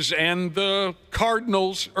Panthers and the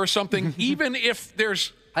Cardinals or something, even if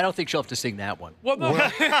there's... I don't think she'll have to sing that one. Well, no. I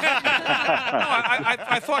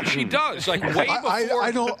thought she does. Like way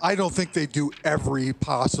before. I don't think they do every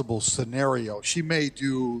possible scenario.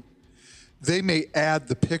 They may add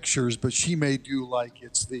the pictures, but she may do like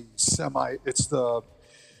it's the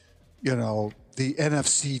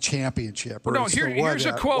NFC Championship. Or here's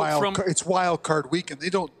a quote from... It's Wild Card Weekend. They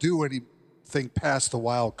don't do anything past the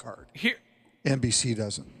wild card. NBC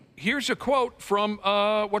doesn't. Here's a quote from,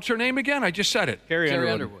 what's her name again? I just said it. Carrie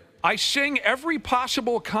Underwood. I sing every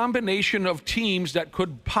possible combination of teams that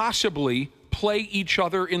could possibly play each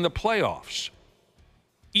other in the playoffs.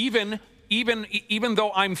 Even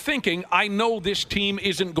though I'm thinking, I know this team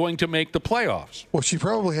isn't going to make the playoffs. Well, she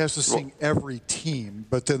probably has to sing every team,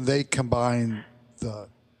 but then they combine the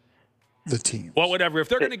team. Well, whatever. If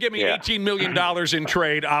they're going to give me $18 million in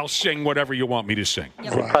trade, I'll sing whatever you want me to sing.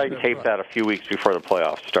 We'll probably tape that a few weeks before the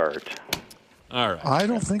playoffs start. All right. I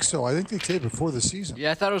don't think so. I think they tape before the season.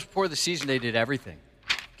 Yeah, I thought it was before the season they did everything.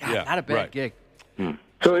 God, not a bad gig.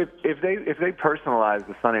 So if they personalize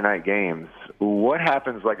the Sunday night games, what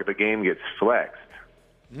happens like if a game gets flexed?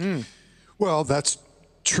 Well, that's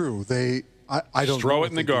true. I don't throw know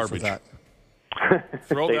it in the garbage.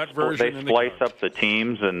 Throw that version in the splice up the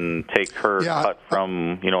teams and take her cut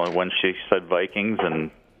from, when she said Vikings and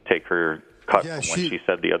take her cut from when she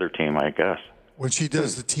said the other team, I guess. When she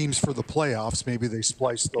does the teams for the playoffs, maybe they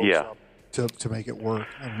splice those up to make it work.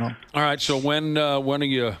 I don't know. All right, so when are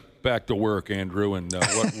you back to work, Andrew, and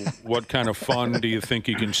what kind of fun do you think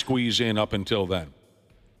you can squeeze in up until then?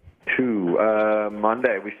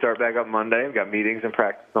 Monday. We start back up Monday. We've got meetings and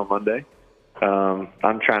practice on Monday.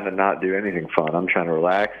 I'm trying to not do anything fun. I'm trying to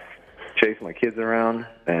relax, chase my kids around,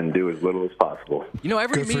 and do as little as possible.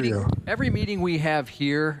 Every meeting we have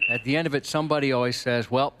here, at the end of it, somebody always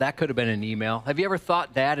says, well, that could have been an email. Have you ever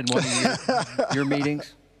thought that in one of your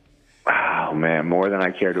meetings? Oh, man, more than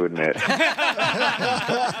I care to admit.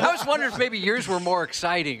 I was wondering if maybe yours were more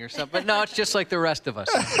exciting or something, but no, it's just like the rest of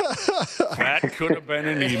us. That could have been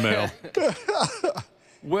an email.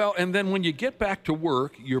 Well, and then when you get back to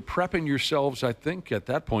work, you're prepping yourselves, I think, at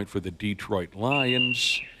that point for the Detroit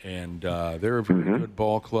Lions, and they're a very good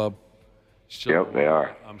ball club. So, yep, they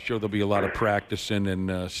are. I'm sure there'll be a lot of practicing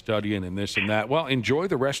and studying and this and that. Well, enjoy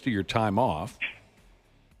the rest of your time off.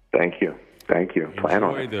 Thank you. Thank you. Plan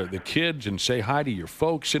on Enjoy the kids and say hi to your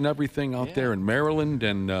folks and everything out there in Maryland.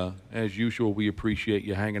 And as usual, we appreciate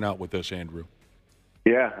you hanging out with us, Andrew.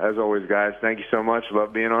 Yeah, as always, guys. Thank you so much.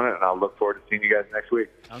 Love being on it, and I'll look forward to seeing you guys next week.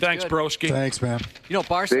 Thanks, broski. Thanks, man.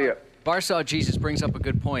 Barsaw Jesus brings up a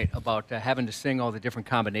good point about having to sing all the different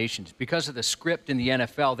combinations. Because of the script in the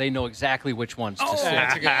NFL, they know exactly which ones to sing.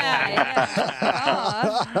 That's a good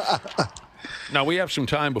point. Now, we have some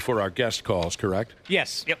time before our guest calls, correct?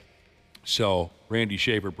 Yes. Yep. So, Randy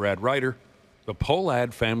Shaver, Brad Ryder, the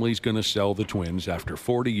Pohlad family's going to sell the Twins after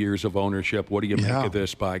 40 years of ownership. What do you make of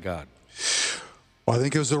this, by God? Well, I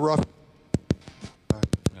think it was a rough.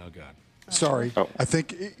 Oh, God. Sorry. I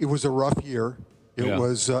think it was a rough year. It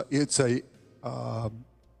was. It's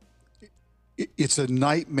a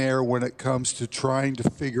nightmare when it comes to trying to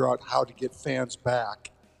figure out how to get fans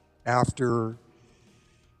back after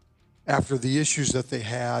the issues that they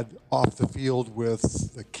had off the field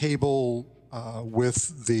with the cable,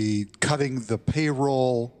 with the cutting the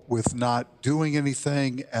payroll, with not doing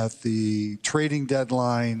anything at the trading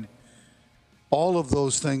deadline. All of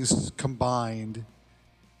those things combined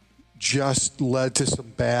just led to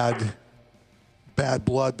some bad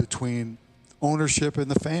blood between ownership and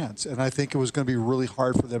the fans, and I think it was going to be really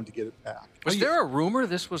hard for them to get it back. Was there a rumor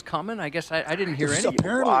this was coming? I guess I didn't hear any.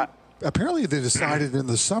 Apparently they decided in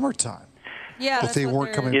the summertime that they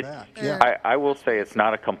weren't coming back. Yeah. I will say it's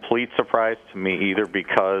not a complete surprise to me either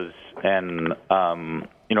because,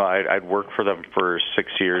 I'd worked for them for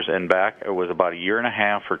 6 years and back. It was about a year and a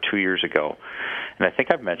half or 2 years ago. And I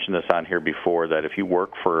think I've mentioned this on here before that if you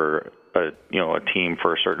work for a team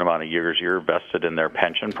for a certain amount of years, you're vested in their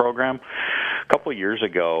pension program. A couple of years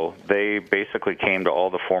ago, they basically came to all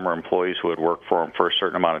the former employees who had worked for them for a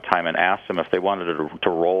certain amount of time and asked them if they wanted to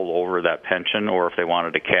roll over that pension or if they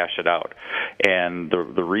wanted to cash it out. And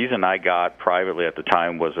the reason I got privately at the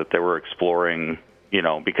time was that they were exploring,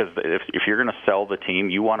 because if you're going to sell the team,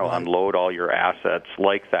 you want to unload all your assets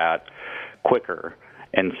like that quicker.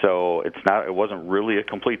 And so it wasn't really a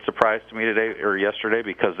complete surprise to me today or yesterday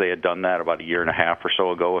because they had done that about a year and a half or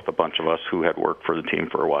so ago with a bunch of us who had worked for the team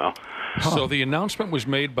for a while. So the announcement was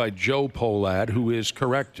made by Joe Pohlad, who is,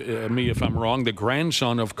 correct me if I'm wrong, the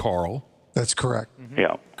grandson of Carl. That's correct. Mm-hmm.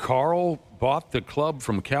 Yeah. Carl bought the club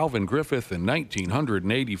from Calvin Griffith in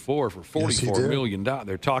 1984 for $44 million.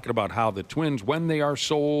 They're talking about how the Twins, when they are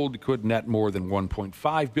sold, could net more than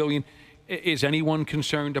 $1.5 billion. Is anyone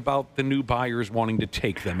concerned about the new buyers wanting to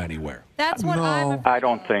take them anywhere? That's what I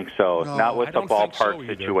don't think so. No. Not with the ballpark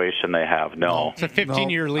situation they have. No. It's a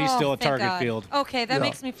 15-year lease still at Target Field. Okay, that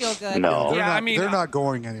makes me feel good. No. They're not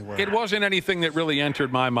going anywhere. It wasn't anything that really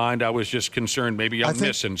entered my mind. I was just concerned maybe I'm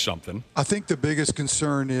missing something. I think the biggest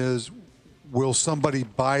concern is, will somebody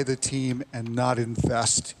buy the team and not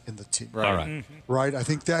invest in the team? Right. All right. Right? I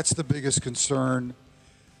think that's the biggest concern.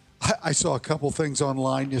 I saw a couple things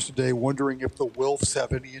online yesterday wondering if the Wilfs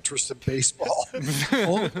have any interest in baseball.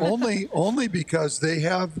 only because they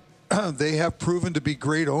have proven to be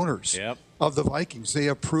great owners of the Vikings. They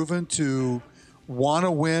have proven to want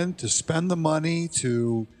to win, to spend the money,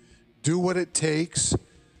 to do what it takes.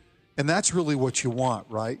 And that's really what you want,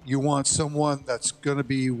 right? You want someone that's going to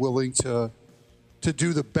be willing to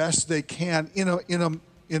do the best they can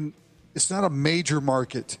in it's not a major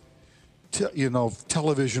market,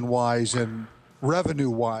 television-wise and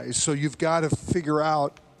revenue-wise. So you've got to figure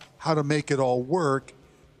out how to make it all work,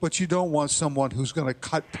 but you don't want someone who's going to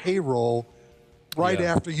cut payroll right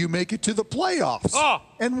after you make it to the playoffs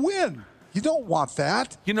and win. You don't want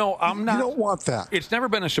that. You don't want that. It's never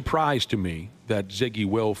been a surprise to me that Ziggy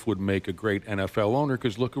Wilf would make a great NFL owner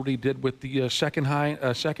because look what he did with the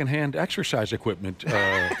second-hand exercise equipment.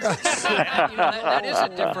 That is a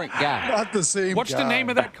different guy. Not the same What's the name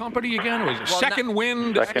of that company again? Was it Second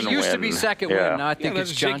Wind? Second It used to Wind. be Second Wind. Now I think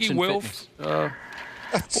it's Ziggy Johnson Wilf.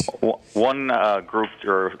 One group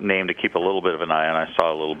or name to keep a little bit of an eye on, I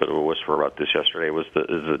saw a little bit of a whisper about this yesterday, is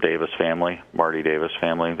the Davis family, Marty Davis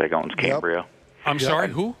family. They owns Cambria. I'm sorry,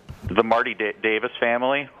 who? The Marty Davis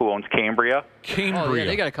family, who owns Cambria. Cambria. Oh, yeah,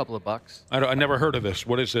 they got a couple of bucks. I never heard of this.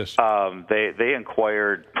 What is this? They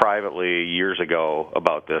inquired privately years ago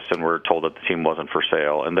about this and were told that the team wasn't for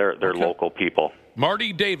sale, and they're local people.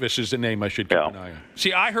 Marty Davis is the name I should keep an eye on.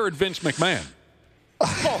 See, I heard Vince McMahon.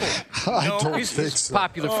 He's a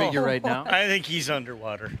popular figure right now. I think he's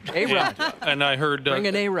underwater. A-Rod. And I heard... Bring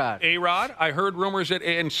an A-Rod. A-Rod? I heard rumors that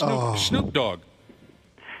Snoop Dogg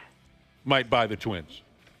might buy the Twins.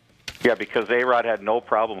 Yeah, because A-Rod had no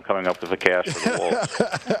problem coming up with the cash for the Wolves.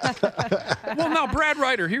 Well, now, Brad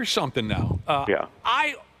Ryder, here's something now.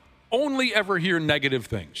 I only ever hear negative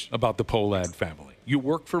things about the Pohlad family. You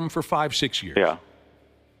worked for them for 5-6 years. Yeah.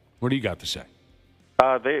 What do you got to say?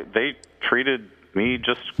 They treated me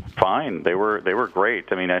just fine. They were great.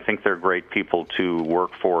 I mean, I think they're great people to work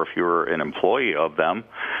for if you're an employee of them.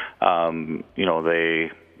 They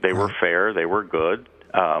were fair. They were good.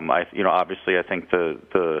 Obviously, I think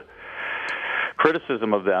the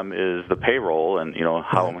criticism of them is the payroll and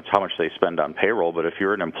how much they spend on payroll. But if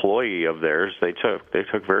you're an employee of theirs, they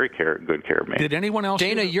took very good care of me. Did anyone else?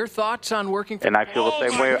 Dana, your thoughts on working for? And I feel the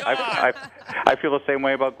same way. I feel the same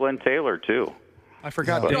way about Glenn Taylor too. I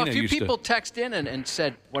forgot. Dana a few people text in and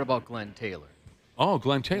said, "What about Glenn Taylor?" Oh,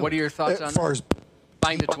 Glenn Taylor. What are your thoughts on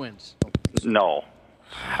buying the Twins? No,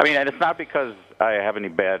 I mean, and it's not because I have any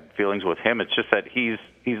bad feelings with him. It's just that he's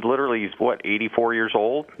literally 84 years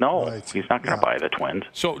old. No, he's not going to buy the Twins.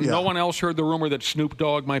 So no one else heard the rumor that Snoop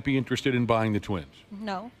Dogg might be interested in buying the Twins?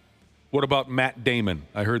 No. What about Matt Damon?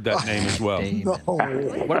 I heard that name as well.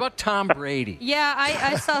 What about Tom Brady? Yeah,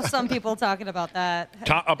 I saw some people talking about that.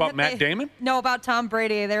 About Matt Damon? No, about Tom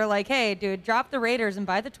Brady. They were like, hey, dude, drop the Raiders and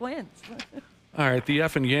buy the Twins. All right, the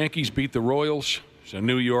effing Yankees beat the Royals, so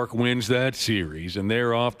New York wins that series, and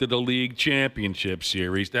they're off to the league championship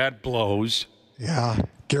series. That blows. Yeah,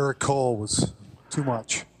 Garrett Cole was too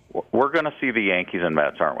much. We're going to see the Yankees and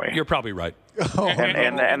Mets, aren't we? You're probably right.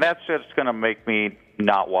 And that's just going to make me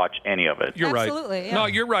not watch any of it. You're Absolutely, right. yeah. No,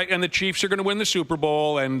 you're right. And the Chiefs are going to win the Super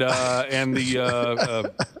Bowl, and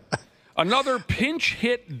another pinch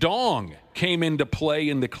hit dong came into play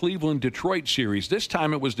in the Cleveland-Detroit series. This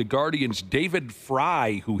time it was the Guardians' David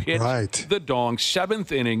Fry who hit the dong.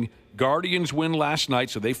 7th inning. Guardians win last night,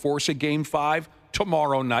 so they force a Game 5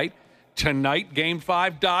 tomorrow night. Tonight, Game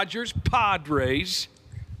 5, Dodgers, Padres.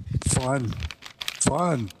 Fun.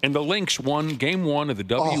 And the Lynx won Game 1 of the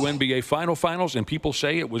WNBA Finals, and people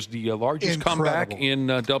say it was the largest comeback in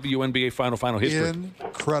WNBA Final history.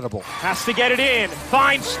 Incredible. Has to get it in.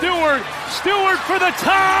 Finds Stewart. Stewart for the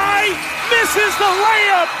tie. Misses the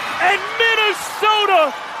layup. And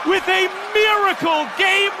Minnesota with a miracle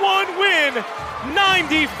Game 1 win.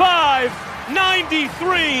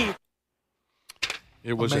 95-93.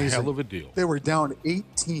 It was Amazing. a hell of a deal. They were down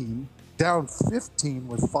 18, down 15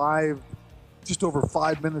 with just over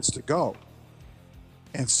 5 minutes to go,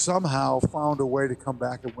 and somehow found a way to come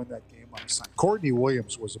back and win that game on Sunday. Courtney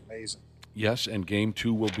Williams was amazing. Yes, and Game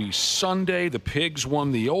 2 will be Sunday. The Pigs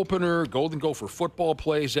won the opener. Golden Gopher football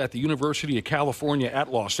plays at the University of California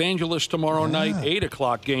at Los Angeles tomorrow night. 8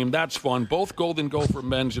 o'clock game. That's fun. Both Golden Gopher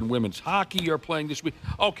men's and women's hockey are playing this week.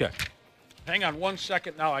 Okay. Hang on 1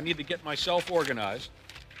 second now. I need to get myself organized.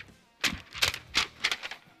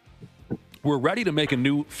 We're ready to make a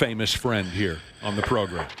new famous friend here on the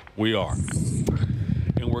program. We are.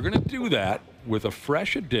 And we're going to do that with a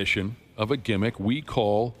fresh edition of a gimmick we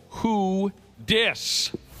call Who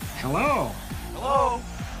Dis. Hello. Hello.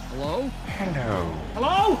 Hello. Hello.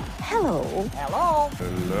 Hello. Hello. Hello.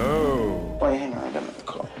 Hello. Wait, hang on. I got another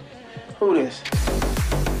call. Who this?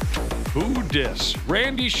 Who Dis?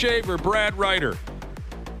 Randy Shaver, Brad Ryder.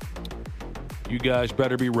 You guys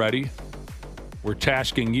better be ready. We're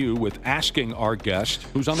tasking you with asking our guest,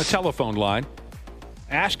 who's on the telephone line,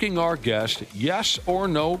 asking our guest yes or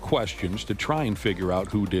no questions to try and figure out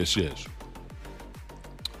who this is.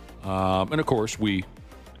 And, of course, we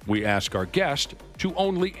ask our guest to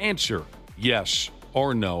only answer yes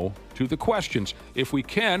or no to the questions. If we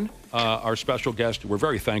can, our special guest, we're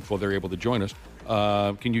very thankful they're able to join us.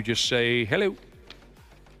 Can you just say hello?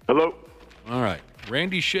 Hello. All right.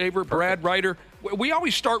 Randy Shaver, Brad Ryder. We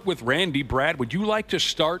always start with Randy. Brad, would you like to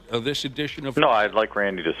start this edition of... No, I'd like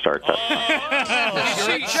Randy to start that.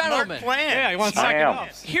 You're a gentleman. Yeah, he wants I am.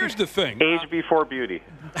 Here's the thing. Age before beauty.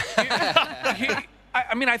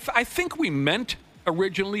 I think we meant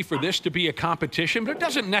originally for this to be a competition, but it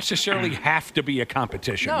doesn't necessarily have to be a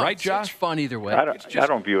competition, right, Josh? It's fun either way. I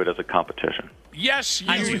don't view it as a competition. Yes,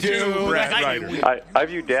 you do, Brad Ryder. I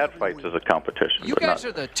view dad fights as a competition. You guys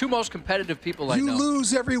are the two most competitive people I know. You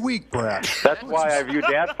lose every week, Brad. That's why I view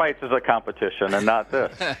dad fights as a competition and not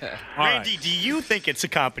this. Randy, do you think it's a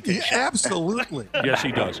competition? Yeah, absolutely. Yes,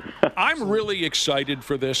 he does. I'm really excited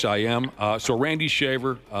for this. I am. So, Randy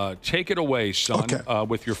Shaver, take it away, son,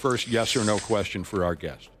 with your first yes or no question for our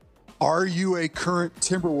guest. Are you a current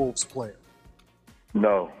Timberwolves player?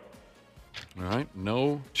 No. All right.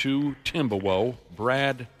 No to Timberwolves.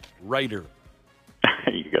 Brad Ryder.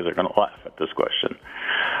 You guys are going to laugh at this question.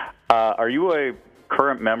 Are you a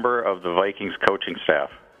current member of the Vikings coaching staff?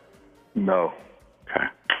 No. Okay.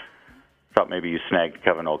 Thought maybe you snagged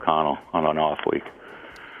Kevin O'Connell on an off week.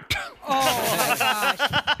 Oh, my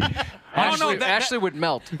gosh. Ashley would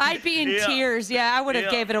melt. I'd be in tears. Yeah, I would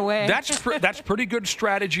have gave it away. That's pretty good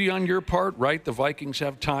strategy on your part, right? The Vikings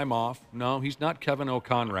have time off. No, he's not Kevin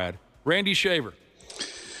O'Conrad. Randy Shaver.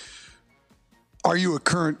 Are you a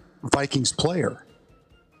current Vikings player?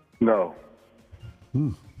 No.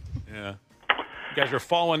 Yeah. You guys are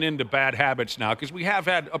falling into bad habits now because we have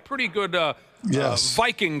had a pretty good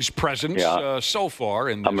Vikings presence so far.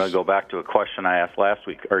 I'm going to go back to a question I asked last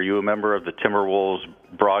week. Are you a member of the Timberwolves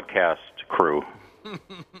broadcast crew?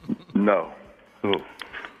 No. Ooh.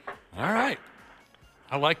 All right.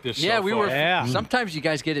 I like this. Yeah, so we far. were. Sometimes you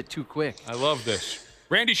guys get it too quick. I love this.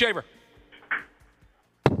 Randy Shaver.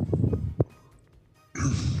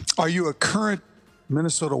 Are you a current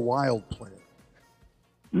Minnesota Wild player?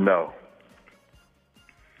 No.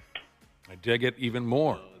 I dig it even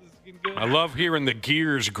more. I love hearing the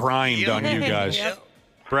gears grind on you guys.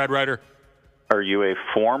 Brad Ryder. Are you a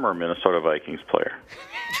former Minnesota Vikings player?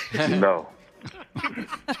 No.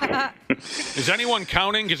 Is anyone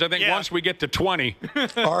counting? Because I think once we get to 20.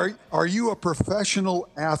 Are you a professional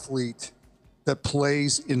athlete that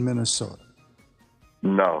plays in Minnesota?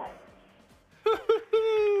 No.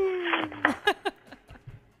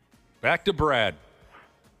 Back to Brad.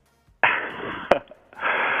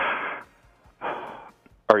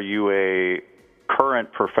 Are you a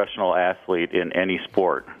current professional athlete in any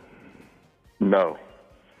sport? No.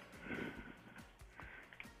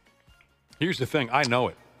 Here's the thing. I know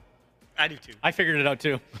it. I do too. I figured it out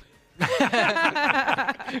too.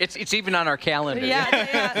 It's even on our calendar.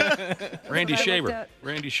 Randy Shaver.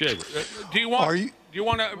 Randy Shaver. Do you want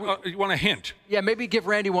a hint? Yeah, maybe give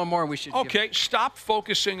Randy one more and we should. Okay, stop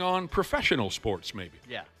focusing on professional sports, maybe.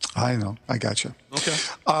 Yeah. I know. I got you. Okay.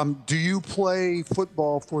 Do you play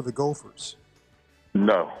football for the Gophers?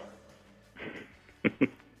 No.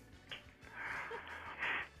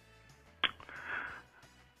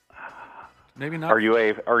 Maybe not. Are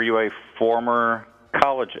you a former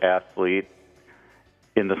college athlete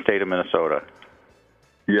in the state of Minnesota?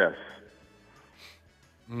 Yes.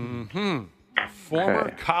 Mm-hmm.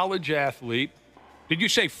 Former college athlete. Did you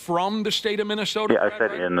say from the state of Minnesota? Yeah, I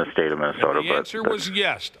said in the state of Minnesota. And the answer was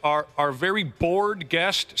yes. Our very bored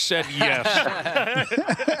guest said yes.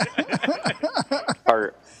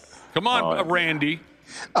 Come on, Randy.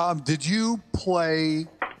 Did you play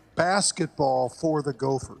basketball for the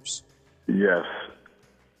Gophers? Yes.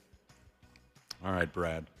 All right,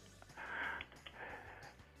 Brad.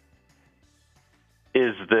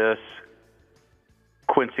 Is this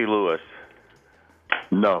Quincy Lewis?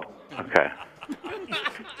 No. Okay.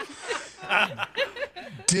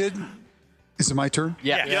 Is it my turn?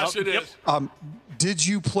 Yeah. Yes, it is. Did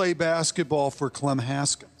you play basketball for Clem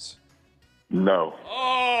Haskins? No.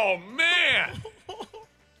 Oh, man.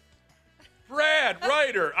 Brad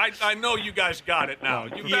Ryder. I know you guys got it now.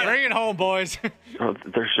 You better bring it home, boys. Well,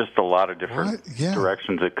 there's just a lot of different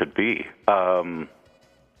directions it could be.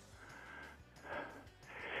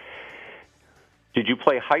 Did you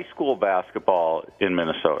play high school basketball in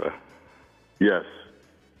Minnesota? Yes.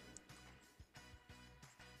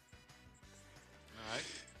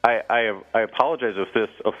 I apologize if this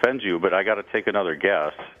offends you, but I got to take another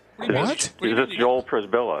guess. What? Is this Joel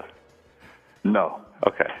Prisbilla? No.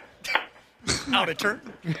 Okay. Out of turn.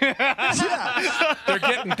 They're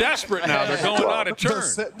getting desperate now. They're going out of turn.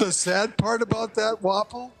 The sad part about that,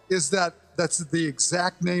 Wapple, is that's the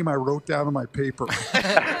exact name I wrote down on my paper.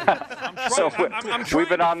 We've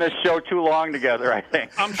been on this show too long together, I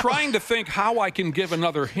think. I'm trying to think how I can give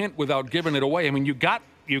another hint without giving it away. I mean, you got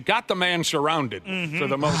the man surrounded for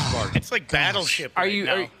the most part. It's like Battleship. Are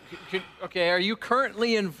you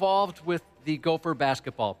currently involved with the Gopher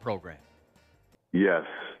basketball program? Yes.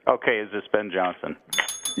 Okay, is this Ben Johnson?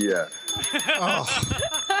 Yes.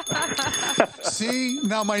 See,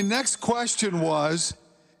 now my next question was,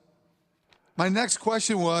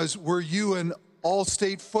 were you an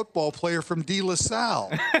all-state football player from De La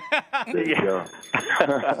Salle? There you go.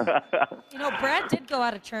 Brad did go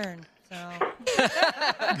out of turn. So.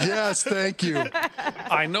 Yes, thank you.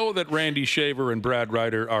 I know that Randy Shaver and Brad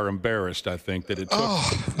Ryder are embarrassed, I think, that it took.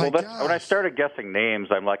 When I started guessing names,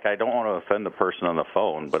 I'm like, I don't want to offend the person on the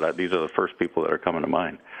phone, but these are the first people that are coming to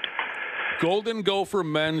mind. Golden Gopher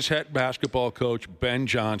men's head basketball coach Ben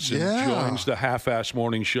Johnson joins the Half-Ass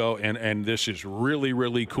Morning Show, and this is really,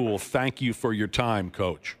 really cool. Thank you for your time,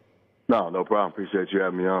 Coach. No problem. Appreciate you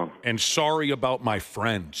having me on. And sorry about my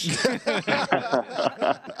friends.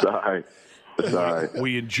 Sorry.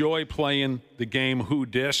 We enjoy playing the game Who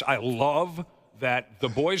Dis. I love that the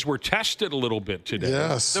boys were tested a little bit today.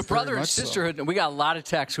 Yes. The brother and sisterhood, and we got a lot of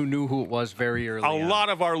texts who knew who it was very early on. A lot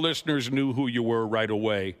of our listeners knew who you were right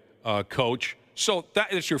away, Coach. So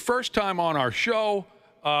that is your first time on our show.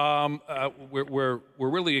 We're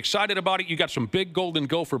really excited about it. You got some big Golden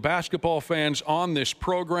Gopher basketball fans on this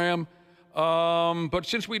program. But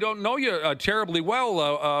since we don't know you terribly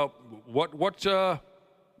well, what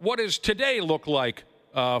does today look like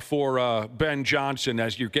for Ben Johnson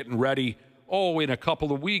as you're getting ready in a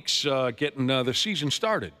couple of weeks, getting the season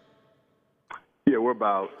started. Yeah, we're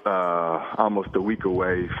about almost a week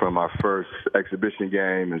away from our first exhibition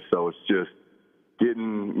game, and so it's just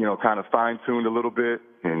getting, kind of fine-tuned a little bit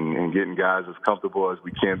and getting guys as comfortable as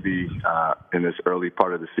we can be in this early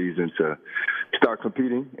part of the season to start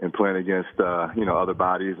competing and playing against, other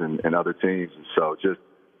bodies and other teams. And so just,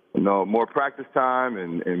 more practice time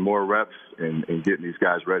and more reps and getting these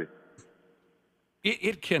guys ready.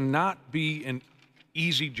 It cannot be an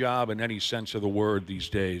easy job in any sense of the word these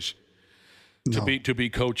days. No. To be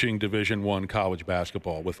coaching Division I college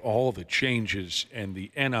basketball with all the changes and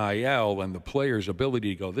the NIL and the players'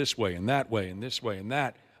 ability to go this way and that way and this way and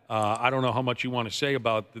that. I don't know how much you want to say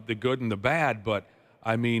about the good and the bad, but,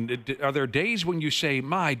 I mean, are there days when you say,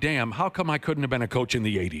 my damn, how come I couldn't have been a coach in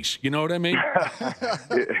the 80s? You know what I mean?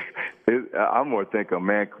 I'm more thinking,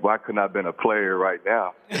 man, why couldn't I have been a player right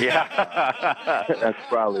now? Yeah. That's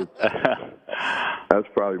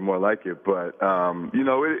probably more like it. But,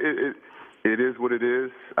 it is what it is.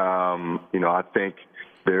 I think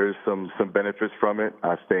there's some benefits from it.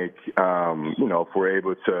 I think, if we're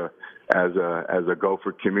able to, as a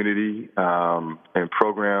Gopher community and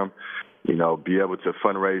program, be able to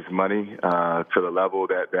fundraise money to the level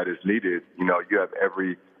that is needed, you have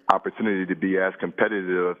every opportunity to be as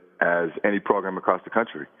competitive as any program across the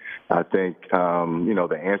country. I think,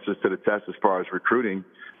 the answers to the test as far as recruiting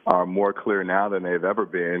are more clear now than they've ever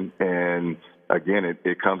been. And again,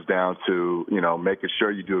 it comes down to, making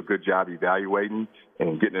sure you do a good job evaluating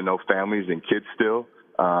and getting to know families and kids still,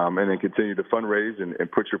 and then continue to fundraise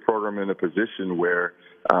and put your program in a position where,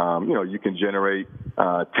 you can generate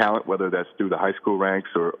talent, whether that's through the high school ranks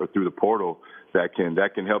or through the portal, that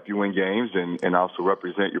can help you win games and also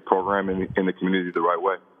represent your program in the community the right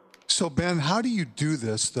way. So, Ben, how do you do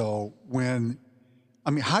this, though,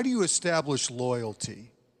 how do you establish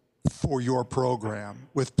loyalty for your program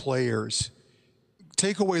with players?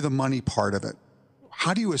 Take away the money part of it.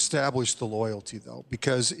 How do you establish the loyalty, though?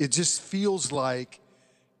 Because it just feels like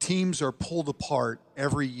teams are pulled apart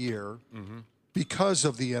every year because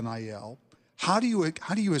of the NIL. How do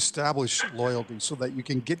you establish loyalty so that you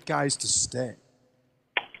can get guys to stay?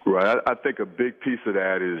 Right. I think a big piece of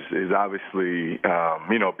that is obviously,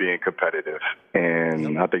 being competitive.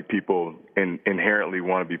 And I think people inherently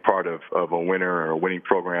want to be part of a winner or a winning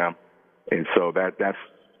program. And so that's,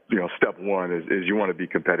 step one is you want to be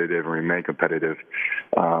competitive and remain competitive.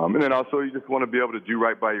 And then also you just want to be able to do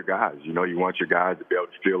right by your guys. You want your guys to be able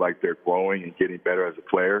to feel like they're growing and getting better as a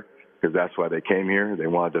player, because that's why they came here. They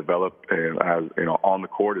want to develop on the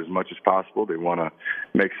court as much as possible. They want to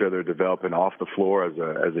make sure they're developing off the floor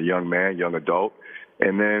as a young man, young adult.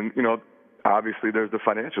 And then, obviously there's the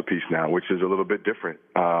financial piece now, which is a little bit different.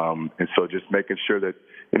 And so just making sure that,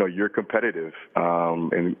 you're competitive,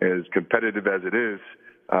 and as competitive as it is,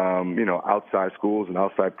 outside schools and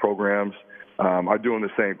outside programs are doing the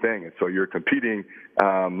same thing. And so you're competing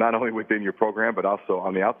not only within your program, but also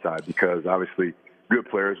on the outside, because obviously good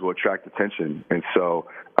players will attract attention. And so,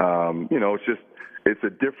 it's a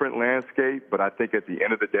different landscape, but I think at the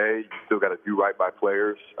end of the day, you still got to do right by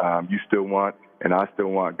players. You still want, and I still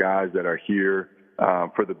want guys that are here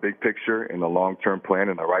for the big picture and the long-term plan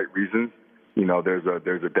and the right reasons.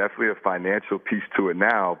 There's definitely a financial piece to it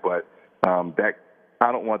now, but that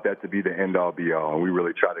I don't want that to be the end-all, be-all. And we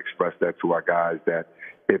really try to express that to our guys, that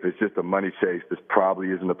if it's just a money chase, this probably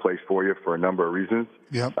isn't the place for you for a number of reasons.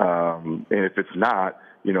 Yep. And if it's not,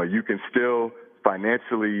 you can still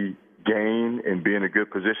financially gain and be in a good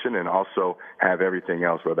position and also have everything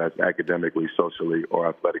else, whether that's academically, socially, or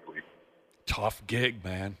athletically. Tough gig,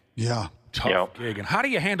 man. Yeah. Tough gig. And how do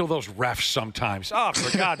you handle those refs sometimes? Oh,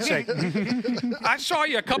 for God's sake. I saw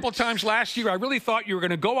you a couple times last year. I really thought you were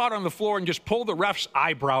going to go out on the floor and just pull the ref's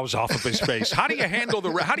eyebrows off of his face. How do you handle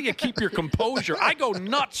how do you keep your composure? I go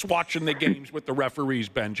nuts watching the games with the referees,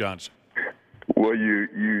 Ben Johnson. Well,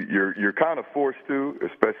 you're kind of forced to,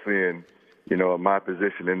 especially in my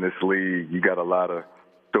position in this league. You got a lot of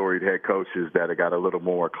storied head coaches that have got a little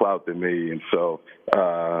more clout than me, and so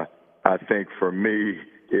I think for me,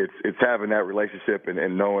 it's having that relationship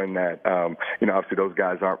and knowing that, obviously those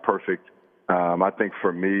guys aren't perfect. I think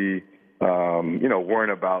for me,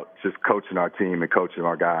 worrying about just coaching our team and coaching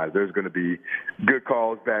our guys, there's going to be good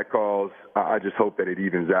calls, bad calls. I just hope that it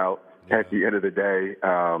evens out. at the end of the day.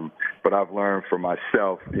 But I've learned for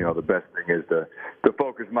myself, the best thing is to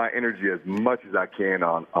focus my energy as much as I can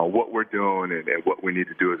on what we're doing and what we need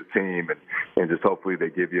to do as a team, and just hopefully they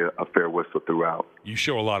give you a fair whistle throughout. You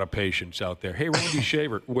show a lot of patience out there. Hey, Randy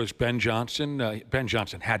Shaver, was Ben Johnson? Ben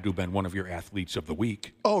Johnson had to have been one of your athletes of the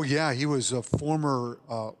week. Oh, yeah. He was a former,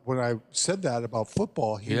 when I said that about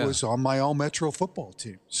football, he was on my all-Metro football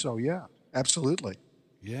team. So, yeah, absolutely.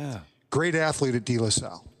 Yeah. Great athlete at De La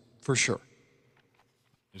Salle, for sure.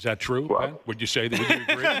 Is that true, Ben? Would you say that? Would you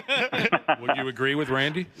agree? Would you agree with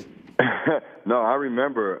Randy? No, I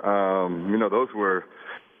remember, those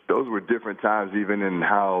were different times even in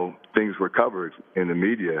how things were covered in the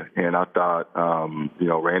media. And I thought,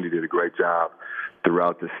 Randy did a great job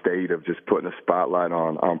throughout the state of just putting a spotlight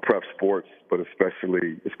on prep sports, but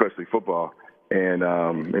especially football. And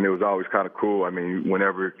it was always kind of cool. I mean,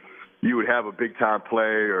 whenever you would have a big time play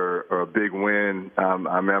or a big win,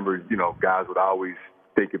 I remember, guys would always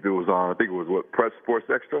think if it was on, I think it was Prep Sports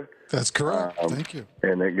Extra. That's correct. Thank you.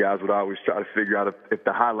 And then guys would always try to figure out if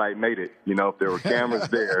the highlight made it. If there were cameras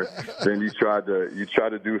there, then you try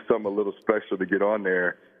to do something a little special to get on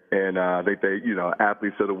there. And I think they,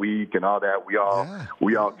 athletes of the week and all that. We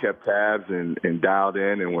all kept tabs and dialed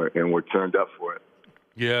in and we're turned up for it.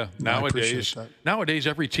 Yeah, nowadays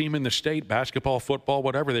every team in the state, basketball, football,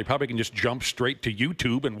 whatever, they probably can just jump straight to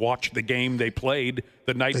YouTube and watch the game they played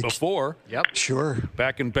the night before. Yep, sure.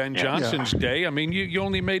 Back in Ben Johnson's day, I mean, you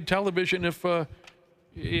only made television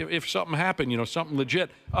if something happened, something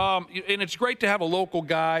legit. And it's great to have a local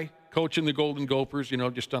guy coaching the Golden Gophers.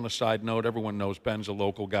 Just on a side note, everyone knows Ben's a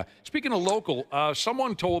local guy. Speaking of local,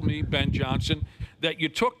 someone told me, Ben Johnson, that you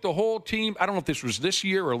took the whole team, I don't know if this was this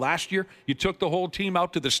year or last year, you took the whole team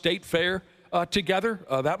out to the state fair together.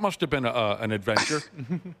 That must have been an adventure.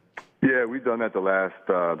 Yeah, we've done that the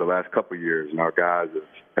last couple of years, and our guys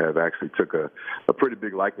have actually took a pretty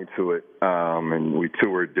big liking to it. And we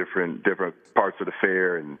toured different parts of the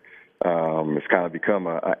fair, and it's kind of become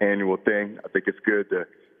an annual thing. I think it's good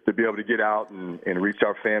to be able to get out and reach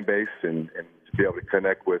our fan base and to be able to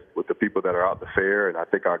connect with the people that are out at the fair. And I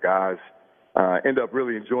think our guys end up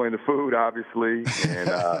really enjoying the food, obviously,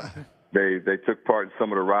 and they took part in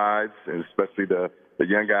some of the rides, and especially the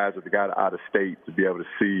young guys that got out of state to be able to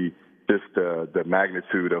see just the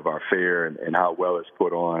magnitude of our fair and how well it's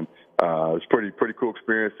put on. It's pretty cool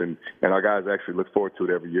experience, and our guys actually look forward to it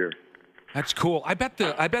every year. That's cool. I bet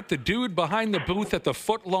the dude behind the booth at the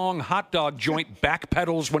foot-long hot dog joint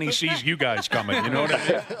backpedals when he sees you guys coming. You know what I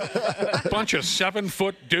mean? Bunch of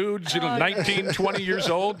 7-foot dudes, 19, 20 years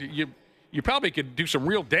old. You probably could do some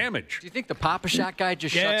real damage. Do you think the Papa Shot guy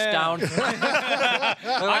just shuts down?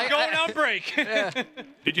 I'm going on break.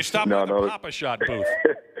 Did you stop at the Papa Shot booth?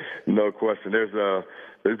 No question. There's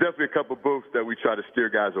definitely a couple booths that we try to steer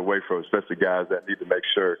guys away from, especially guys that need to make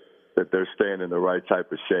sure that they're staying in the right type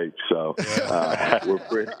of shape. So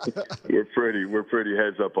we're pretty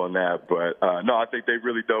heads up on that. But no, I think they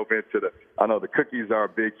really dove into I know the cookies are a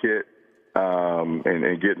big hit,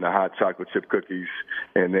 and getting the hot chocolate chip cookies.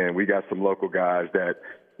 And then we got some local guys that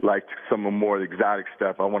like some of the more exotic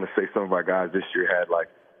stuff. I want to say some of our guys this year had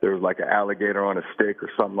there was an alligator on a stick or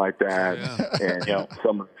something like that. Yeah. And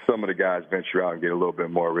some of the guys venture out and get a little bit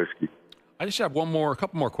more risky. I just have a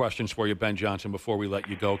couple more questions for you, Ben Johnson, before we let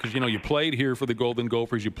you go. Because, you played here for the Golden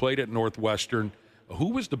Gophers. You played at Northwestern.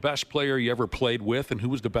 Who was the best player you ever played with, and who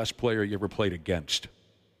was the best player you ever played against?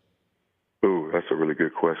 Ooh, that's a really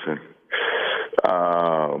good question.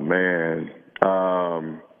 Oh, man.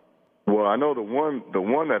 Well, I know the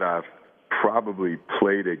one that I've probably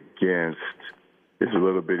played against is a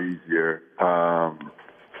little bit easier.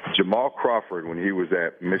 Jamal Crawford, when he was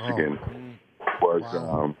at Michigan,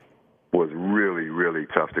 was really, really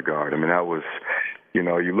tough to guard. I mean, that was, you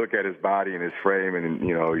look at his body and his frame, and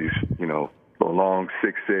he's, a long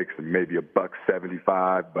 6'6", and maybe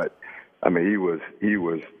 $175, but I mean, he was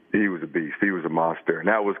a beast. He was a monster, and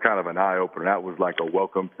that was kind of an eye opener. That was like a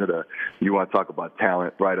welcome to you want to talk about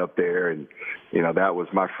talent right up there, and that was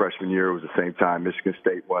my freshman year. It was the same time Michigan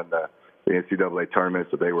State won the NCAA tournament,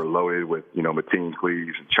 so they were loaded with, Mateen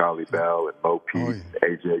Cleaves and Charlie Bell and Mo Pete, and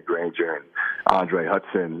A.J. Granger and Andre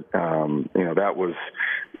Hudson. That was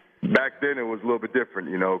 – back then it was a little bit different.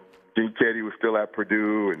 Gene Keddie was still at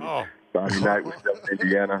Purdue, and Donnie Knight was still in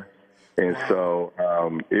Indiana. And so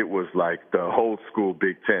it was like the whole school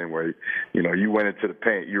Big Ten where, you went into the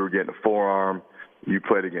paint, you were getting a forearm. You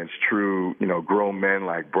played against true, grown men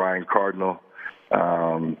like Brian Cardinal.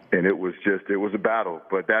 And it was a battle,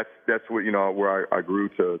 but that's what, where I grew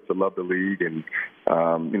to love the league and,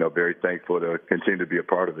 very thankful to continue to be a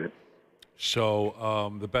part of it.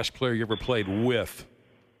 So the best player you ever played with?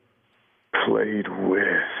 Played with,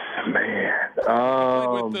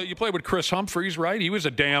 man. You played with Chris Humphreys, right? He was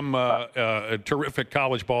a damn a terrific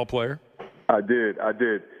college ball player. I did.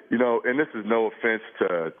 You know, and this is no offense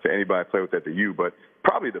to anybody I played with at the U, but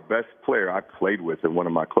probably the best player I played with and one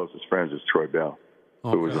of my closest friends is Troy Bell,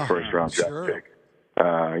 who was a first-round draft pick.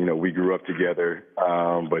 You know, we grew up together,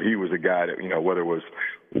 but he was a guy that, you know, whether it was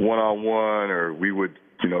one-on-one or we would,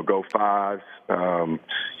 you know, go fives,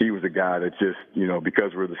 he was a guy that just, you know,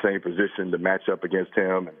 because we're the same position to match up against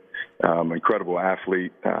him, incredible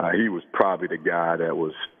athlete, he was probably the guy that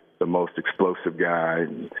was the most explosive guy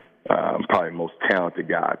and probably the most talented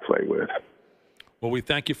guy I played with. Well, we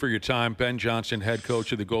thank you for your time. Ben Johnson, head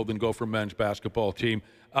coach of the Golden Gopher men's basketball team.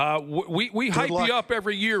 We hype you up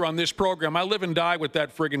every year on this program. I live and die with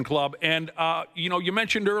that friggin' club. And, you know, you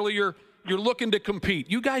mentioned earlier you're looking to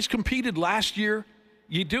compete. You guys competed last year.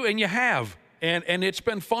 You do, and you have. And it's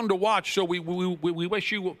been fun to watch. So we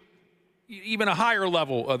wish you even a higher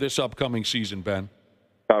level this upcoming season, Ben.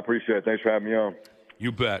 I appreciate it. Thanks for having me on.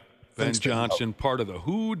 You bet. Ben Johnson, part of the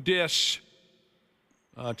Who Dis.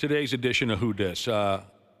 Today's edition of Who Dis.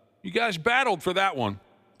 You guys battled for that one.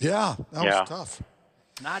 Yeah, that was tough.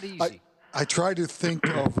 Not easy. I try to think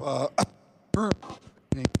of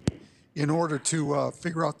in order to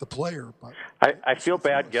figure out the player. But I feel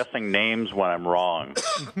bad guessing names when I'm wrong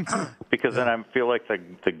because then I feel like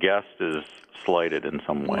the guest is slighted in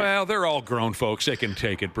some way. Well, they're all grown folks. They can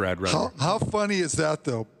take it, Brad Rutter. How funny is that,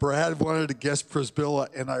 though? Brad wanted to guess Prisbilla,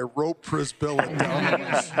 and I wrote Prisbilla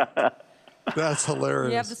down. That's hilarious.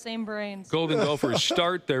 We have the same brains. Golden Gophers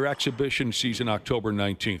start their exhibition season October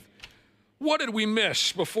 19th. What did we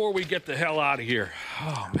miss before we get the hell out of here?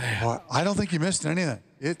 Oh, man. Well, I don't think you missed anything.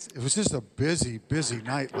 It was just a busy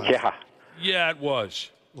night last night. Yeah, it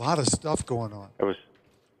was. A lot of stuff going on. I was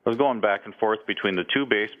going back and forth between the two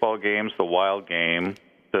baseball games, the Wild game,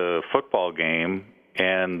 the football game,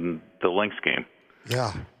 and the Lynx game.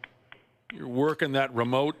 Yeah. You're working that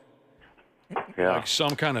remote like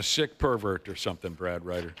some kind of sick pervert or something, Brad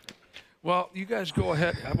Ryder. Well, you guys go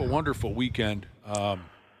ahead. Have a wonderful weekend.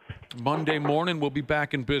 Monday morning, we'll be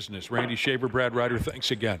back in business. Randy Shaver, Brad Ryder,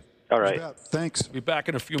 thanks again. All right. Thanks. Be back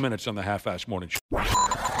in a few minutes on the Half-Assed Morning Show.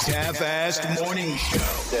 Half-Assed Morning Show.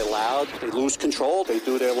 They're loud. They lose control. They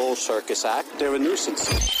do their little circus act. They're a nuisance.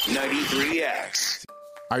 93X.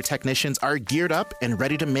 Our technicians are geared up and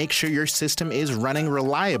ready to make sure your system is running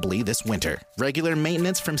reliably this winter. Regular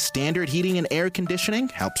maintenance from Standard Heating and Air Conditioning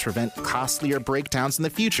helps prevent costlier breakdowns in the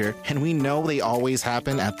future, and we know they always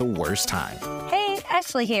happen at the worst time. Hey,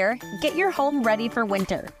 Ashley here. Get your home ready for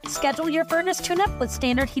winter. Schedule your furnace tune-up with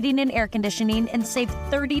Standard Heating and Air Conditioning and save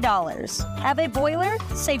 $30. Have a boiler?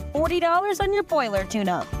 Save $40 on your boiler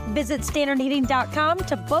tune-up. Visit standardheating.com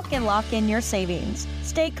to book and lock in your savings.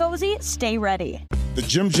 Stay cozy, stay ready. The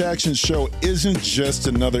Jim Jackson Show isn't just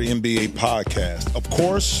another NBA podcast. Of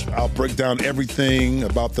course, I'll break down everything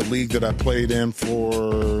about the league that I played in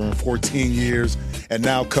for 14 years and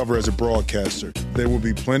now cover as a broadcaster. There will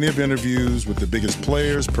be plenty of interviews with the biggest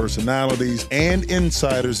players, personalities, and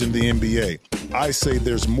insiders in the NBA. I say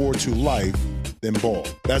there's more to life than ball.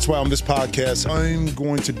 That's why on this podcast, I'm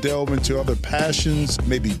going to delve into other passions,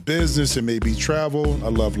 maybe business, and maybe travel. I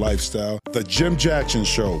love lifestyle. The Jim Jackson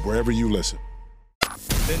Show, wherever you listen.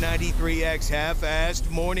 The 93X Half-Assed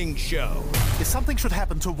Morning Show. If something should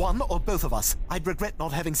happen to one or both of us, I'd regret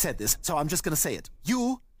not having said this, so I'm just going to say it.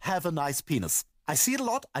 You have a nice penis. I see it a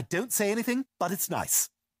lot. I don't say anything, but it's nice.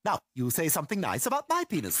 Now, you say something nice about my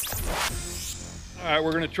penis. All right,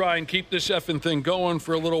 we're going to try and keep this effing thing going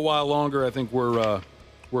for a little while longer. I think we're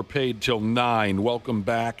paid till 9. Welcome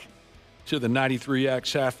back to the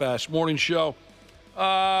 93X Half-Assed Morning Show.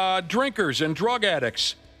 Drinkers and drug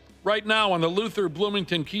addicts. Right now on the Luther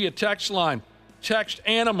Bloomington Kia text line, text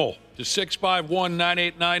ANIMAL to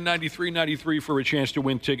 651-989-9393 for a chance to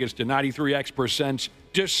win tickets to 93X Presents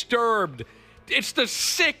Disturbed. It's the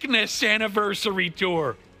Sickness anniversary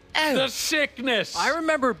tour. The Sickness. I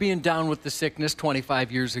remember being down with the Sickness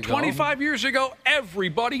 25 years ago. 25 years ago,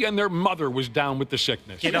 everybody and their mother was down with the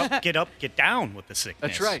Sickness. Get up, get down with the Sickness.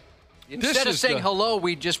 That's right. Instead of saying hello,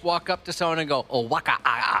 we'd just walk up to someone and go, oh, waka, ah,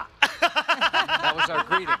 ah. That was our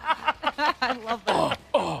greeting. I love that.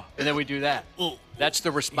 And then we do that. That's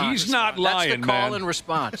the response. He's not lying, That's the call man. and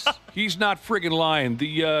response. He's not friggin' lying.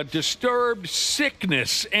 The Disturbed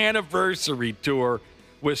Sickness anniversary tour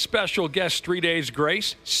with special guest 3 Days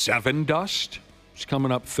Grace, Seven Dust. It's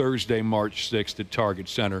coming up Thursday, March 6th at Target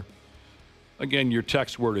Center. Again, your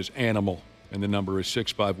text word is ANIMAL, and the number is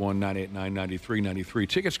 651-989-9393.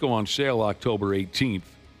 Tickets go on sale October 18th,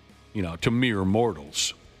 to mere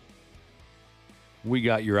mortals. We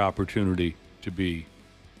got your opportunity to be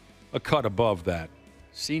a cut above that.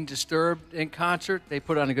 Seen Disturbed in concert. They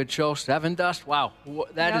put on a good show. Seven Dust. Wow.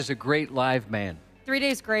 That is a great live band. 3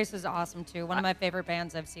 Days Grace is awesome, too. One of my favorite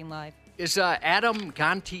bands I've seen live. Is Adam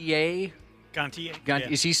Gontier?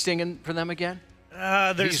 Gontier. Is he singing for them again?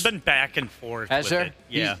 There's been back and forth. Has with there? It.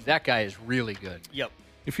 Yeah. That guy is really good. Yep.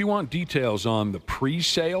 If you want details on the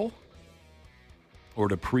pre-sale or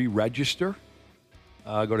to pre-register,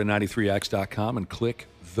 go to 93x.com and click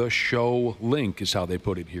the show link is how they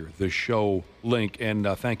put it here. The show link. And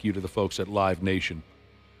thank you to the folks at Live Nation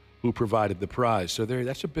who provided the prize. So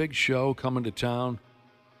that's a big show coming to town.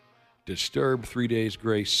 Disturbed, 3 Days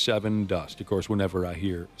Grace, Seven Dust. Of course, whenever I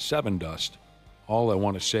hear Seven Dust, all I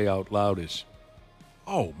want to say out loud is,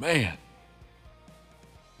 oh, man,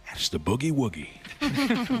 that's the boogie woogie.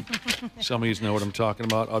 Some of you know what I'm talking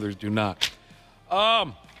about. Others do not.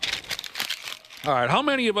 All right. How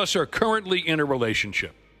many of us are currently in a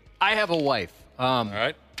relationship? I have a wife. All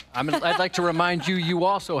right. I'd like to remind you, you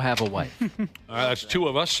also have a wife. All right. That's two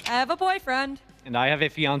of us. I have a boyfriend. And I have a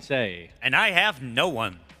fiancé. And I have no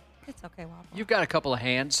one. It's okay, Waffle. You've got a couple of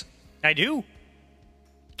hands. I do.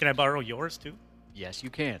 Can I borrow yours, too? Yes, you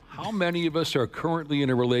can. How many of us are currently in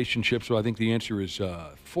a relationship? So I think the answer is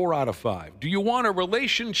 4 out of 5. Do you want a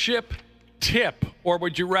relationship tip, or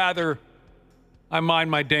would you rather I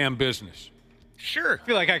mind my damn business? Sure. I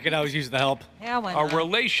feel like I could always use the help. Yeah, why A not?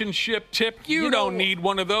 relationship tip? You don't need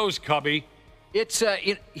one of those, Cubby. It's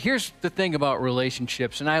here's the thing about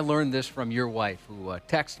relationships, and I learned this from your wife, who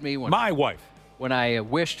texted me My wife. when I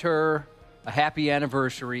wished her a happy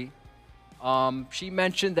anniversary. She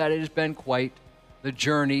mentioned that it has been quite the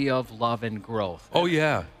journey of love and growth. Oh,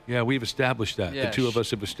 yeah. Yeah, we've established that. Yeah, The two of us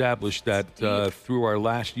have established that through our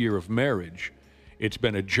last year of marriage, it's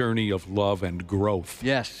been a journey of love and growth.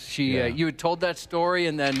 Yes, you had told that story,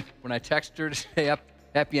 and then when I texted her to say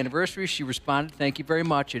happy anniversary, she responded, "Thank you very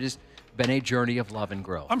much. It has been a journey of love and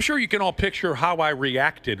growth." I'm sure you can all picture how I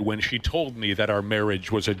reacted when she told me that our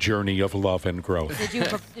marriage was a journey of love and growth.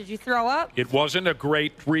 Did you throw up? It wasn't a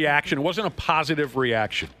great reaction. It wasn't a positive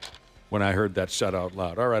reaction when I heard that said out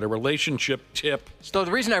loud. All right, a relationship tip. So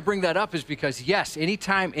the reason I bring that up is because, yes,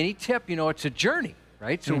 anytime, any tip, it's a journey,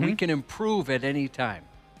 right? So we can improve at any time.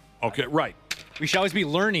 Okay, right. We should always be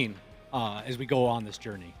learning as we go on this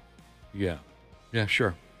journey. Yeah. Yeah,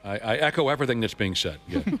 sure. I echo everything that's being said.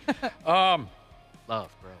 Yeah.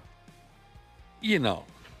 Love, bro.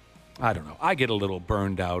 I don't know. I get a little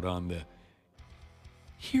burned out on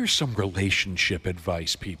here's some relationship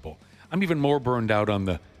advice, people. I'm even more burned out on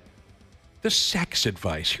the sex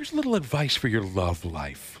advice. Here's a little advice for your love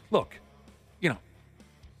life. Look,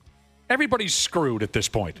 everybody's screwed at this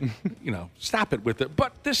point. Stop it with it.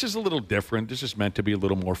 But this is a little different. This is meant to be a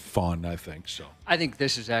little more fun, I think. So I think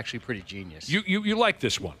this is actually pretty genius. You like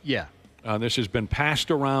this one? Yeah. This has been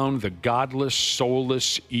passed around the godless,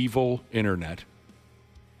 soulless, evil internet.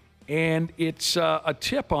 And it's a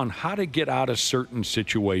tip on how to get out of certain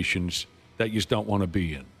situations that you just don't want to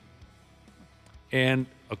be in. And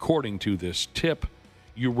according to this tip,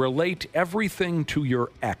 you relate everything to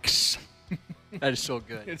your ex. That is so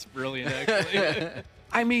good. It's brilliant, actually.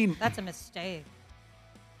 I mean, That's a mistake.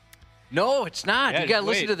 No, it's not. Yeah, You got to wait.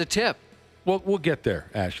 listen to the tip. well, we'll get there,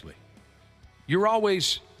 Ashley. You're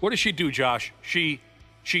always, what does she do, Josh? She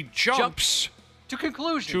jumps to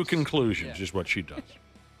conclusions. To conclusions is what she does.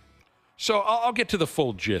 So I'll get to the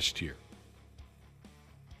full gist here.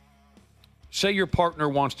 Say your partner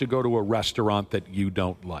wants to go to a restaurant that you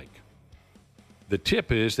don't like. The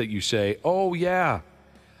tip is that you say, oh, yeah,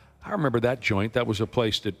 I remember that joint. That was a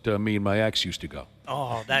place that me and my ex used to go.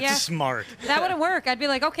 Oh, that's smart. That wouldn't work. I'd be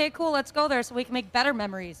like, okay, cool, let's go there so we can make better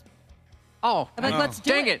memories. Oh, I'm like, let's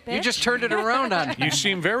do dang it. bitch. You just turned it around on me. You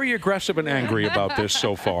seem very aggressive and angry about this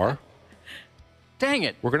so far. Dang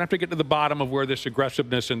it. We're going to have to get to the bottom of where this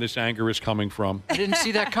aggressiveness and this anger is coming from. I didn't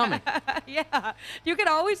see that coming. Yeah, you can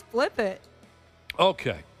always flip it.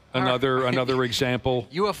 Okay. Another example.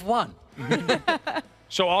 You have won.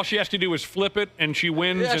 So all she has to do is flip it, and she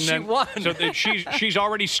wins. Yeah, and then she won. So that she's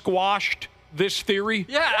already squashed this theory.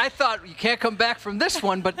 Yeah, I thought you can't come back from this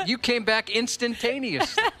one, but you came back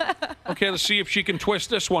instantaneously. Okay, let's see if she can twist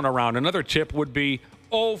this one around. Another tip would be,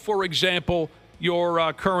 for example,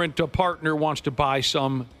 your current partner wants to buy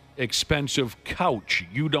some expensive couch.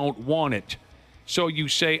 You don't want it. So you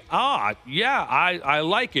say, yeah, I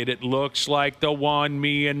like it. It looks like the one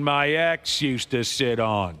me and my ex used to sit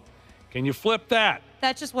on. Can you flip that?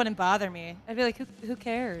 That just wouldn't bother me. I'd be like, who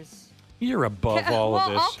cares? You're above all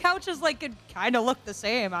of this. All couches could kind of look the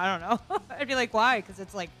same. I don't know. I'd be like, why? Because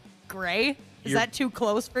it's like gray? Is that too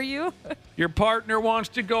close for you? Your partner wants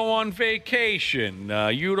to go on vacation.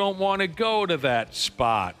 You don't want to go to that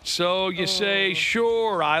spot. So you say,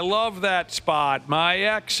 sure, I love that spot. My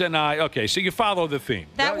ex and I. Okay, so you follow the theme.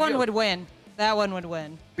 That one would win. That one would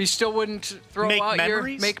win. We still wouldn't throw Make out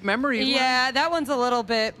memories? your make memories. Yeah, that one's a little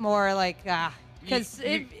bit more like, because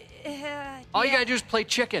all you got to do is play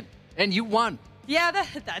chicken, and you won. Yeah,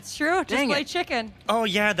 that's true. Just Dang play it. chicken. Oh,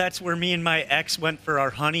 yeah, that's where me and my ex went for our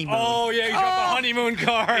honeymoon. Oh, yeah, you got the honeymoon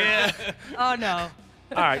card. Yeah. Oh, no.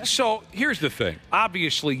 All right, so here's the thing.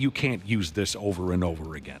 Obviously, you can't use this over and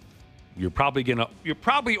over again. You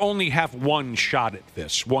probably only have one shot at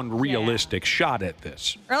this, one realistic shot at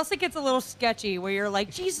this. Or else it gets a little sketchy where you're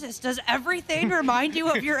like, Jesus, does everything remind you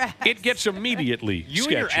of your ex? It gets immediately You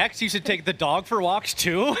sketchy. and your ex used to take the dog for walks,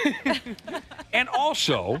 too? And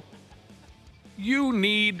also, you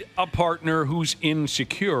need a partner who's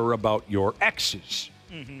insecure about your exes.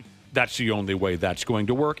 Mm-hmm. That's the only way that's going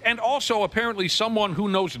to work. And also, apparently, someone who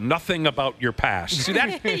knows nothing about your past. See,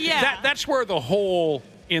 that's where the hole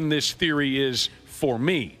in this theory is for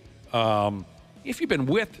me. If you've been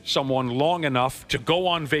with someone long enough to go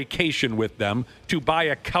on vacation with them, to buy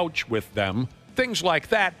a couch with them, things like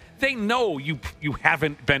that, they know you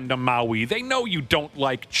haven't been to Maui. They know you don't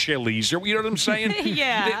like chilies, or you know what I'm saying?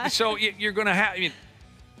 Yeah. So you're going to have...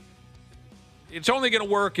 it's only going to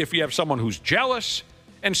work if you have someone who's jealous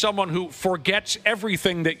and someone who forgets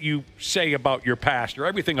everything that you say about your past or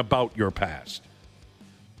everything about your past.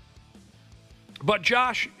 But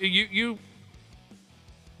Josh, you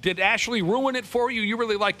did Ashley ruin it for you? You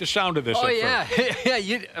really like the sound of this. Oh, at yeah.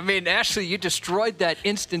 first. Ashley, you destroyed that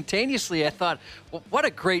instantaneously. I thought, well, what a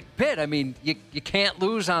great bit. I mean, you can't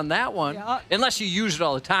lose on that one. Yeah. Unless you use it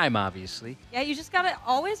all the time, obviously. Yeah, you just got to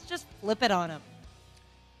always just flip it on him.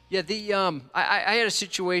 Yeah, I had a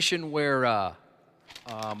situation where, I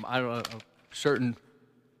don't know, a certain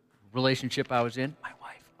relationship I was in, my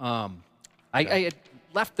wife, I had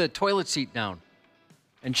left the toilet seat down,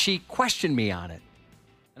 and she questioned me on it.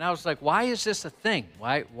 And I was like, why is this a thing?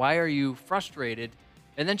 Why are you frustrated?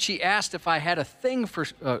 And then she asked if I had a thing for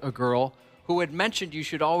a girl who had mentioned you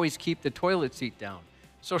should always keep the toilet seat down.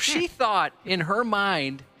 So she thought in her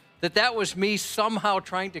mind that was me somehow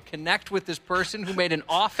trying to connect with this person who made an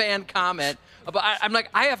offhand comment about. I'm like,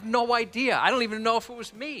 I have no idea. I don't even know if it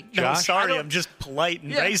was me. No, sorry, I'm just polite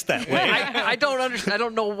and raised that way. I don't understand. I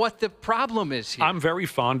don't know what the problem is here. I'm very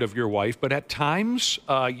fond of your wife, but at times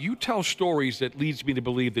you tell stories that leads me to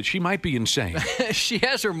believe that she might be insane. She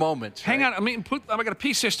has her moments. Hang right? on, I'm going to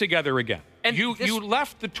piece this together again. And you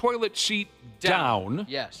left the toilet seat down.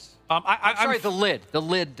 Yes. I'm sorry, the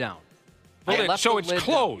lid down. So it's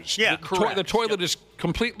closed. Yeah, correct. The toilet is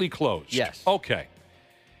completely closed. Yes. Okay.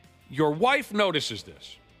 Your wife notices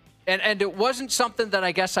this. And it wasn't something that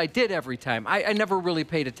I guess I did every time. I never really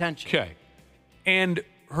paid attention. Okay. And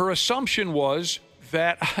her assumption was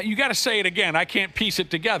that, you got to say it again, I can't piece it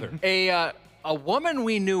together. A woman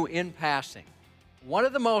we knew in passing, one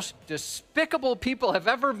of the most despicable people I've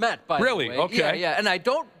ever met, by the way. Really? Okay. Yeah. And I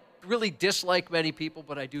don't really dislike many people,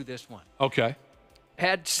 but I do this one. Okay.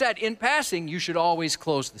 Had said in passing, you should always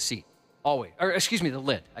close the seat. Always. Or, excuse me, the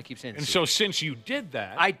lid. I keep saying the And seat. so since you did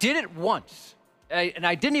that. I did it once, and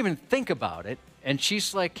I didn't even think about it. And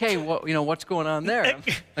she's like, hey, what's going on there? I'm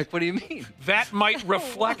like, what do you mean? That might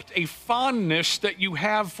reflect a fondness that you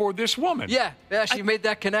have for this woman. Yeah, she made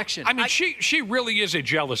that connection. I mean, she really is a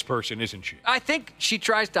jealous person, isn't she? I think she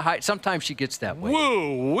tries to hide. Sometimes she gets that way.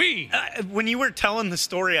 Woo-wee. When you were telling the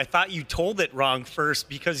story, I thought you told it wrong first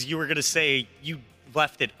because you were going to say you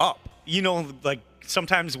left it up. You know, like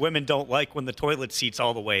sometimes women don't like when the toilet seat's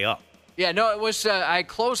all the way up. Yeah, no, it was, I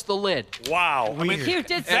closed the lid. Wow. I mean, You did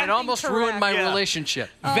something And it almost ruined my Yeah. relationship.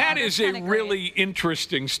 That is a kinda really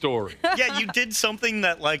interesting story. Yeah, you did something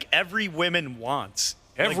that like every woman wants.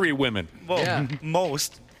 Every woman. Well, Yeah.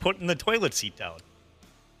 most putting the toilet seat down.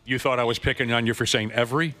 You thought I was picking on you for saying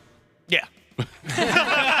every? Yeah. That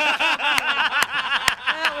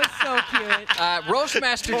was so cute.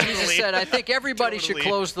 Roastmaster Jesus Totally. said, I think everybody should Totally.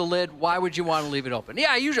 close the lid. Why would you want to leave it open?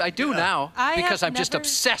 Yeah, I do now I because have I'm just never-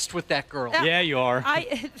 obsessed with that girl. Yeah. Yeah, you are.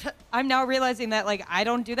 I'm now realizing that like I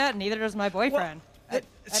don't do that, and neither does my boyfriend. I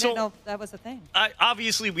so- didn't know that was a thing.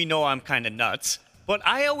 Obviously, we know I'm kind of nuts, but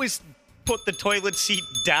I always put the toilet seat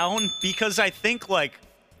down because I think like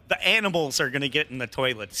the animals are gonna get in the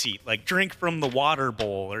toilet seat, like drink from the water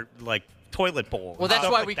bowl or like toilet bowl. Well, that's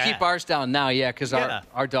stuff why like we that. keep ours down now, yeah, because Yeah.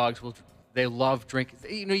 our dogs they love drinking.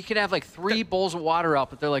 You know, you could have like 3 bowls of water out,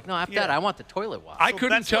 but they're like, no, after that, I want the toilet water. I So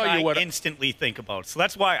couldn't that's tell what you I what. instantly think about. So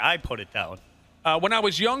that's why I put it down. When I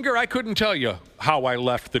was younger, I couldn't tell you how I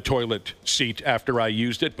left the toilet seat after I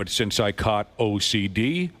used it, but since I caught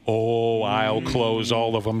OCD, I'll close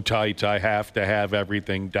all of them tight. I have to have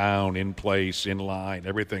everything down, in place, in line.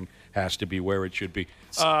 Everything has to be where it should be.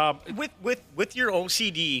 With your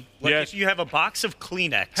OCD, like Yes. if you have a box of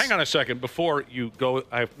Kleenex. Hang on a second. Before you go,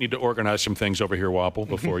 I need to organize some things over here, Wapple,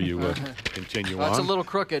 before you continue on. That's a little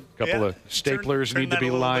crooked. A couple of staplers turn need to that be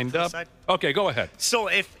a little bit lined to the up. side. Okay, go ahead. So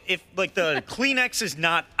if like the Kleenex is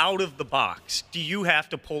not out of the box, do you have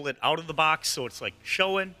to pull it out of the box so it's like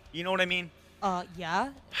showing? You know what I mean? Yeah.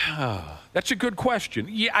 That's a good question.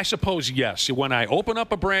 Yeah, I suppose yes. When I open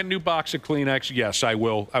up a brand new box of Kleenex, yes, I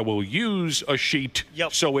will use a sheet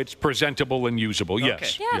so it's presentable and usable.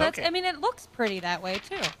 Yes. Yeah, that's. I mean, it looks pretty that way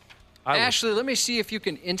too. Ashley, let me see if you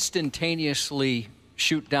can instantaneously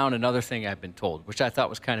shoot down another thing I've been told, which I thought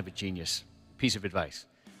was kind of a genius piece of advice.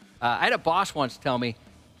 I had a boss once tell me,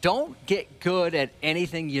 don't get good at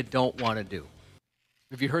anything you don't want to do.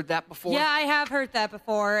 Have you heard that before? Yeah, I have heard that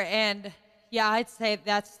before, and yeah, I'd say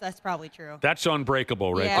that's probably true. That's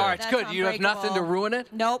unbreakable right Yeah, there. All right, it's good. You have nothing to ruin it?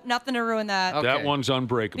 Nope, nothing to ruin that. Okay. That one's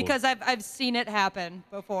unbreakable. Because I've seen it happen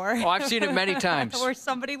before. Oh, I've seen it many times. Where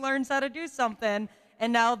somebody learns how to do something,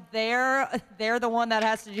 and now they're the one that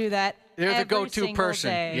has to do that. They're the every go-to single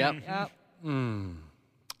person. day. Yep.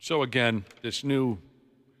 So again, this new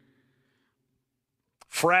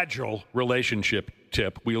fragile relationship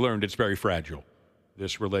tip, we learned it's very fragile.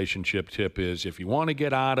 This relationship tip is if you want to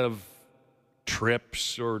get out of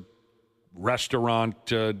trips or restaurant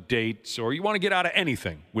dates, or you want to get out of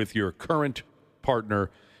anything with your current partner,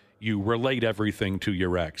 you relate everything to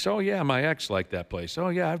your ex. Oh, yeah, my ex liked that place. Oh,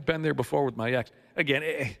 yeah, I've been there before with my ex. Again,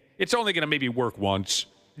 it's only going to maybe work once.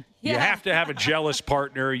 You have to have a jealous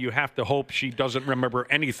partner. You have to hope she doesn't remember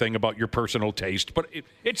anything about your personal taste. But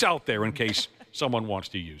it's out there in case someone wants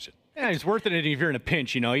to use it. Yeah, it's worth it if you're in a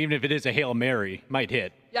pinch, even if it is a Hail Mary, might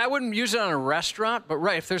hit. Yeah, I wouldn't use it on a restaurant, but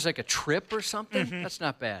if there's like a trip or something, that's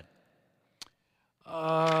not bad.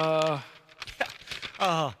 My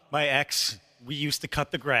ex, we used to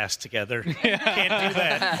cut the grass together. Can't do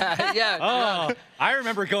that. Yeah. I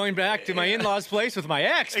remember going back to my in-laws' place with my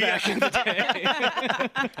ex back in the day.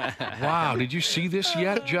 Wow, did you see this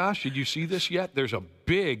yet, Josh? Did you see this yet? There's a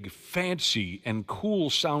big, fancy, and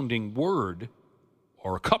cool-sounding word,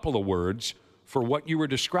 or a couple of words, for what you were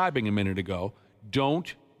describing a minute ago.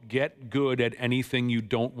 Don't get good at anything you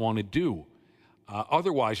don't want to do.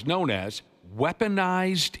 Otherwise known as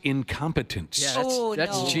weaponized incompetence. Yeah,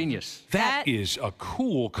 that's genius. That is a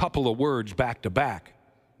cool couple of words back to back.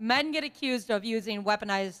 Men get accused of using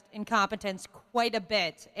weaponized incompetence quite a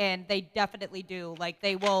bit, and they definitely do. Like,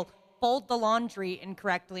 they will fold the laundry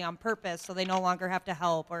incorrectly on purpose so they no longer have to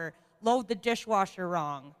help, or load the dishwasher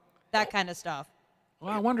wrong, that kind of stuff.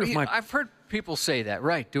 Well, I wonder if I've heard people say that,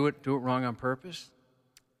 right? Do it wrong on purpose.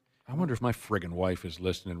 I wonder if my friggin' wife is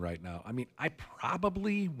listening right now. I mean, I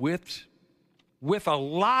probably, with a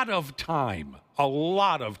lot of time,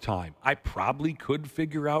 I probably could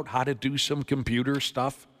figure out how to do some computer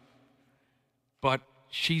stuff. But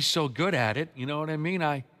she's so good at it, you know what I mean?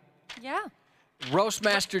 Yeah.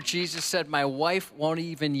 Roastmaster Jesus said, my wife won't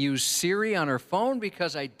even use Siri on her phone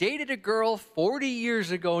because I dated a girl 40 years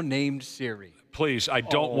ago named Siri. Please, I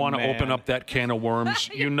don't want to open up that can of worms.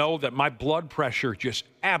 You know that my blood pressure just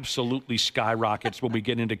absolutely skyrockets when we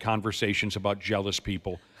get into conversations about jealous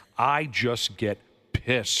people. I just get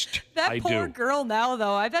pissed. That I poor do. girl now,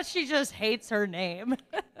 though. I bet she just hates her name.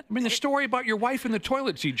 I mean, the story about your wife in the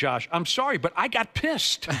toilet seat, Josh, I'm sorry, but I got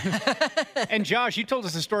pissed. And Josh, you told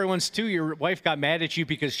us a story once, too. Your wife got mad at you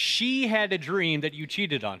because she had a dream that you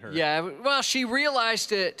cheated on her. Yeah, well, she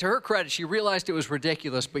realized it. To her credit, she realized it was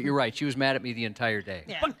ridiculous, but you're right. She was mad at me the entire day.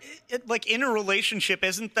 Yeah. But like in a relationship,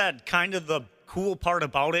 isn't that kind of the cool part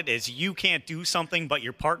about it is you can't do something, but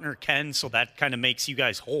your partner can, so that kind of makes you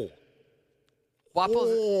guys whole.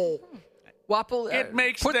 Wapple, It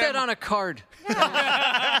makes put them- that on a card.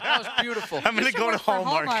 That was beautiful. I'm going to go to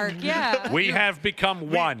Hallmark. Yeah. We have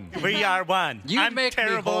become one. We are one. You I'm make me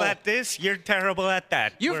terrible whole. at this. You're terrible at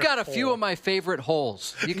that. You've We're got a few whole. of my favorite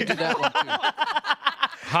holes. You can do that one,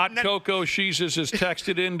 too. Hot Cocoa Sheezes has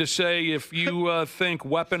texted in to say if you think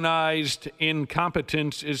weaponized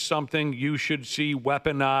incompetence is something, you should see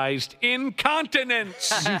weaponized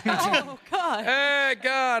incontinence. Oh, God. Hey,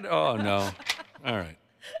 God. Oh, no. All right.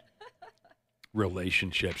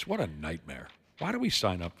 Relationships. What a nightmare. Why do we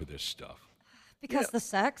sign up for this stuff? Because the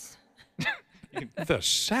sex? The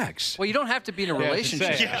sex? Well, you don't have to be in a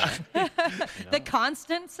relationship. The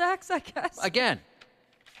constant sex, I guess. Again,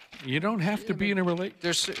 You don't have to be in a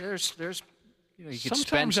relationship. there's you could spend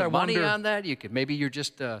Sometimes I some money wonder- on that. You could maybe you're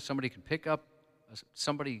just somebody can pick up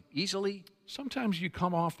somebody easily? Sometimes you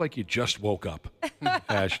come off like you just woke up,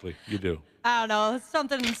 Ashley. You do. I don't know. It's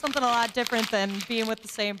something a lot different than being with the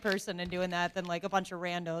same person and doing that than like a bunch of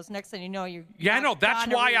randos. Next thing you know, you're. Yeah, I know.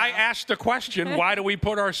 That's why I asked the question, why do we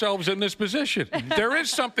put ourselves in this position? There is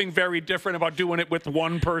something very different about doing it with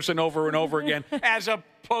one person over and over again as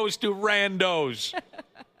opposed to randos.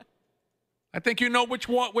 I think you know which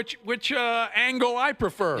angle I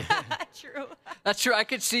prefer. True. That's true. I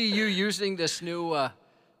could see you using this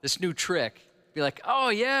new trick. Be like, oh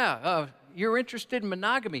yeah, you're interested in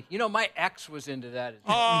monogamy. You know, my ex was into that.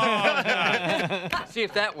 Oh, see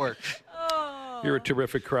if that works. You're a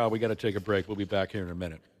terrific crowd. We got to take a break. We'll be back here in a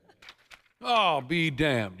minute. Oh, be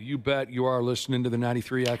damned. You bet you are listening to the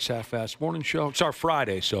 93X Half-Fast Morning Show. It's our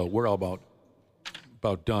Friday, so we're all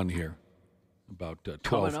about done here. About 12.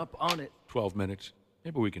 Coming up on it. 12 minutes.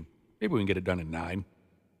 Maybe we can get it done in 9.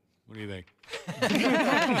 What do you think?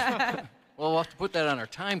 Well, we'll have to put that on our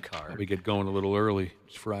time card. We get going a little early.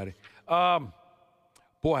 It's Friday.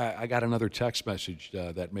 Boy, I got another text message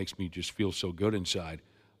that makes me just feel so good inside.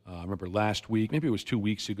 I remember last week, maybe it was 2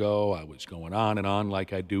 weeks ago, I was going on and on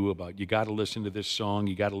like I do about you got to listen to this song,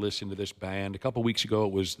 you got to listen to this band. A couple weeks ago,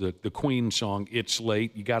 it was the Queen song, It's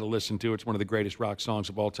Late. You got to listen to it. It's one of the greatest rock songs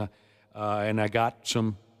of all time. And I got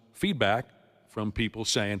some feedback from people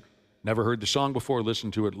saying, never heard the song before,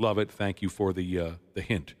 listened to it, love it. Thank you for the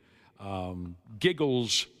hint.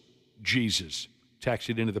 Giggles Jesus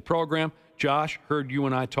texted into the program. Josh, heard you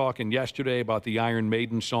and I talking yesterday about the Iron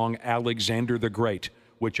Maiden song Alexander the Great,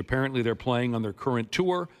 which apparently they're playing on their current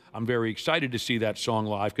tour. I'm very excited to see that song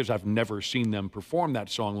live because I've never seen them perform that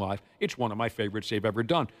song live. It's one of my favorites they've ever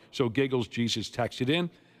done. So Giggles Jesus texted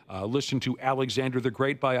in. Listened to Alexander the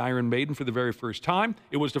Great by Iron Maiden for the very first time.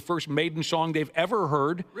 It was the first Maiden song they've ever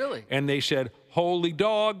heard. Really? And they said, holy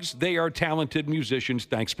dogs, they are talented musicians.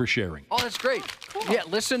 Thanks for sharing. Oh, that's great. Cool. Yeah,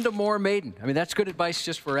 listen to more Maiden. I mean, that's good advice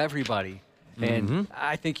just for everybody. And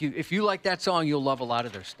I think if you like that song, you'll love a lot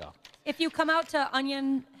of their stuff. If you come out to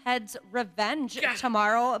Onion Head's Revenge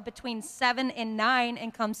tomorrow between 7 and 9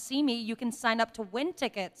 and come see me, you can sign up to win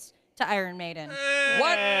tickets to Iron Maiden.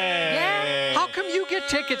 What? Yeah. How come you get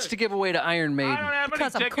tickets to give away to Iron Maiden? I don't have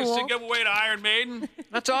Because any I'm tickets cool. to give away to Iron Maiden.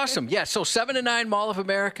 That's awesome. Yeah, so 7 to 9, Mall of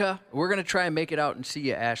America. We're going to try and make it out and see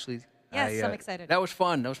you, Ashley. Yes, I'm excited. That was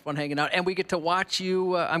fun. That was fun hanging out. And we get to watch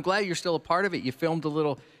you. I'm glad you're still a part of it. You filmed a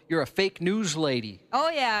little. You're a fake news lady. Oh,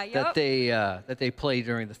 yeah. Yep. That they play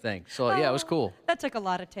during the thing. So, yeah, it was cool. That took a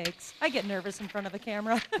lot of takes. I get nervous in front of the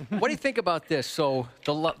camera. What do you think about this? So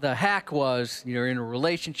the hack was you're in a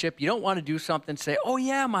relationship. You don't want to do something, say, oh,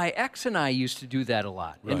 yeah, my ex and I used to do that a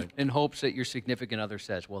lot. Right. In hopes that your significant other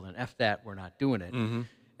says, well, then F that, we're not doing it.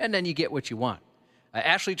 And then you get what you want.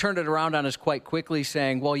 Ashley turned it around on us quite quickly,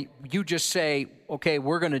 saying, well, you just say, okay,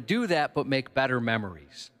 we're going to do that, but make better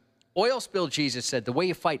memories. Oil Spill Jesus said the way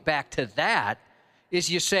you fight back to that is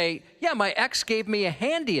you say, yeah, my ex gave me a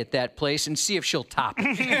handy at that place and see if she'll top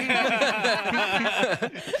it.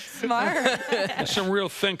 Smart. There's some real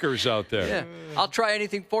thinkers out there. Yeah. I'll try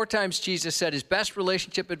anything 4 times, Jesus said. His best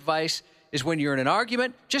relationship advice is when you're in an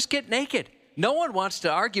argument, just get naked. No one wants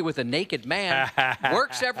to argue with a naked man.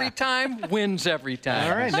 Works every time, wins every time.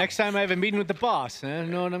 All right, next time I have a meeting with the boss, I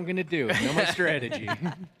don't know what I'm going to do. Know my strategy.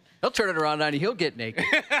 He'll turn it around on you. He'll get naked.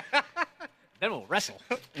 Then we'll wrestle.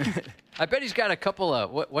 I bet he's got a couple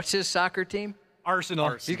of, what's his soccer team?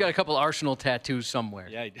 Arsenal. He's got a couple of Arsenal tattoos somewhere.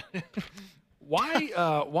 Yeah, he does.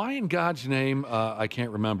 Why in God's name, I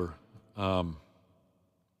can't remember. Why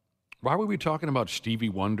were we talking about Stevie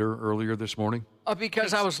Wonder earlier this morning?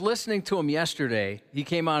 Because I was listening to him yesterday. He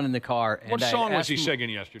came on in the car. And What song was he him, singing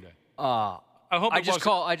yesterday? I just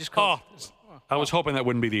called. I was hoping that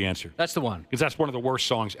wouldn't be the answer. That's the one. Because that's one of the worst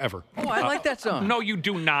songs ever. Oh, I like that song. No, you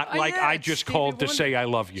do not. Yeah, I it's just Stevie called to Wonder. say I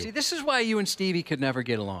love you. See, this is why you and Stevie could never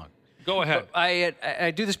get along. Go ahead.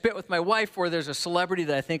 I do this bit with my wife where there's a celebrity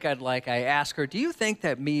that I think I'd like. I ask her, do you think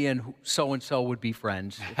that me and so-and-so would be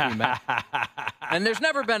friends if we met? And there's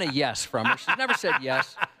never been a yes from her. She's never said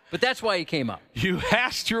yes. But that's why he came up. You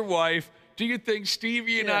asked your wife, do you think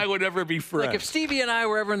Stevie and I would ever be friends? Like if Stevie and I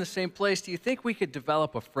were ever in the same place, do you think we could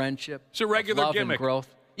develop a friendship? It's a regular love gimmick. And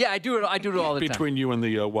growth? Yeah, I do it all the time. Between you and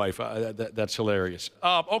the wife. That's hilarious.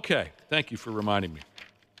 Okay, thank you for reminding me.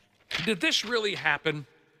 Did this really happen?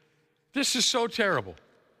 This is so terrible.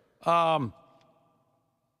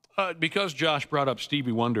 Because Josh brought up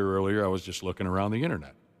Stevie Wonder earlier, I was just looking around the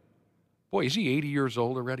internet. Boy, is he 80 years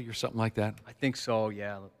old already or something like that? I think so,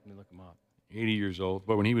 yeah. Let me look him up. 80 years old.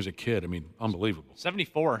 But when he was a kid, I mean, unbelievable.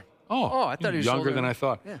 74. Oh, I thought he was younger older. than I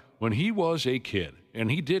thought. Yeah. When he was a kid, and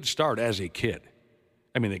he did start as a kid,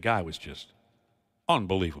 I mean, the guy was just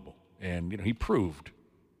unbelievable. And, he proved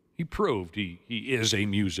he is a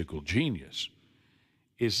musical genius.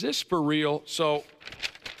 Is this for real? So,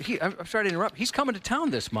 I'm sorry to interrupt. He's coming to town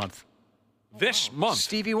this month. This month?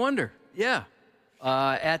 Stevie Wonder, yeah.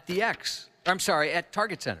 At the X. I'm sorry, at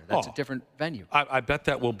Target Center. That's a different venue. I bet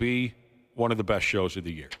that will be one of the best shows of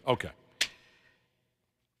the year. Okay.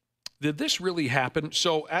 Did this really happen?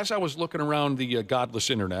 So as I was looking around the godless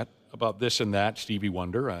internet about this and that, Stevie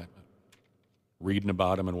Wonder, reading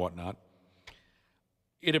about him and whatnot,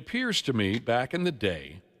 it appears to me back in the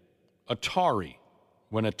day, Atari,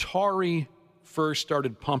 when Atari first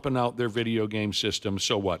started pumping out their video game system,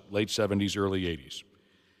 so what, late 70s, early 80s,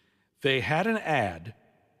 they had an ad,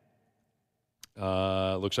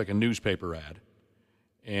 looks like a newspaper ad,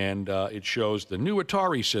 and it shows the new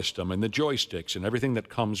Atari system and the joysticks and everything that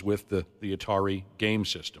comes with the Atari game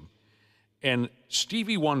system. And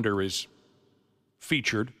Stevie Wonder is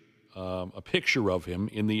featured, a picture of him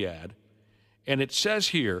in the ad, and it says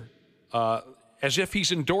here, as if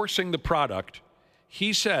he's endorsing the product,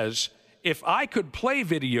 he says, "If I could play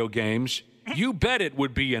video games, you bet it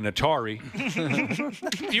would be an Atari."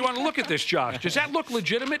 Do you want to look at this, Josh? Does that look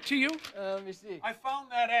legitimate to you? Let me see. I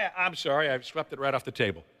found that ad. I'm sorry, I swept it right off the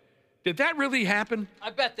table. Did that really happen?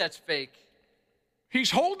 I bet that's fake.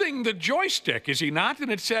 He's holding the joystick, is he not?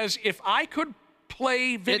 And it says, "If I could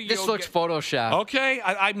play video This looks Photoshopped. Okay,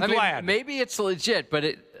 I'm glad. Maybe it's legit, but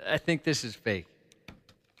I think this is fake.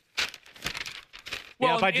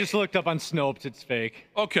 Well, if I just looked up on Snopes, it's fake.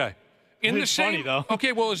 Okay. It's funny, though.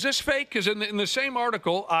 Okay, well, is this fake? Because in the same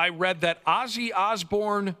article, I read that Ozzy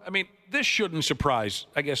Osbourne, this shouldn't surprise,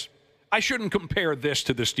 I guess. I shouldn't compare this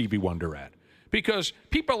to the Stevie Wonder ad. Because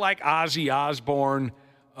people like Ozzy Osbourne,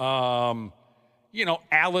 Alice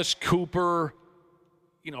Cooper,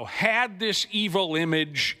 had this evil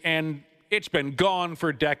image, and it's been gone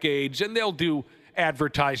for decades, and they'll do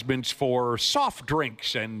advertisements for soft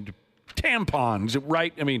drinks and tampons,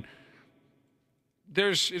 right?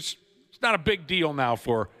 It's not a big deal now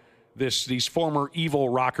for these former evil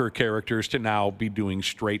rocker characters to now be doing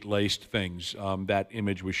straight-laced things. That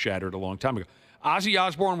image was shattered a long time ago. Ozzy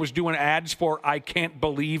Osbourne was doing ads for "I Can't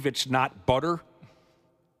Believe It's Not Butter."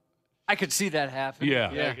 I could see that happen.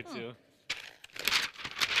 Yeah. I could too.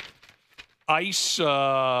 Ice,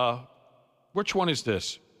 which one is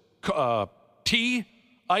this?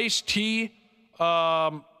 Ice Tea,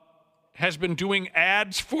 has been doing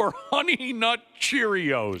ads for Honey Nut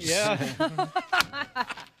Cheerios. Yeah.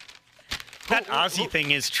 That Ozzy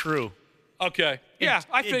thing is true. Okay. Yeah,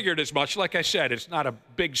 I figured as much. Like I said, it's not a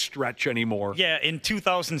big stretch anymore. Yeah, in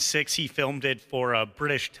 2006, he filmed it for a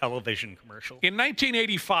British television commercial. In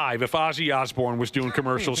 1985, if Ozzy Osbourne was doing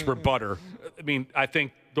commercials for butter, I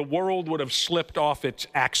think the world would have slipped off its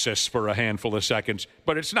axis for a handful of seconds,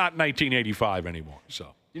 but it's not 1985 anymore.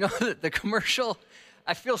 So the commercial,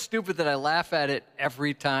 I feel stupid that I laugh at it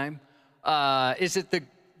every time. Is it the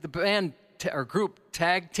band or group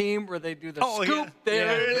Tag Team where they do the scoop? Yeah.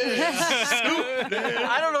 There it is. Scoop.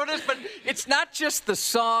 I don't know what it is, but it's not just the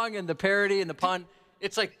song and the parody and the pun.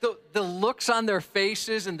 It's like the looks on their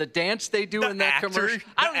faces and the dance they do in that commercial.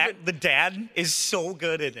 The dad is so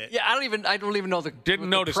good at it. Yeah, I don't even know what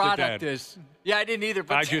the product is. Yeah, I didn't either.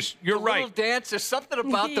 But you're the right. Little dance. There's something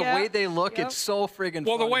about the way they look. It's so friggin'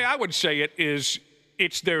 Well, funny. the way I would say it is,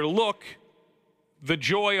 it's their look, the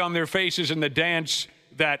joy on their faces, and the dance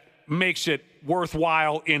that makes it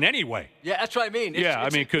worthwhile in any way. Yeah, that's what I mean.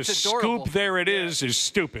 Because Scoop, there it is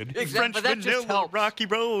stupid. Exactly, French vanilla, Rocky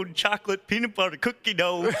Road, chocolate peanut butter cookie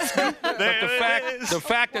dough. Scoop, But the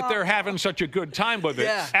fact that they're having such a good time with it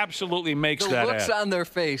absolutely makes that The looks ad. on their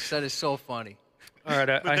face, that is so funny. All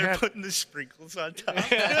right, they're putting the sprinkles on top.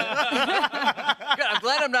 Good, I'm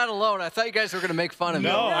glad I'm not alone. I thought you guys were going to make fun of me.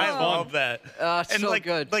 No, I love that. It's and so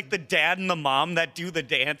good. Like the dad and the mom that do the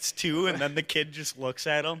dance too, and then the kid just looks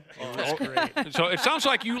at them. Oh, that's great. So it sounds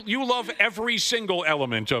like you love every single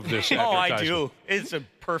element of this advertisement. I do. It's a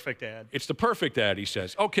perfect ad. It's the perfect ad, he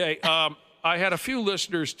says. Okay, I had a few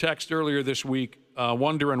listeners text earlier this week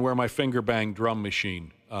wondering where my finger bang drum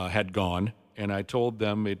machine had gone, and I told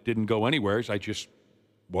them it didn't go anywhere. I just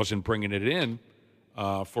wasn't bringing it in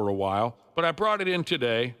for a while. But I brought it in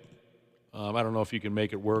today. I don't know if you can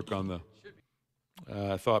make it work on the...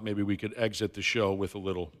 I thought maybe we could exit the show with a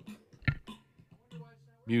little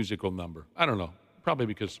musical number. I don't know. Probably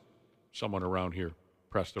because someone around here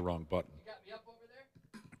pressed the wrong button. You got me up over there?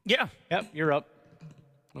 Yeah. Yep, you're up.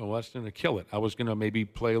 Oh, that's going to kill it. I was going to maybe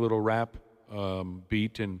play a little rap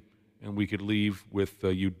beat, and we could leave with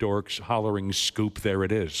you dorks hollering "Scoop, there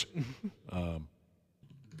it is."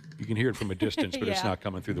 You can hear it from a distance, but it's not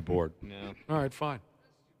coming through the board. No. All right, fine.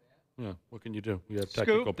 Yeah, what can you do? You have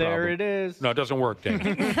technical Scoop, problem. there it is. No, it doesn't work, Dan.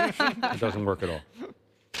 It doesn't work at all.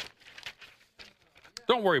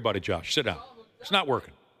 Don't worry about it, Josh. Sit down. It's not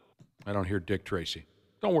working. I don't hear Dick Tracy.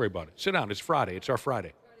 Don't worry about it. Sit down. It's Friday. It's our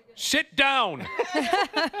Friday. Sit down.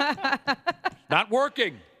 Not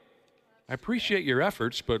working. I appreciate your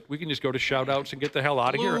efforts, but we can just go to shout-outs and get the hell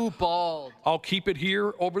out of here. Blue ball. I'll keep it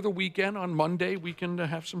here over the weekend. On Monday, we can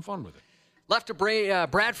have some fun with it. Left to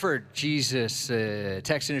Bradford, Jesus,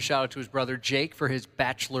 texting a shout-out to his brother Jake for his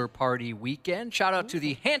bachelor party weekend. Shout-out to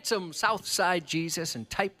the handsome Southside Jesus and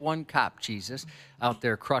Type 1 Cop Jesus out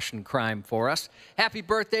there crushing crime for us. Happy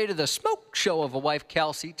birthday to the smoke show of a wife,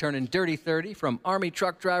 Kelsey, turning dirty 30 from Army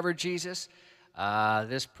truck driver Jesus.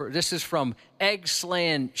 This is from Egg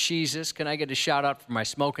Slaying Jesus. Can I get a shout-out for my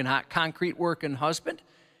smoking hot concrete working husband?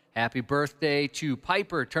 Happy birthday to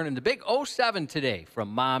Piper, turning the big 07 today from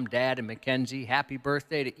Mom, Dad, and Mackenzie. Happy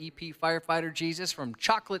birthday to EP Firefighter Jesus from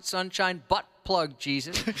Chocolate Sunshine Butt Plug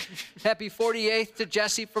Jesus. Happy 48th to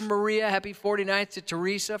Jesse from Maria. Happy 49th to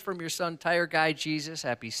Teresa from your son Tire Guy Jesus.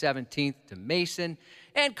 Happy 17th to Mason.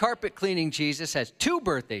 And Carpet Cleaning Jesus has 2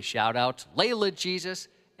 birthday shout-outs, Layla Jesus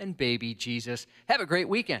and Baby Jesus. Have a great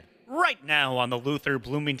weekend. Right now on the Luther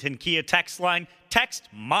Bloomington Kia text line, text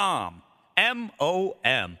MOM.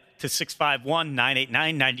 M-O-M to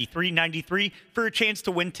 651-989-9393 for a chance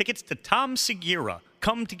to win tickets to Tom Segura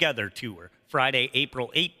Come Together Tour, Friday, April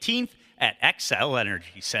 18th at XL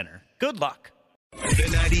Energy Center. Good luck. The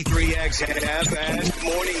 93X Half-Ass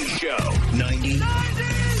Morning Show.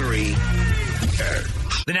 93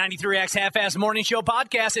 The 93X Half-Ass Morning Show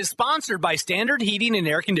podcast is sponsored by Standard Heating and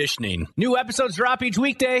Air Conditioning. New episodes drop each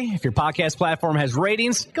weekday. If your podcast platform has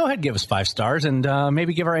ratings, go ahead and give us 5 stars and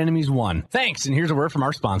maybe give our enemies 1. Thanks, and here's a word from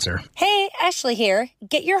our sponsor. Hey, Ashley here.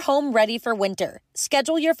 Get your home ready for winter.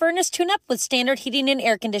 Schedule your furnace tune-up with Standard Heating and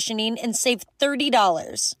Air Conditioning and save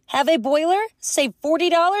 $30. Have a boiler? Save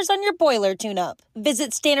 $40 on your boiler tune-up.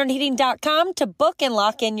 Visit standardheating.com to book and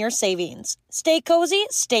lock in your savings. Stay cozy,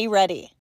 stay ready.